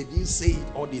maybe they didn't say it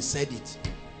or they said it.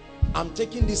 I'm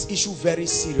taking this issue very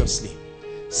seriously.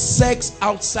 Sex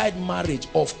outside marriage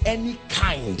of any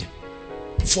kind,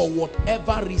 for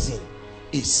whatever reason,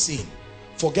 is sin.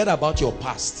 Forget about your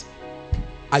past.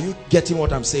 Are you getting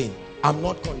what I'm saying? I'm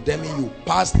not condemning you.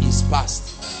 Past is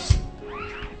past.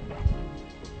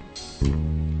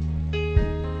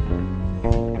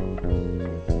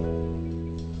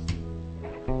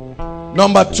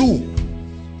 Number two,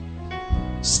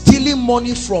 stealing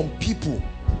money from people,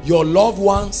 your loved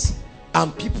ones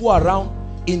and people around,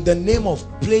 in the name of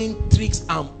playing tricks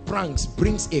and pranks,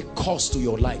 brings a cost to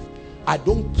your life. I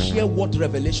don't care what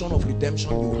revelation of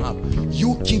redemption you have.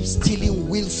 You keep stealing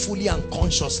willfully and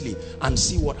consciously and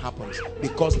see what happens,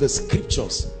 because the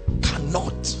scriptures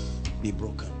cannot be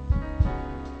broken.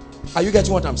 Are you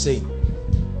getting what I'm saying?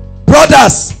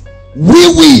 Brothers,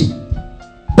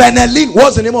 Benelin,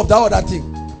 what's the name of that other thing?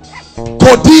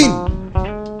 Codeine.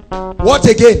 What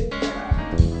again?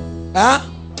 Huh?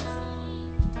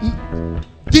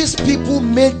 These people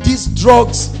made these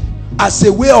drugs as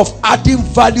a way of adding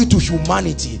value to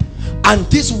humanity, and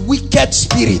these wicked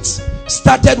spirits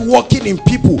started working in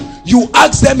people. You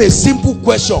ask them a simple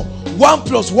question, 1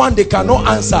 + 1 they cannot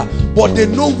answer, but they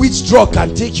know which drug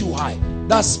can take you high.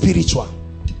 That's spiritual.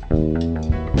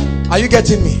 Are you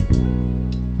getting me?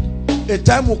 A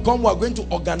time will come, we're going to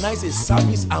organize a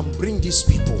service and bring these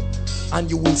people, and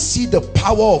you will see the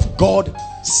power of God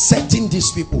setting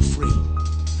these people free.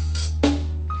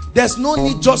 There's no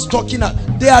need just talking.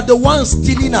 They are the ones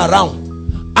stealing around.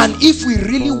 And if we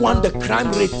really want the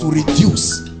crime rate to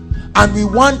reduce, and we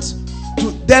want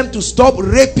them to stop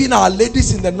raping our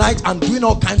ladies in the night and doing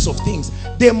all kinds of things,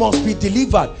 they must be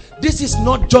delivered. This is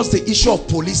not just the issue of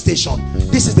police station.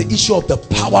 This is the issue of the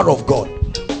power of God.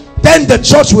 Then the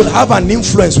church will have an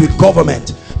influence with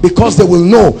government, because they will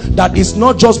know that it's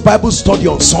not just Bible study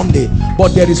on Sunday,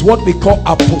 but there is what we call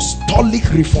apostolic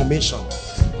reformation.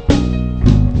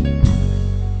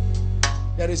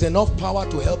 There is enough power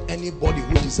to help anybody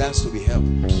who desires to be helped,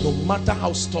 no matter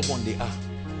how stubborn they are.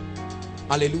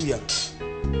 Hallelujah.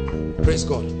 Praise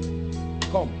God.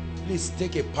 Come, please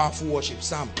take a powerful worship.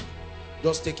 Sam,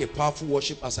 just take a powerful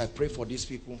worship as I pray for these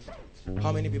people.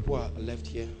 How many people are left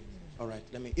here? All right,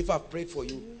 if I've prayed for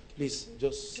you, please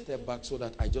just step back so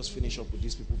that I just finish up with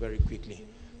these people very quickly.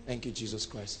 Thank you, Jesus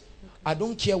Christ. I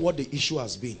don't care what the issue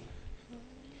has been.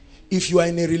 If you are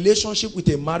in a relationship with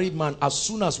a married man, as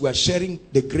soon as we are sharing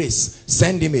the grace,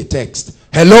 send him a text.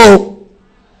 Hello?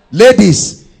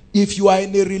 Ladies, if you are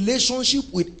in a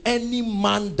relationship with any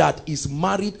man that is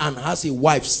married and has a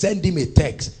wife, send him a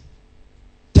text.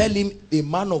 Tell him a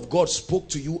man of God spoke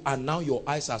to you and now your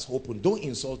eyes are open. Don't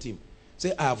insult him.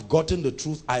 Say, I have gotten the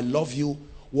truth. I love you.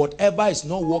 Whatever is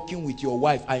not working with your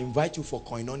wife, I invite you for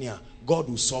Koinonia. God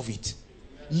will solve it.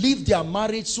 Leave their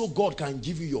marriage so God can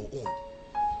give you your own.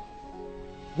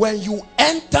 When you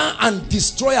enter and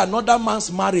destroy another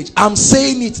man's marriage, I'm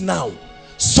saying it now,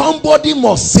 somebody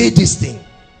must say this thing.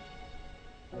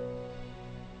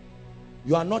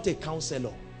 You are not a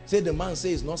counselor. Say the man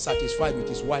says he's not satisfied with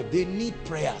his wife. They need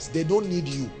prayers. They don't need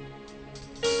you.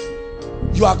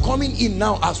 You are coming in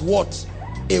now as what?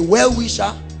 A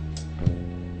well-wisher.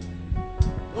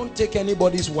 Don't take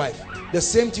anybody's wife. The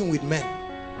same thing with men.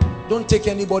 Don't take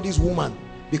anybody's woman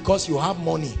because you have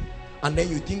money and then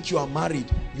you think you are married,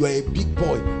 you are a big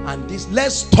boy, and this.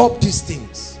 Let's stop these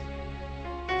things.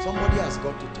 Somebody has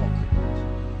got to talk.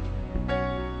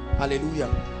 Hallelujah.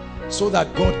 So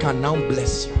that God can now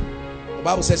bless you. The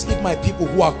Bible says, if my people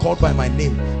who are called by my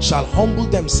name shall humble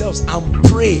themselves and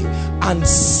pray and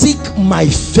seek my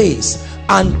face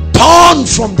and turn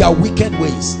from their wicked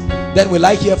ways, then will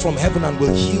I hear from heaven and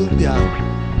will heal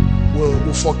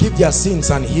will forgive their sins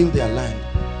and heal their land.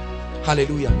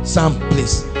 Hallelujah. Sam,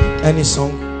 please. Any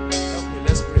song? Help me.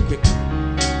 Let's pray quick.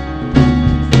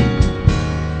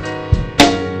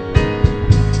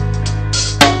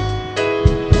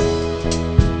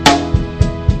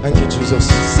 Thank you, Jesus.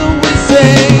 So we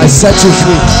say, I set you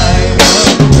free.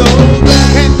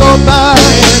 Can't go back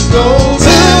to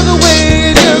the way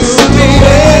it used to be.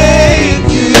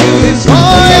 It's for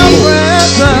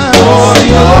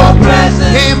your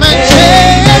presence. Came and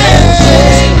changed.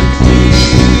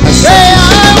 I say I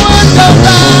would go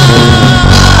back.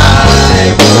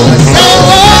 Can't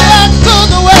go back to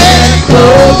the way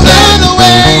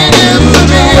it used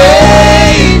to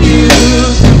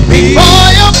be. For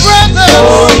your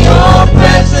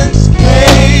presence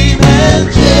came and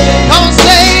changed. Come on,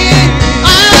 say it.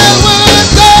 I would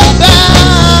go back.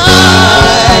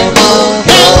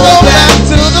 Can't go back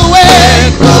to the way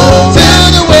it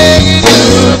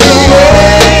used to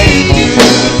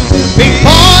be.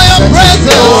 For your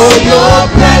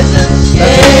presence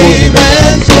came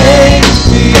and changed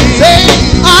me. Say,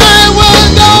 I would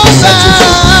go back.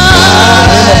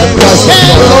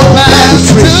 Can't go back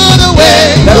to the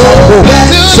way. Let her go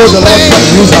so the Lord can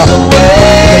use her. In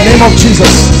the name of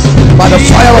Jesus, by the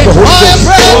fire of the Holy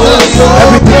Ghost,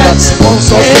 everything that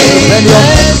sponsors the rebellion,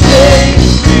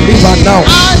 leave her now.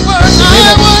 I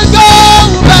would go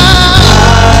back.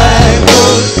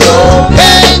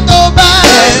 Can't go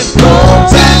back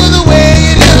to the way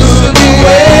it used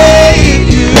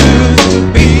to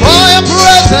be.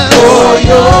 For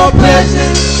your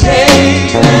presence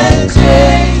came and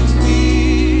changed me.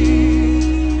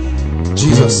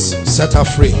 Jesus, set her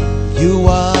free. You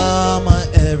are my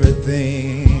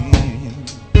everything.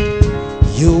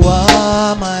 You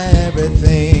are my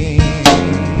everything.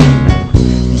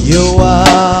 You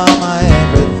are my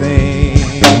everything.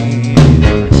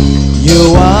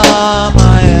 You are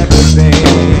my everything.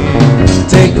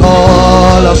 Take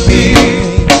all of me,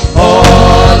 Lord.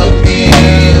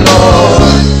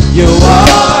 You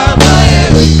are my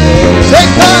everything.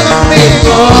 Take all of me,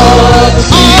 all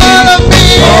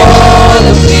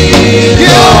of me.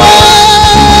 You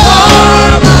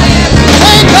are my everything.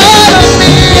 Take all of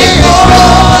me,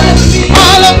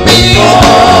 all of me,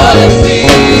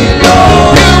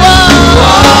 Lord. You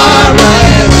are my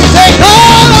everything. Take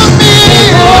all of me,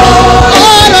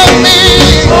 all of me.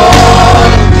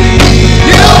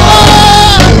 You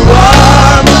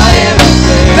are my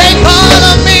everything. Take all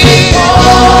of me,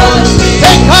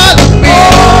 take all of me.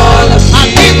 I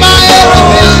give my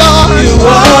everything, Lord. You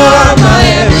are my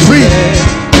everything. Free.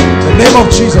 In the name of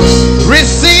Jesus.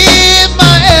 Receive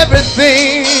my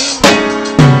everything.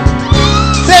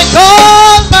 Take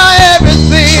all my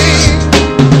everything.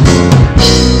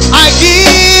 I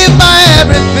give my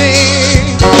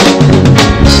everything.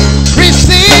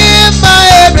 Receive my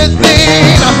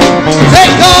everything.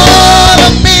 Take all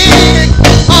of me,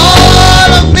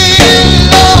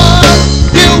 Lord.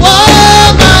 You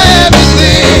are my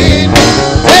everything.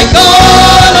 Take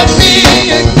all of me,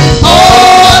 Lord.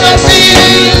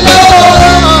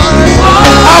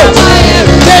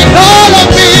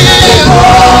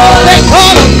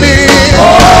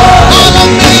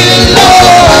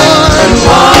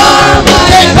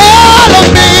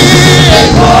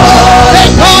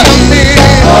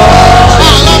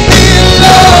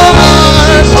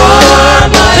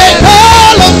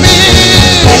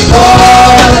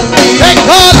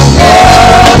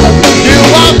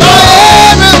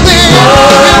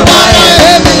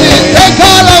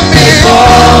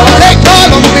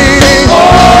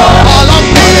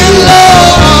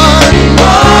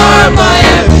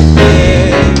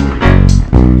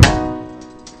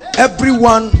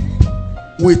 everyone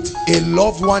with a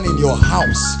loved one in your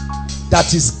house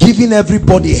that is giving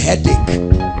everybody headache,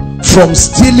 from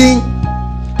stealing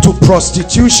to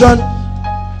prostitution.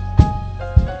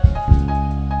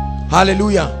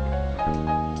 Hallelujah.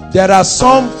 There are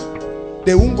some,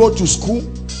 they won't go to school,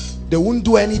 they won't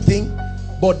do anything,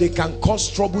 but they can cause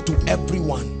trouble to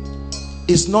everyone.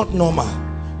 It's not normal.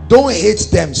 Don't hate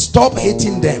them. Stop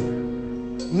hating them.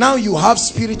 Now you have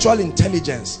spiritual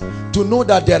intelligence to know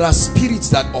that there are spirits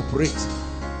that operate.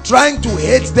 Trying to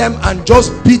hate them and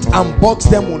just beat and box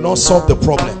them will not solve the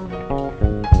problem.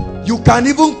 You can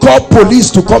even call police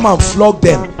to come and flog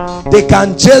them. They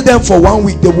can jail them for 1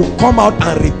 week. They will come out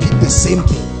and repeat the same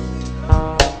thing.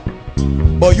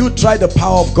 But you try the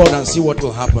power of God and see what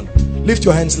will happen. Lift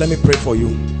your hands. Let me pray for you.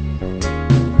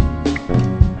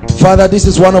 Father, this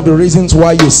is one of the reasons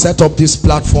why you set up this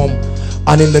platform.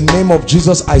 And in the name of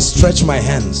Jesus, I stretch my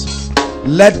hands.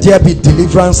 Let there be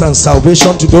deliverance and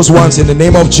salvation to those ones in the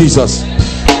name of Jesus.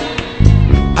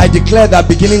 I declare that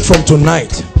beginning from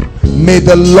tonight, may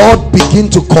the Lord begin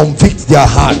to convict their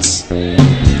hearts.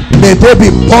 May they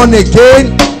be born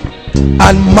again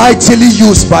and mightily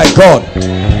used by God.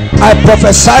 I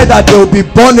prophesy that they will be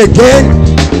born again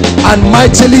and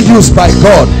mightily used by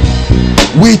God.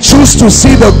 We choose to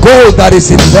see the goal that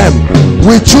is in them.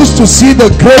 We choose to see the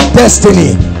great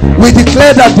destiny. We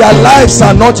declare that their lives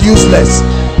are not useless.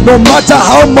 No matter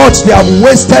how much they have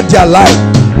wasted their life,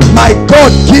 my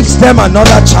God gives them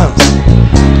another chance.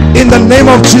 In the name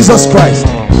of Jesus Christ.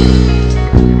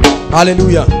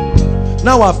 Hallelujah.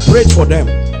 Now I've prayed for them.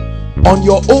 On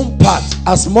your own part,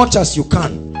 as much as you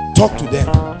can, talk to them.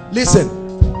 Listen,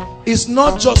 it's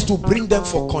not just to bring them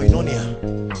for koinonia.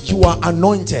 You are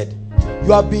anointed.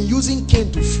 You have been using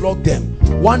cane to flog them.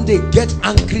 One day get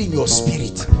angry in your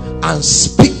spirit and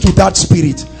speak to that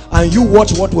spirit, and you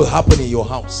watch what will happen in your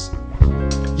house.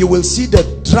 You will see the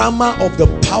drama of the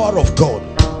power of God.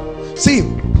 See,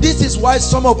 this is why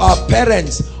some of our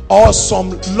parents or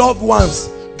some loved ones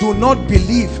do not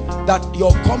believe that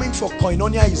your coming for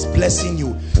koinonia is blessing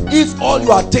you. If all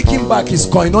you are taking back is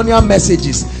koinonia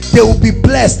messages, they will be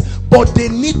blessed, but they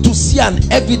need to see an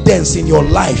evidence in your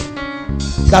life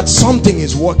that something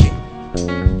is working.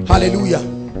 Hallelujah.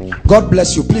 God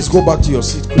bless you. Please go back to your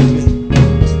seat quickly.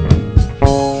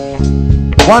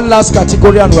 One last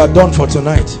category and we are done for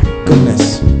tonight.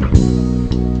 Goodness.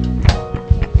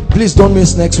 Please don't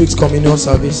miss next week's communion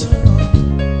service.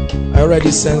 I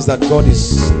already sense that God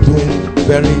is doing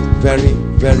very, very,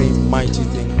 very mighty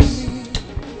things.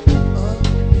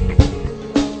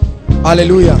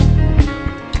 Hallelujah.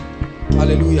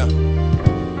 Hallelujah.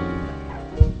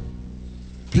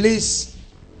 Please,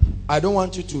 I don't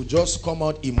want you to just come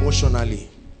out emotionally.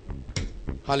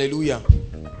 Hallelujah.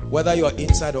 Whether you are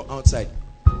inside or outside.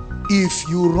 If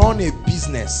you run a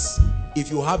business,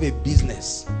 if you have a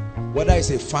business, whether it's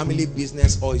a family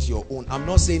business or it's your own, I'm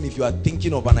not saying if you are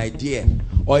thinking of an idea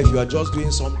or if you are just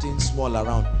doing something small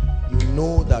around, you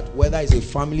know that whether it's a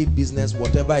family business,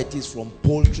 whatever it is, from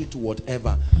poultry to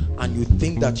whatever, and you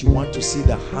think that you want to see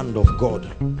the hand of God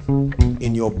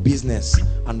in your business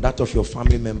and that of your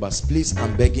family members, please,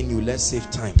 I'm begging you, let's save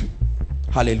time.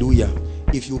 Hallelujah.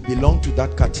 If you belong to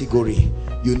that category,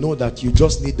 you know that you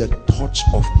just need the touch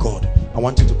of God. I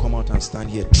want you to come out and stand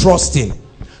here trusting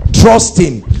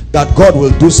that God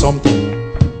will do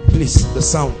something. Please, the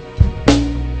sound.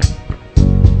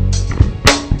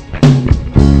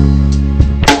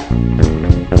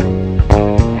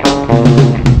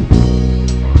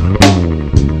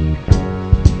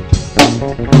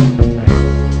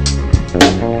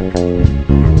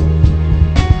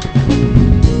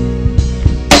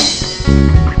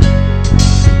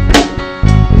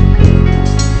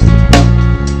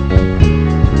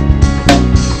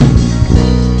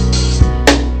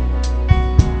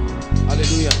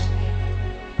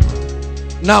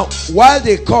 Now, while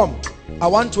they come, I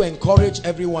want to encourage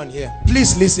everyone here.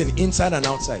 Please listen, inside and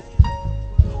outside.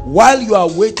 While you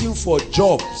are waiting for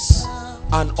jobs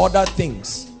and other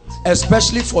things,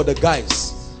 especially for the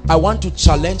guys, I want to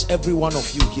challenge every one of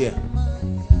you here.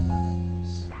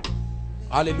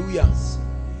 Hallelujah.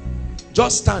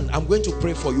 Just stand. I'm going to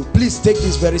pray for you. Please take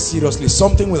this very seriously.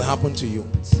 Something will happen to you.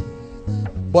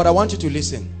 But I want you to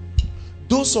listen.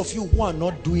 Those of you who are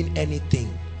not doing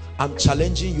anything, I'm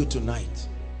challenging you tonight.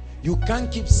 You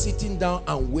can't keep sitting down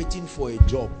and waiting for a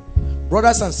job.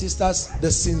 Brothers and sisters, the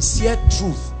sincere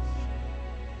truth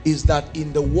is that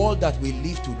in the world that we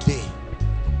live today,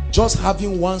 just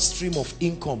having one stream of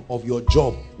income of your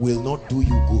job will not do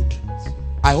you good.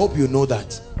 I hope you know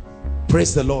that.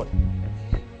 Praise the Lord.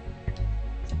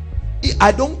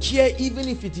 I don't care even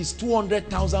if it is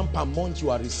 200,000 per month you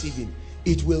are receiving.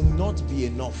 it will not be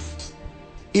enough.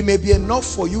 It may be enough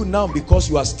for you now because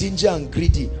you are stingy and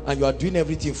greedy and you are doing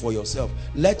everything for yourself.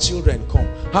 Let children come.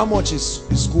 How much is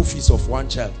the school fees of one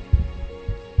child?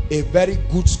 A very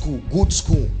good school,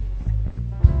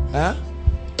 huh?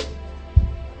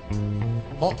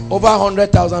 Over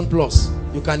 100,000 plus.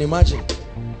 You can imagine.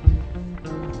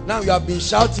 Now you have been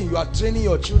shouting, you are training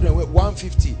your children with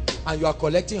 150 and you are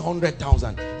collecting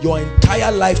 100,000. Your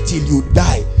entire life till you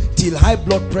die, till high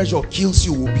blood pressure kills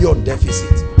you, will be on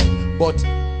deficit. But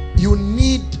you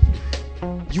need,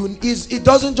 it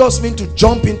doesn't just mean to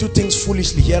jump into things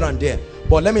foolishly here and there.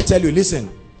 But let me tell you, listen.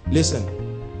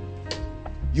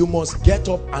 You must get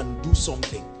up and do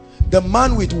something. The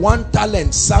man with 1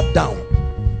 talent sat down.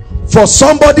 For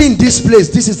somebody in this place,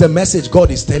 this is the message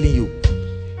God is telling you.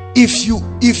 If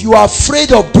you are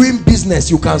afraid of doing business,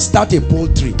 you can start a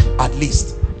poultry at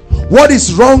least. What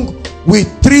is wrong with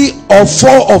 3 or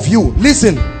 4 of you?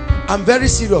 Listen, I'm very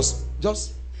serious.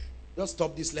 Just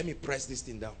stop this. Let me press this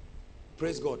thing down.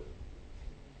 Praise God.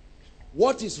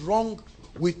 What is wrong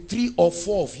with 3 or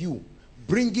 4 of you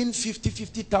bringing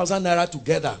 50,000 naira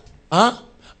together,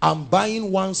 and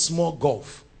buying one small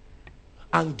golf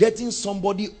and getting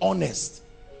somebody honest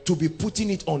to be putting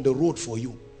it on the road for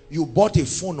you? You bought a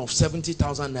phone of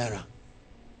 70,000 naira.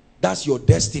 That's your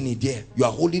destiny there. You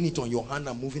are holding it on your hand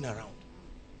and moving around.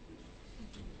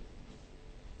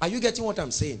 Are you getting what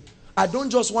I'm saying? I don't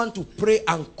just want to pray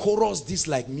and chorus this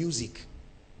like music.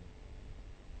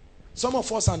 Some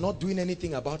of us are not doing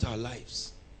anything about our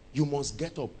lives. You must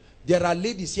get up. There are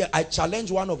ladies here. I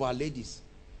challenged one of our ladies.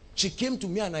 She came to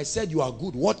me and I said, you are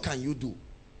good. What can you do?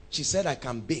 She said, I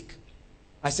can bake.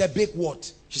 I said, bake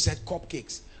what? She said,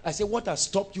 cupcakes. I said, what has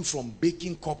stopped you from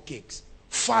baking cupcakes?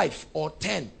 5 or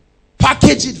 10.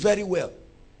 Package it very well.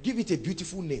 Give it a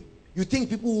beautiful name. You think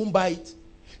people won't buy it?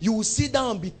 You will sit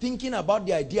down and be thinking about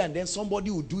the idea, and then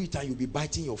somebody will do it and you'll be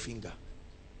biting your finger.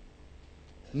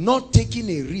 Not taking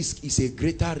a risk is a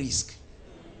greater risk.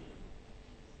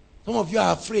 Some of you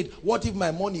are afraid, what if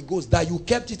my money goes? That you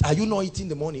kept it, are you not eating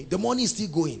the money? The money is still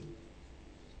going.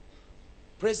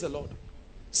 Praise the Lord.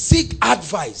 Seek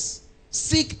advice.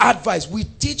 Seek advice. We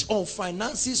teach on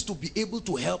finances to be able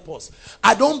to help us.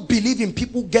 I don't believe in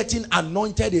people getting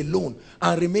anointed alone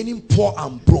and remaining poor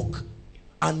and broke.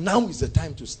 And now is the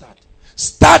time to start.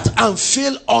 Start and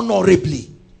fail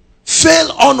honorably.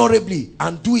 Fail honorably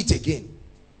and do it again.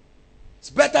 It's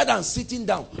better than sitting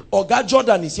down. Oga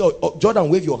Jordan is here. Jordan,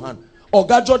 wave your hand.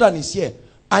 Oga Jordan is here.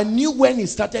 I knew when he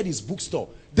started his bookstore,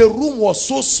 the room was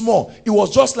so small. It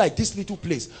was just like this little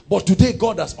place. But today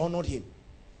God has honored him.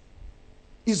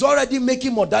 He's already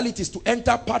making modalities to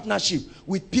enter partnership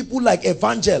with people like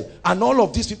Evangel and all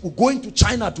of these people, going to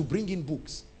China to bring in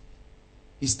books.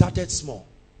 He started small.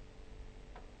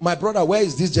 My brother, where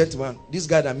is this gentleman? This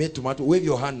guy that made tomato. Wave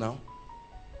your hand now.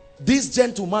 This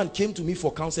gentleman came to me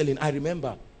for counseling, I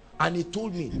remember. And he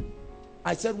told me,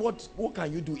 I said, what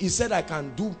can you do? He said, I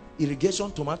can do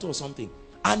irrigation tomato or something.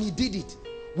 And he did it.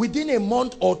 Within a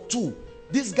month or 2,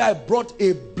 this guy brought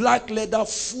a black leather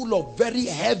full of very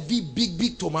heavy,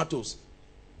 big tomatoes.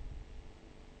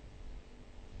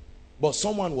 But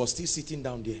someone was still sitting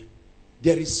down there.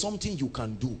 There is something you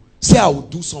can do. Say, I will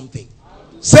do something.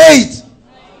 Say it.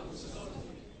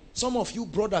 Some of you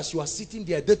brothers, you are sitting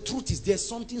there. The truth is there's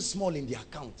something small in the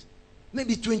account.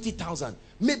 Maybe 20,000,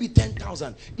 maybe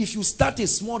 10,000. If you start a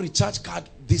small recharge card,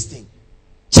 this thing.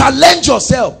 Challenge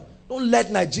yourself. Don't let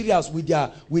Nigerians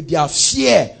with their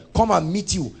fear come and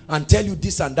meet you and tell you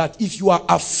this and that. If you are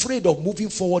afraid of moving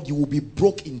forward, you will be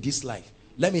broke in this life.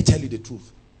 Let me tell you the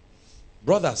truth.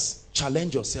 Brothers,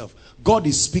 challenge yourself. God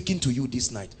is speaking to you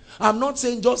this night. I'm not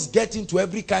saying just get into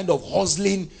every kind of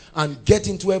hustling and get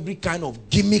into every kind of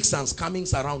gimmicks and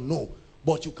scammings around. No.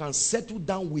 But you can settle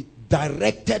down with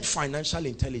directed financial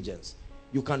intelligence.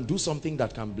 You can do something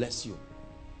that can bless you.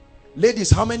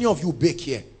 Ladies, how many of you bake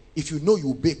here? If you know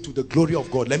you bake to the glory of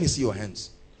God, let me see your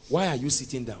hands. Why are you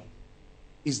sitting down?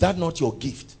 Is that not your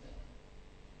gift?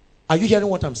 Are you hearing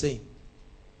what I'm saying?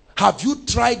 Have you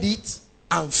tried it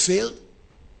and failed?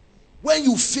 When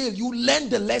you fail, you learn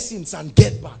the lessons and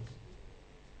get back.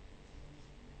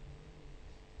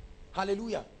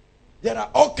 Hallelujah. There are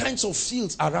all kinds of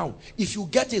fields around. If you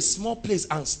get a small place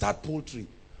and start poultry,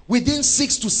 within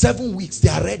 6 to 7 weeks, they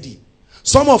are ready.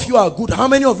 Some of you are good. How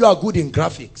many of you are good in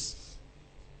graphics?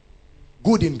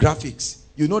 Good in graphics.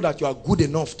 You know that you are good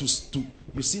enough to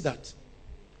you see that?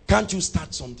 Can't you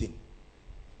start something?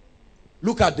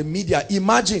 Look at the media.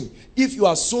 Imagine if you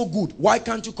are so good, why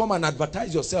can't you come and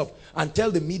advertise yourself and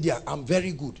tell the media, I'm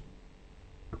very good.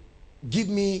 Give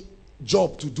me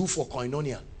job to do for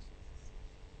Koinonia.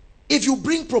 If you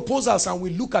bring proposals and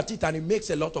we look at it and it makes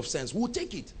a lot of sense, we'll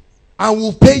take it. And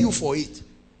we'll pay you for it.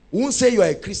 We won't say you're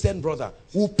a Christian brother.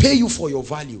 We'll pay you for your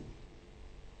value.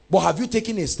 But have you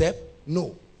taken a step?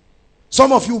 No.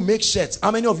 Some of you make shirts.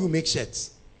 How many of you make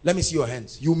shirts? Let me see your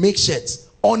hands. You make shirts.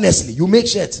 Honestly, you make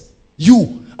shirts.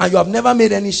 You. And you have never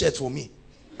made any shirts for me.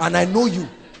 And I know you.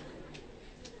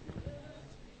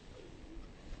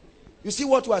 You see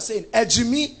what we are saying?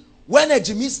 Ejimi, when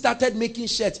Ejimi started making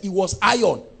shirts, it was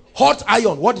iron. Hot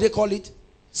iron. What do they call it?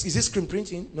 Is it screen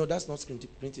printing? No, that's not screen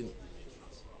printing.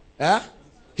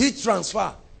 Heat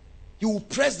transfer. You will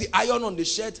press the iron on the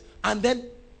shirt and then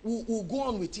we'll go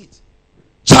on with it.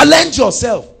 Challenge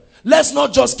yourself. Let's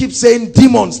not just keep saying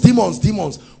demons, demons,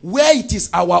 demons. Where it is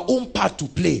our own part to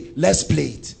play, let's play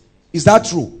it. Is that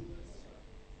true?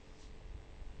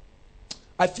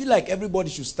 I feel like everybody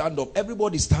should stand up.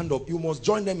 Everybody stand up. You must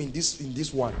join them in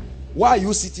this one. Why are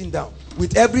you sitting down?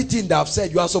 With everything that I've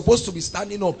said, you are supposed to be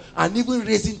standing up and even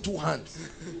raising 2 hands.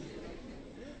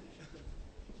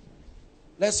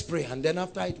 Let's pray, and then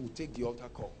after it, we'll take the altar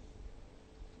call.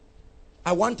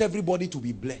 I want everybody to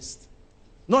be blessed.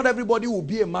 Not everybody will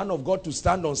be a man of God to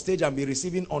stand on stage and be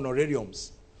receiving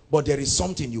honorariums. But there is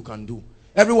something you can do.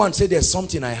 Everyone say, there's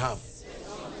something I have.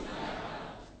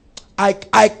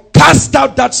 I cast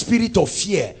out that spirit of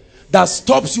fear that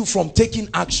stops you from taking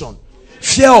action.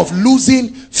 Fear of losing,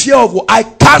 fear of... I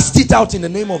cast it out in the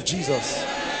name of Jesus.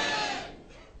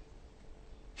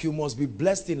 If you must be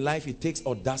blessed in life, it takes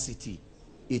audacity.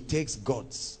 It takes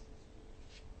guts.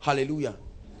 Hallelujah.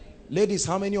 Ladies,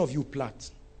 how many of you plat?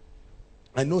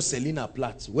 I know Selena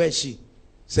plat. Where is she?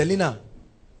 Selena.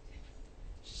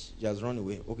 She has run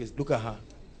away. Okay, look at her.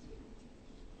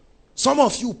 Some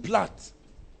of you plat.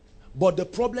 But the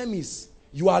problem is,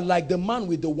 you are like the man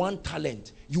with the 1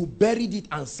 talent. You buried it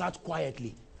and sat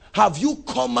quietly. Have you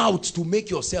come out to make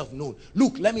yourself known?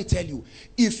 Look, let me tell you.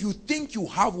 If you think you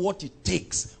have what it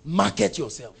takes, market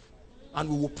yourself. And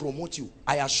we will promote you.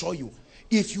 I assure you.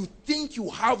 If you think you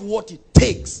have what it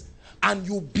takes, and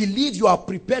you believe you are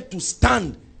prepared to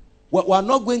stand, we are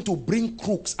not going to bring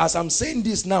crooks. As I'm saying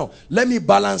this now, let me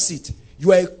balance it.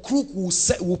 You are a crook, we'll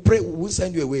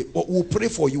send you away. Or we'll pray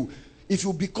for you. If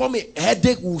you become a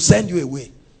headache, we'll send you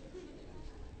away.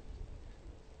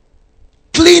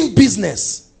 Clean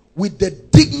business with the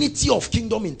dignity of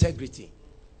kingdom integrity.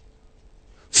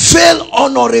 Fail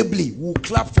honorably, we'll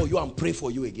clap for you and pray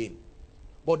for you again.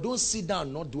 But don't sit down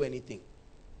and not do anything.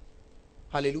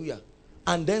 Hallelujah.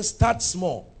 And then start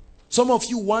small. Some of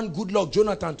you want Good Luck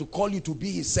Jonathan to call you to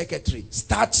be his secretary.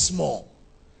 Start small.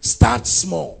 Start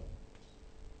small.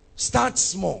 Start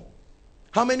small.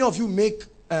 How many of you make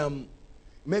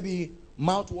maybe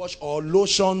mouthwash or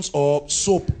lotions or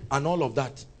soap and all of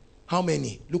that? How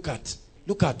many? Look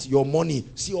at your money.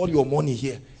 See all your money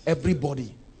here.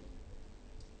 Everybody.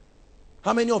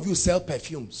 How many of you sell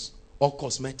perfumes or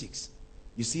cosmetics?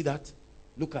 You see that?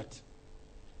 Look at.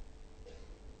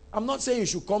 I'm not saying you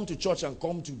should come to church and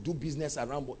come to do business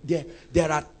around, but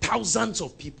there are thousands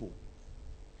of people.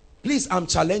 Please, I'm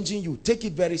challenging you. Take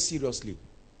it very seriously.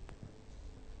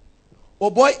 Oh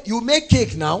boy, you make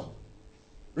cake now.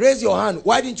 Raise your hand.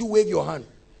 Why didn't you wave your hand?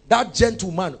 That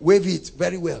gentleman, wave it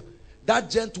very well. That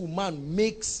gentleman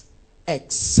makes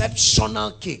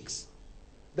exceptional cakes.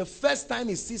 The first time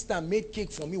his sister made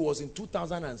cake for me was in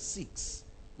 2006.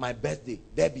 My birthday,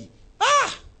 Debbie.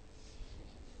 Ah!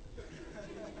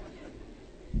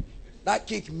 That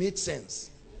cake made sense.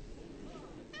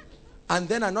 And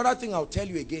then another thing I'll tell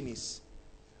you again is,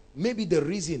 maybe the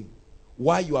reason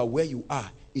why you are where you are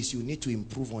is you need to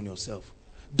improve on yourself.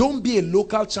 Don't be a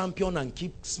local champion and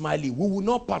keep smiling. We will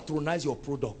not patronize your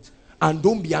product. And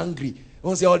don't be angry.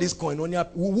 Don't say all this Koinonia.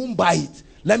 We won't buy it.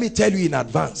 Let me tell you in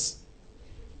advance.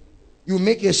 You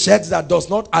make a shirt that does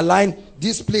not align.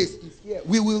 This place is here.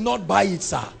 We will not buy it,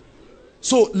 sir.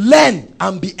 So learn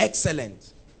and be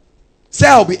excellent. Say,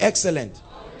 I'll be excellent.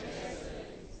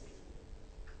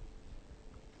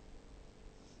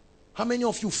 How many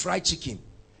of you fry chicken?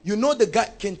 You know the guy,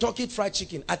 Kentucky Fried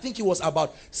Chicken. I think he was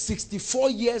about 64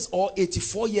 years or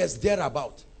 84 years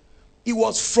thereabout. It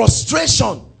was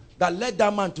frustration that led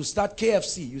that man to start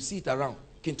KFC. You see it around.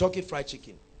 Kentucky Fried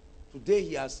Chicken.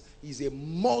 Today he's a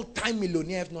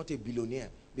multi-millionaire, if not a billionaire,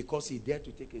 because he dared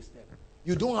to take a step.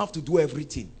 You don't have to do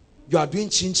everything. You are doing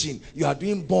chin-chin. You are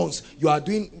doing buns. You are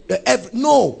doing...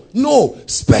 No.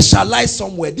 Specialize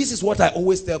somewhere. This is what I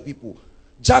always tell people.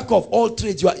 Jack of all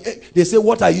trades. They say,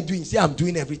 what are you doing? Say, I'm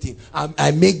doing everything.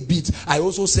 I make beats. I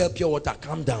also sell pure water.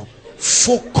 Calm down.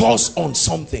 Focus on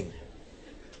something.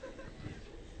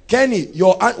 Kenny,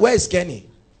 where is Kenny?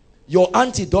 Your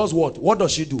auntie does what? What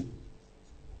does she do?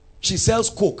 She sells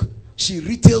Coke. She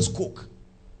retails coke.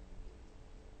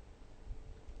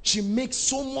 She makes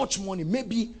so much money.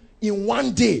 Maybe in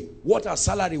one day, what her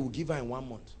salary will give her in 1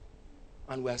 month.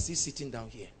 And we are still sitting down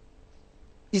here.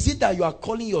 Is it that you are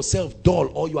calling yourself dull,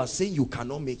 or you are saying you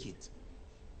cannot make it?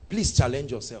 Please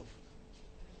challenge yourself.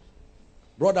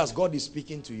 Brothers, God is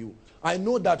speaking to you. I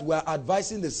know that we are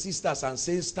advising the sisters and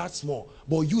saying start small,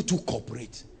 but you too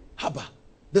cooperate. Haba,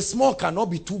 the small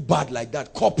cannot be too bad like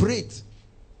that. Cooperate.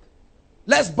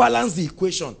 Let's balance the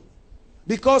equation.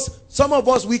 Because some of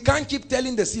us, we can't keep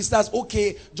telling the sisters,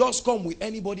 okay, just come with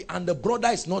anybody, and the brother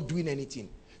is not doing anything.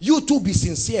 You too be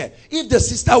sincere. If the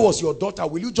sister was your daughter,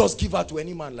 will you just give her to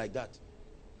any man like that?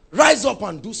 Rise up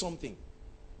and do something.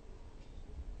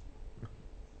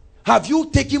 Have you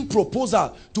taken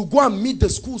proposal to go and meet the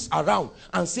schools around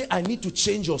and say, I need to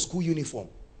change your school uniform?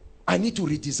 I need to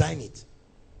redesign it.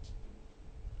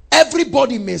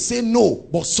 Everybody may say no,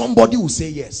 but somebody will say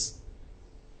yes.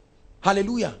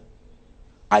 Hallelujah.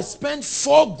 I spent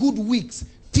 4 good weeks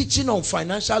teaching on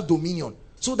financial dominion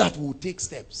so that we will take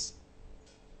steps.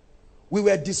 We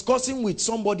were discussing with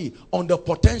somebody on the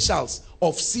potentials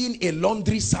of seeing a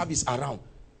laundry service around.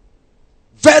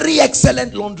 Very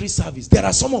excellent laundry service. There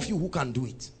are some of you who can do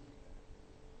it.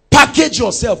 Package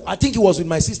yourself. I think it was with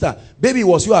my sister. Baby, it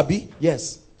was you, Abi?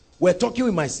 Yes. We're talking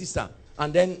with my sister.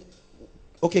 And then,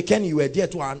 okay, Kenny, you were there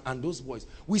too, and those boys.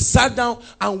 We sat down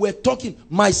and we're talking.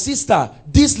 My sister,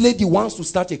 this lady wants to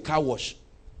start a car wash.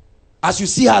 As you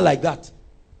see her like that.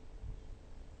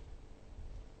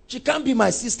 She can't be my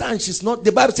sister and she's not.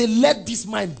 The Bible says, let this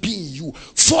mind be in you.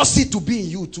 Force it to be in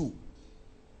you too.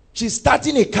 She's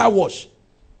starting a car wash.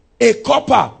 A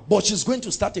copper, but she's going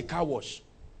to start a car wash.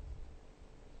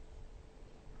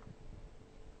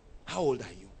 How old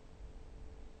are you?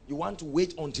 You want to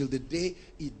wait until the day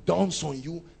it dawns on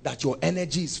you that your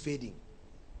energy is fading.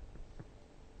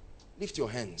 Lift your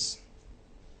hands.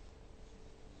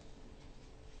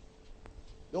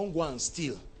 Don't go and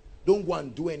steal. Don't go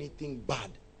and do anything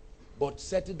bad. But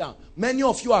settle down. Many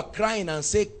of you are crying and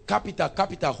say, capital,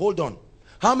 capital, hold on.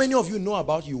 How many of you know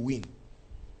about you win?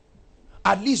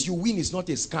 At least you win is not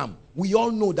a scam. We all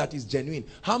know that is genuine.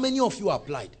 How many of you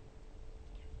applied?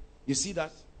 You see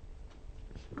that?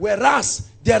 Whereas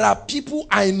there are people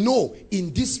I know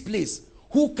in this place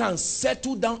who can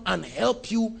settle down and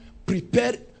help you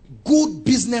prepare good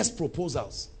business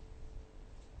proposals.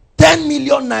 10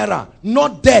 million naira,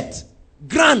 not debt,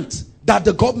 grant that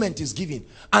the government is giving.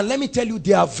 And let me tell you,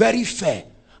 they are very fair.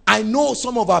 I know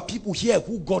some of our people here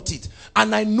who got it,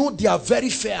 and I know they are very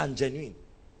fair and genuine.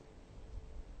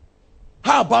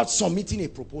 How about submitting a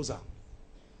proposal?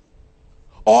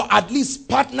 Or at least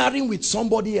partnering with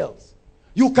somebody else.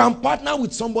 You can partner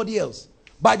with somebody else.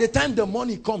 By the time the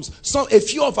money comes, a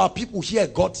few of our people here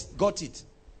got it.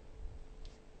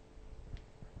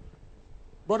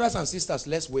 Brothers and sisters,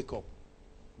 let's wake up.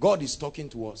 God is talking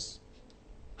to us.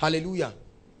 Hallelujah.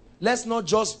 Let's not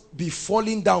just be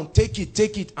falling down. Take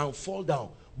it and fall down.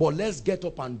 But let's get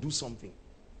up and do something.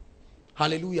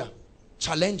 Hallelujah.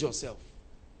 Challenge yourself.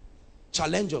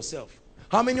 Challenge yourself.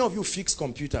 How many of you fix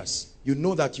computers? You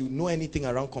know that you know anything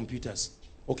around computers.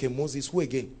 Okay, Moses, who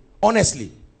again?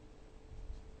 Honestly.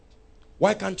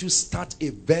 Why can't you start a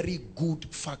very good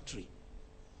factory?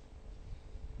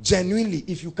 Genuinely,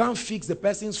 if you can't fix the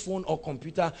person's phone or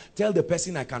computer, tell the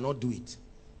person I cannot do it.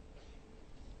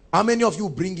 How many of you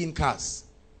bring in cars?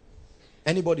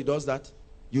 Anybody does that?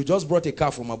 You just brought a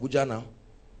car from Abuja now.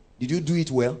 Did you do it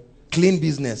well? Clean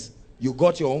business. You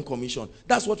got your own commission.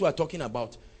 That's what we are talking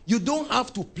about. You don't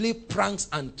have to play pranks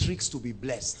and tricks to be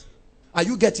blessed. Are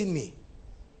you getting me?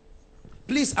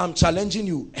 Please, I'm challenging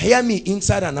you. Hear me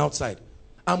inside and outside.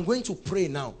 I'm going to pray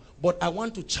now, but I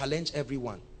want to challenge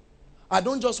everyone. I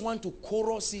don't just want to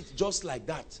chorus it just like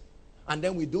that, and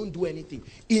then we don't do anything.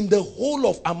 In the whole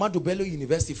of Ahmadu Bello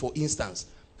University, for instance,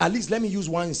 at least let me use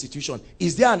one institution.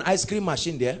 Is there an ice cream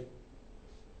machine there?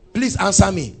 Please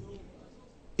answer me.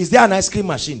 Is there an ice cream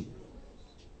machine?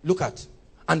 Look at.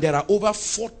 And there are over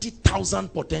 40,000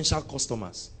 potential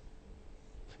customers.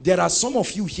 There are some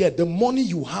of you here, the money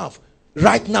you have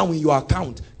right now in your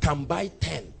account can buy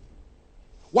 10.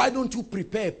 Why don't you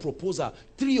prepare a proposal?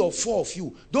 3 or 4 of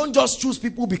you. Don't just choose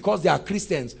people because they are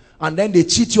Christians and then they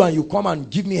cheat you and you come and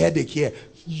give me headache here.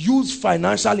 Use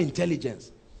financial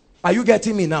intelligence. Are you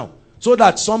getting me now? So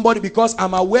that somebody, because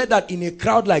I'm aware that in a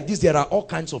crowd like this, there are all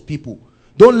kinds of people.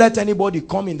 Don't let anybody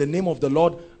come in the name of the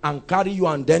Lord and carry you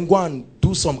and then go and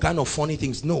do some kind of funny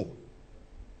things. No.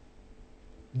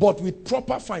 But with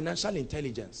proper financial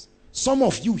intelligence. Some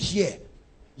of you here,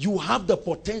 You have the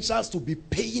potentials to be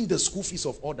paying the school fees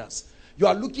of others. You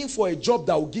are looking for a job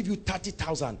that will give you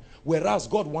 30,000, whereas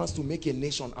God wants to make a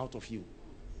nation out of you.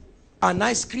 An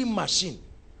ice cream machine.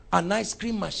 An ice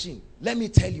cream machine. Let me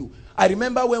tell you, I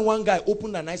remember when one guy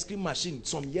opened an ice cream machine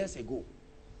some years ago.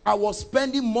 I was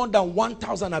spending more than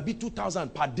 1,000, a bit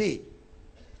 2,000 per day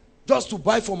just to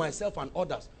buy for myself and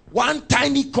others. One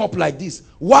tiny cup like this,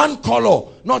 one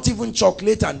color, not even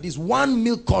chocolate and this, one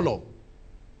milk color.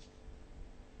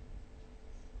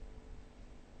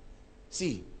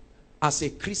 See, as a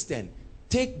Christian,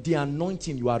 take the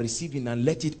anointing you are receiving and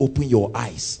let it open your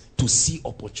eyes to see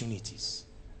opportunities.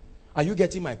 Are you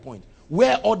getting my point?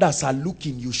 Where others are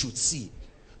looking, you should see.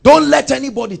 Don't let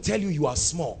anybody tell you you are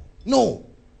small. No,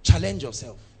 challenge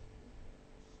yourself.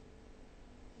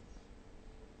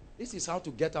 This is how to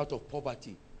get out of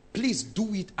poverty. Please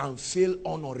do it and fail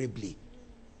honorably.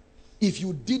 If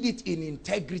you did it in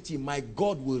integrity, my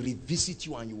God will revisit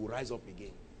you and you will rise up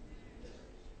again.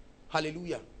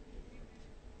 Hallelujah.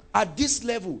 At this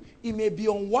level, it may be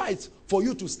unwise for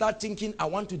you to start thinking, I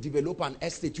want to develop an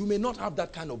estate. You may not have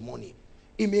that kind of money.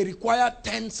 It may require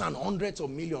tens and hundreds of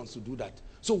millions to do that.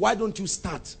 So why don't you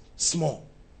start small?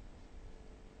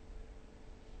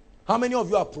 How many of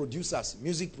you are producers,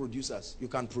 music producers? You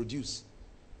can produce.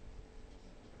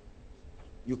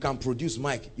 You can produce,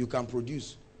 Mike. You can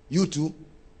produce. You too.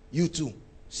 You too.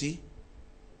 See?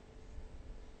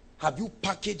 Have you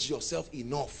packaged yourself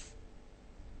enough?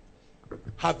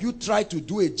 Have you tried to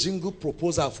do a jingle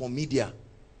proposal for media?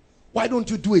 Why don't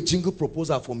you do a jingle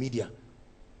proposal for media?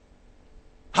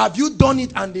 Have you done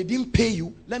it and they didn't pay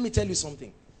you? Let me tell you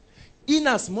something. In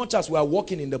as much as we are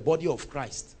walking in the body of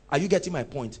Christ, are you getting my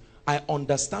point? I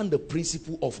understand the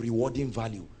principle of rewarding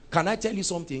value. Can I tell you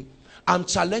something? I'm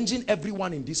challenging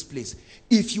everyone in this place.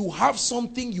 If you have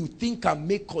something you think can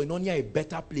make Koinonia a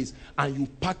better place and you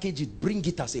package it, bring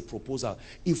it as a proposal.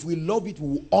 If we love it,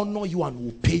 we will honor you and we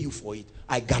will pay you for it.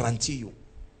 I guarantee you.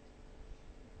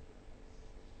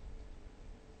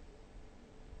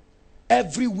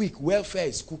 Every week, welfare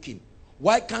is cooking.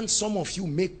 Why can't some of you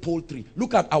make poultry?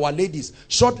 Look at our ladies.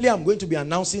 Shortly, I'm going to be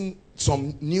announcing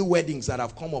some new weddings that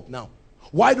have come up now.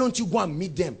 Why don't you go and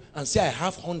meet them and say, I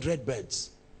have 100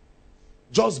 beds?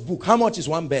 Just book. How much is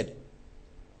one bed?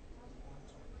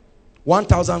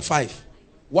 1,005.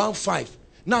 1,500.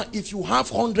 Now, if you have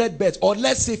 100 beds, or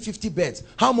let's say 50 beds,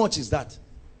 how much is that?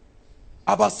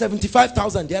 About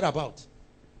 75,000 thereabout.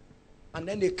 And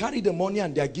then they carry the money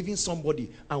and they are giving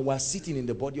somebody, and we're sitting in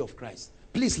the body of Christ.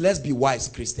 Please, let's be wise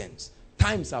Christians.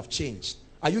 Times have changed.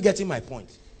 Are you getting my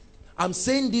point? I'm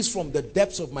saying this from the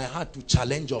depths of my heart to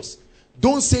challenge us.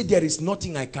 Don't say there is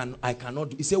nothing I cannot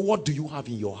do. You say, what do you have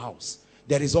in your house?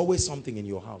 There is always something in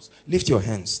your house. Lift your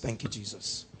hands. Thank you,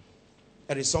 Jesus.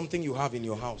 There is something you have in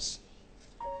your house.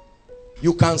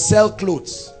 You can sell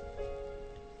clothes.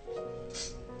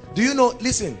 Do you know,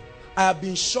 listen, I have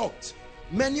been shocked.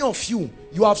 Many of you,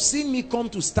 you have seen me come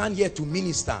to stand here to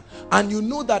minister. And you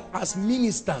know that as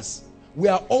ministers, we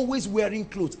are always wearing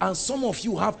clothes. And some of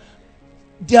you have,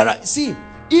 see,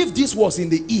 if this was in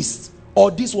the east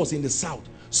or this was in the south,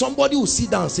 somebody will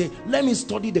sit down and say, let me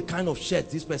study the kind of shirt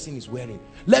this person is wearing.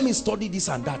 Let me study this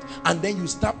and that. And then you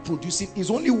start producing. It's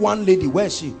only one lady. Where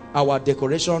is she? Our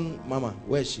decoration mama.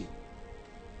 Where is she?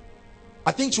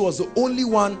 I think she was the only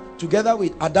one, together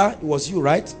with Ada. It was you,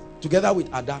 right? Together with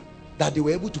Ada, that they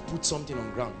were able to put something on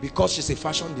ground because she's a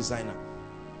fashion designer.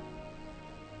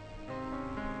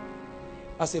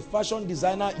 As a fashion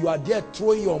designer, you are there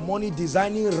throwing your money,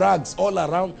 designing rags all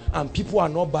around, and people are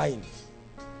not buying.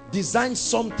 Design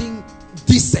something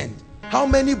decent. How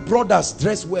many brothers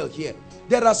dress well here?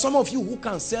 There are some of you who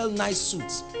can sell nice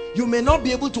suits. You may not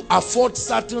be able to afford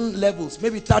certain levels,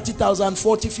 maybe 30,000,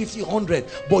 40, 50, 100,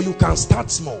 but you can start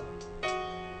small.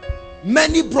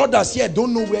 Many brothers here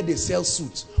don't know where they sell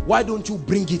suits. Why don't you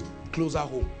bring it closer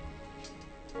home?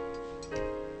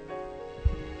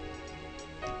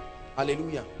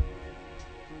 Hallelujah.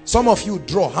 Some of you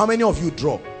draw. How many of you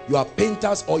draw? You are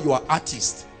painters or you are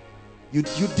artists. You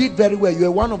did very well. You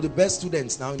are one of the best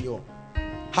students now in your.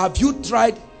 Have you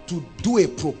tried to do a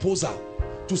proposal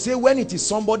to say when it is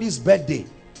somebody's birthday,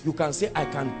 you can say, I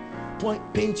can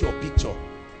paint your picture.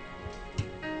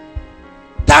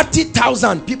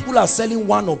 30,000 people are selling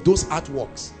one of those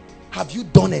artworks. Have you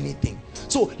done anything?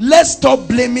 So let's stop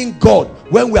blaming God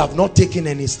when we have not taken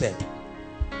any step.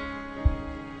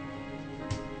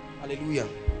 Hallelujah.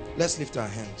 Let's lift our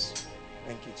hands.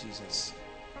 Thank you, Jesus.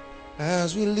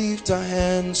 As we lift our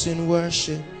hands in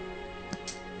worship,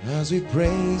 as we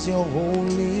praise your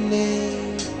holy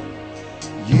name,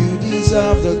 you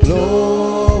deserve the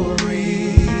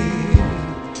glory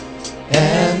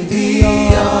and the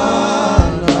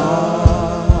honor.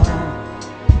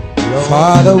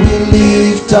 Father, we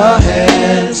lift our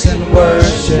hands in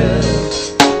worship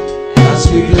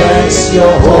as we bless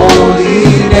your holy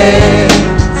name.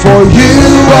 For you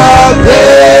are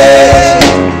great,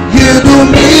 you do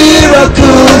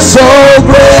miracles so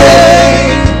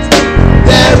great.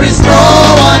 There is no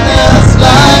one else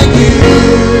like you.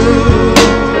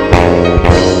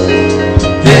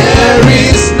 There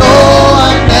is no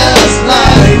one else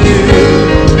like you.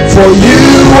 For you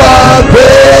are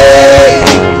great,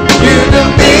 you do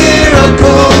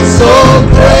miracles so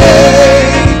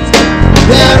great.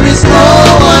 There is no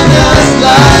one else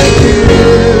like you.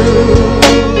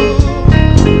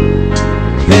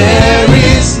 There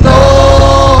is no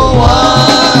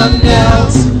one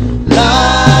else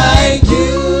like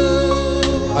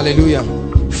you. Hallelujah.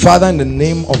 Father, in the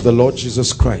name of the Lord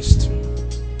Jesus Christ,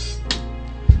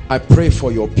 I pray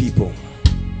for your people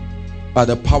by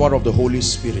the power of the Holy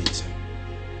Spirit.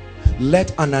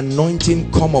 Let an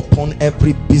anointing come upon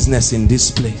every business in this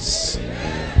place.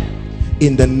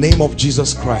 In the name of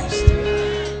Jesus Christ,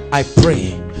 I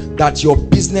pray that your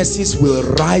businesses will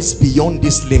rise beyond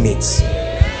these limits.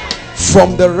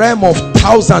 From the realm of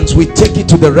thousands, we take it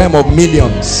to the realm of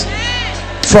millions.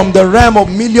 From the realm of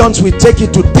millions, we take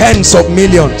it to tens of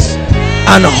millions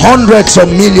and hundreds of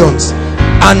millions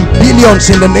and billions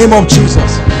in the name of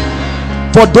Jesus.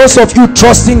 For those of you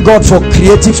trusting God for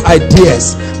creative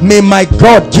ideas, may my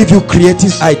God give you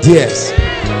creative ideas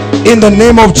in the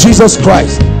name of Jesus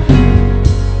Christ.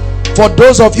 For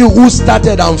those of you who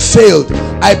started and failed,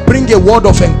 I bring a word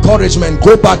of encouragement.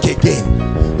 Go back again,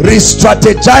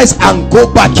 re-strategize and go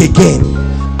back again,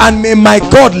 and may my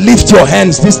God lift your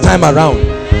hands this time around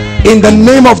in the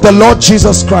name of the Lord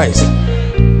Jesus Christ.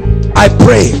 I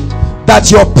pray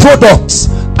that your products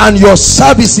and your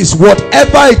services,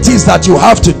 whatever it is that you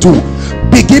have to do,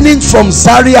 beginning from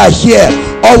Zaria here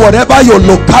or whatever your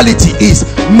locality is,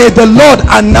 may the Lord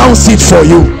announce it for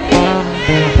you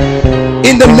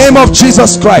in the name of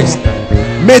Jesus Christ.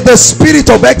 May the spirit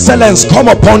of excellence come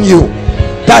upon you,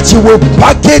 that you will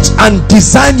package and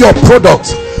design your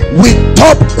products with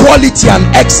top quality and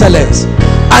excellence,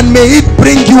 and may it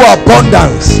bring you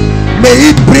abundance, may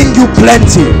it bring you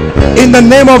plenty in the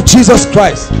name of Jesus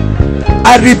Christ.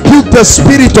 I rebuke the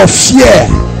spirit of fear,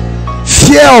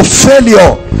 fear of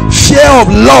failure, fear of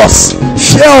loss,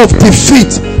 fear of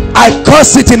defeat. I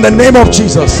curse it in the name of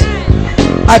Jesus.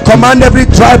 I command every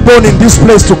dry bone in this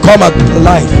place to come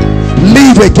alive,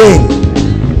 live again.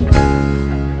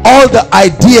 All the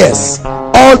ideas,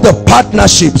 all the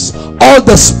partnerships, all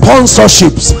the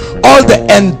sponsorships, all the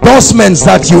endorsements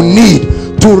that you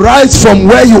need to rise from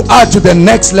where you are to the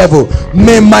next level,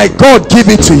 may my God give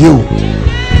it to you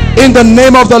in the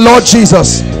name of the Lord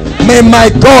Jesus. May my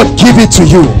God give it to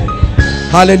you.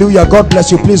 Hallelujah. God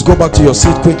bless you. Please go back to your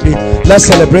seat quickly. Let's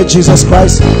celebrate Jesus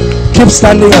Christ. Keep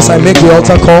standing as I make the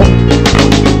altar call.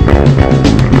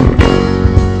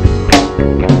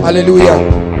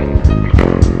 Hallelujah.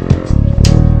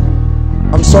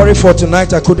 I'm sorry for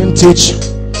tonight I couldn't teach.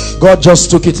 God just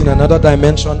took it in another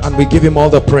dimension, and we give him all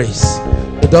the praise.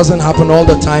 It doesn't happen all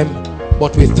the time,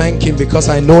 but we thank him because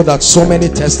I know that so many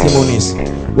testimonies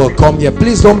will come here.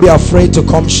 Please don't be afraid to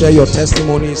come share your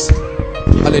testimonies.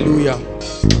 Hallelujah.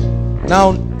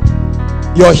 Now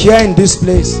you're here in this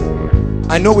place.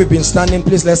 I know we've been standing.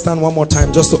 Please let's stand one more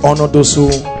time just to honor those who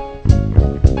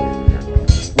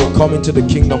will come into the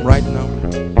kingdom right now.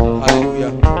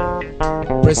 Hallelujah.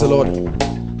 Praise the Lord.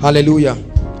 Hallelujah.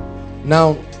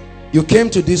 Now you came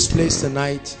to this place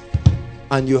tonight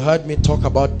and you heard me talk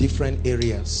about different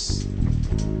areas,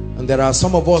 and there are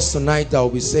some of us tonight that will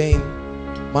be saying,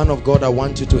 man of God, I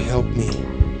want you to help me.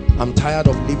 I'm tired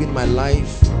of living my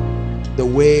life the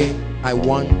way I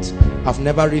want. I've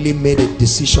never really made a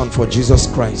decision for Jesus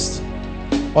Christ.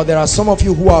 Or there are some of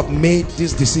you who have made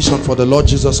this decision for the Lord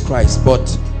Jesus Christ, but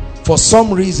for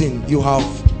some reason you have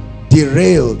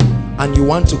derailed and you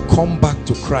want to come back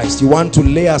to Christ. You want to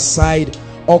lay aside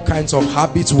all kinds of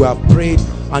habits we have prayed,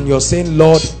 and you're saying,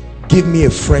 Lord, give me a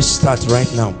fresh start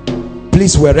right now.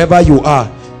 Please, wherever you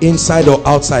are, inside or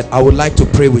outside, I would like to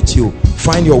pray with you.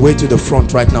 Find your way to the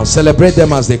front right now. Celebrate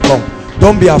them as they come.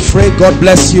 Don't be afraid. God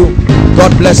bless you.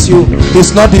 God bless you.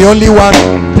 It's not the only one.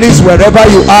 Please, wherever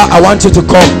you are, I want you to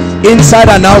come. Inside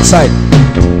and outside.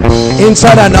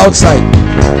 Inside and outside.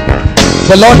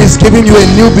 The Lord is giving you a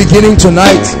new beginning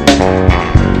tonight.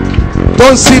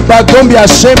 Don't sit back. Don't be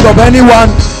ashamed of anyone.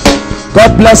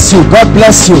 God bless you. God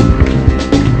bless you.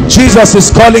 Jesus is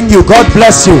calling you. God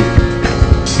bless you.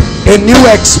 A new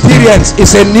experience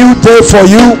is a new day for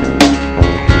you.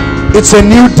 It's a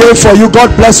new day for you.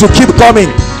 God bless you. Keep coming.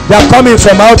 They are coming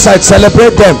from outside.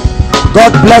 Celebrate them.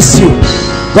 God bless you.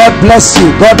 God bless you.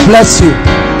 God bless you.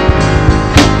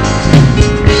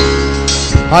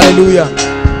 Hallelujah.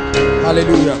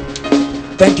 Hallelujah.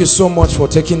 Thank you so much for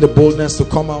taking the boldness to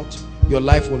come out. Your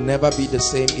life will never be the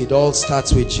same. It all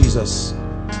starts with Jesus.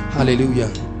 Hallelujah.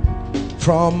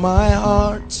 From my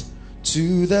heart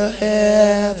to the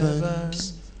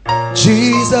heavens,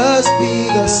 Jesus be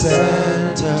the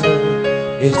center.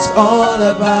 It's all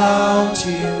about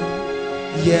you.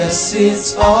 Yes,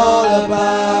 it's all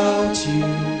about you.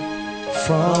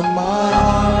 From my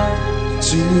heart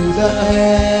to the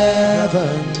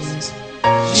heavens,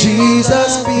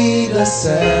 Jesus be the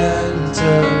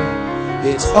center.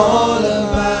 It's all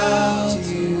about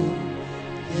you.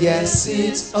 Yes,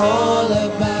 it's all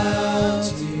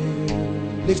about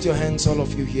you. Lift your hands, all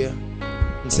of you here,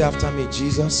 and say after me,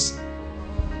 Jesus,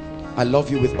 I love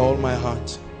you with all my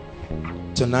heart.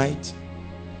 Tonight,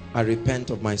 I repent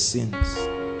of my sins.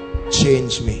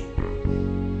 Change me,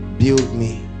 build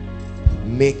me,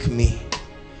 make me,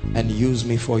 and use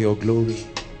me for your glory.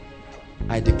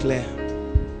 I declare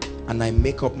and I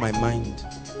make up my mind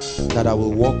that I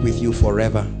will walk with you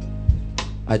forever.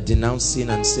 I denounce sin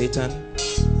and Satan.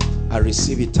 I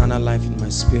receive eternal life in my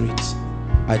spirit.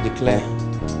 I declare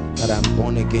that I'm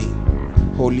born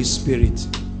again. Holy Spirit,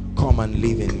 come and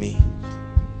live in me.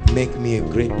 Make me a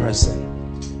great person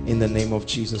in the name of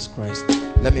Jesus Christ.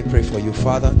 Let me pray for you.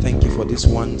 Father, thank you for these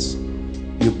ones.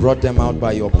 You brought them out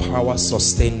by your power.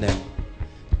 Sustain them.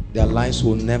 Their lives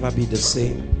will never be the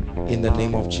same in the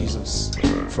name of Jesus.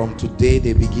 From today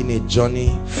they begin a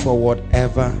journey forward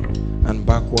ever and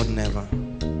backward never.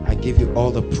 I give you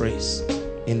all the praise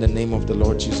in the name of the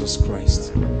Lord Jesus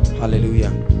Christ.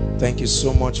 Hallelujah. Thank you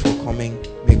so much for coming.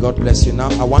 May God bless you. Now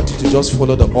I want you to just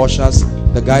follow the ushers,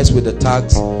 the guys with the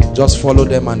tags. Just follow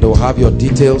them and they'll have your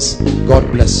details.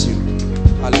 God bless you.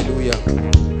 Hallelujah.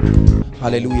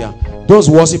 Hallelujah. Those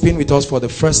worshiping with us for the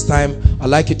first time, I'd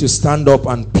like you to stand up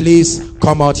and please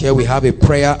come out here. We have a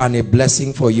prayer and a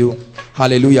blessing for you.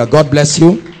 Hallelujah. God bless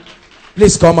you.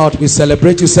 Please come out. We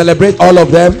celebrate you. Celebrate all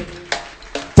of them.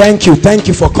 Thank you. Thank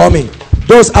you for coming.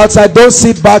 Those outside, don't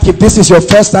sit back. If this is your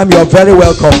first time, you're very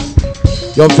welcome.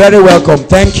 You're very welcome.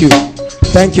 Thank you.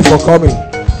 Thank you for coming.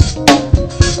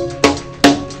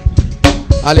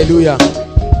 Hallelujah.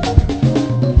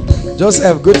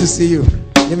 Joseph, good to see you.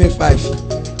 Give me 5.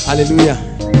 Hallelujah.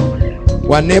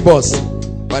 We're neighbors.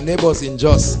 We're neighbors in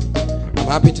Jos. I'm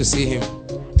happy to see him.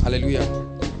 Hallelujah.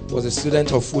 He was a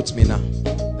student of Footmina.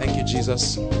 Thank you,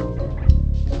 Jesus.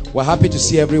 We're happy to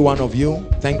see every one of you.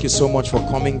 Thank you so much for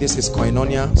coming. This is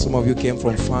Koinonia. Some of you came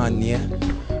from far and near.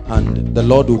 And the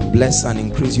Lord will bless and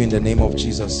increase you in the name of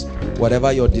Jesus.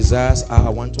 Whatever your desires are, I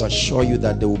want to assure you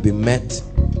that they will be met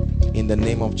in the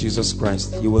name of Jesus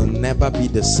Christ. You will never be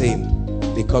the same,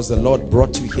 because the Lord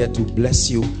brought you here to bless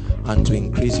you and to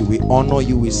increase you. We honor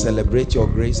you, we celebrate your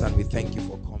grace, and we thank you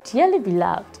for coming. Dearly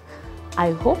beloved,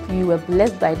 I hope you were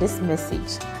blessed by this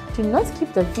message. Do not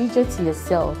keep the video to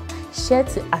yourself. Share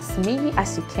to as many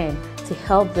as you can to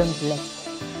help them bless.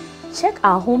 Check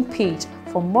our homepage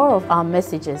for more of our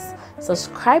messages.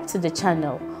 Subscribe to the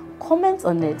channel, comment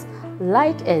on it,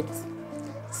 like it.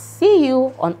 See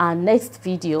you on our next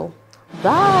video.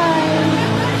 Bye.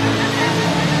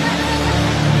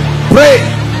 Pray,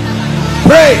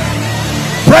 pray,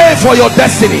 pray for your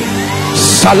destiny.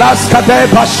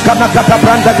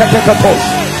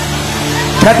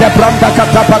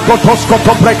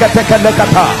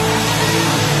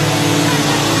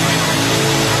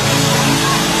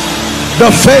 The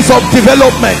phase of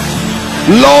development.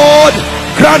 Lord,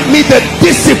 grant me the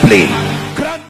discipline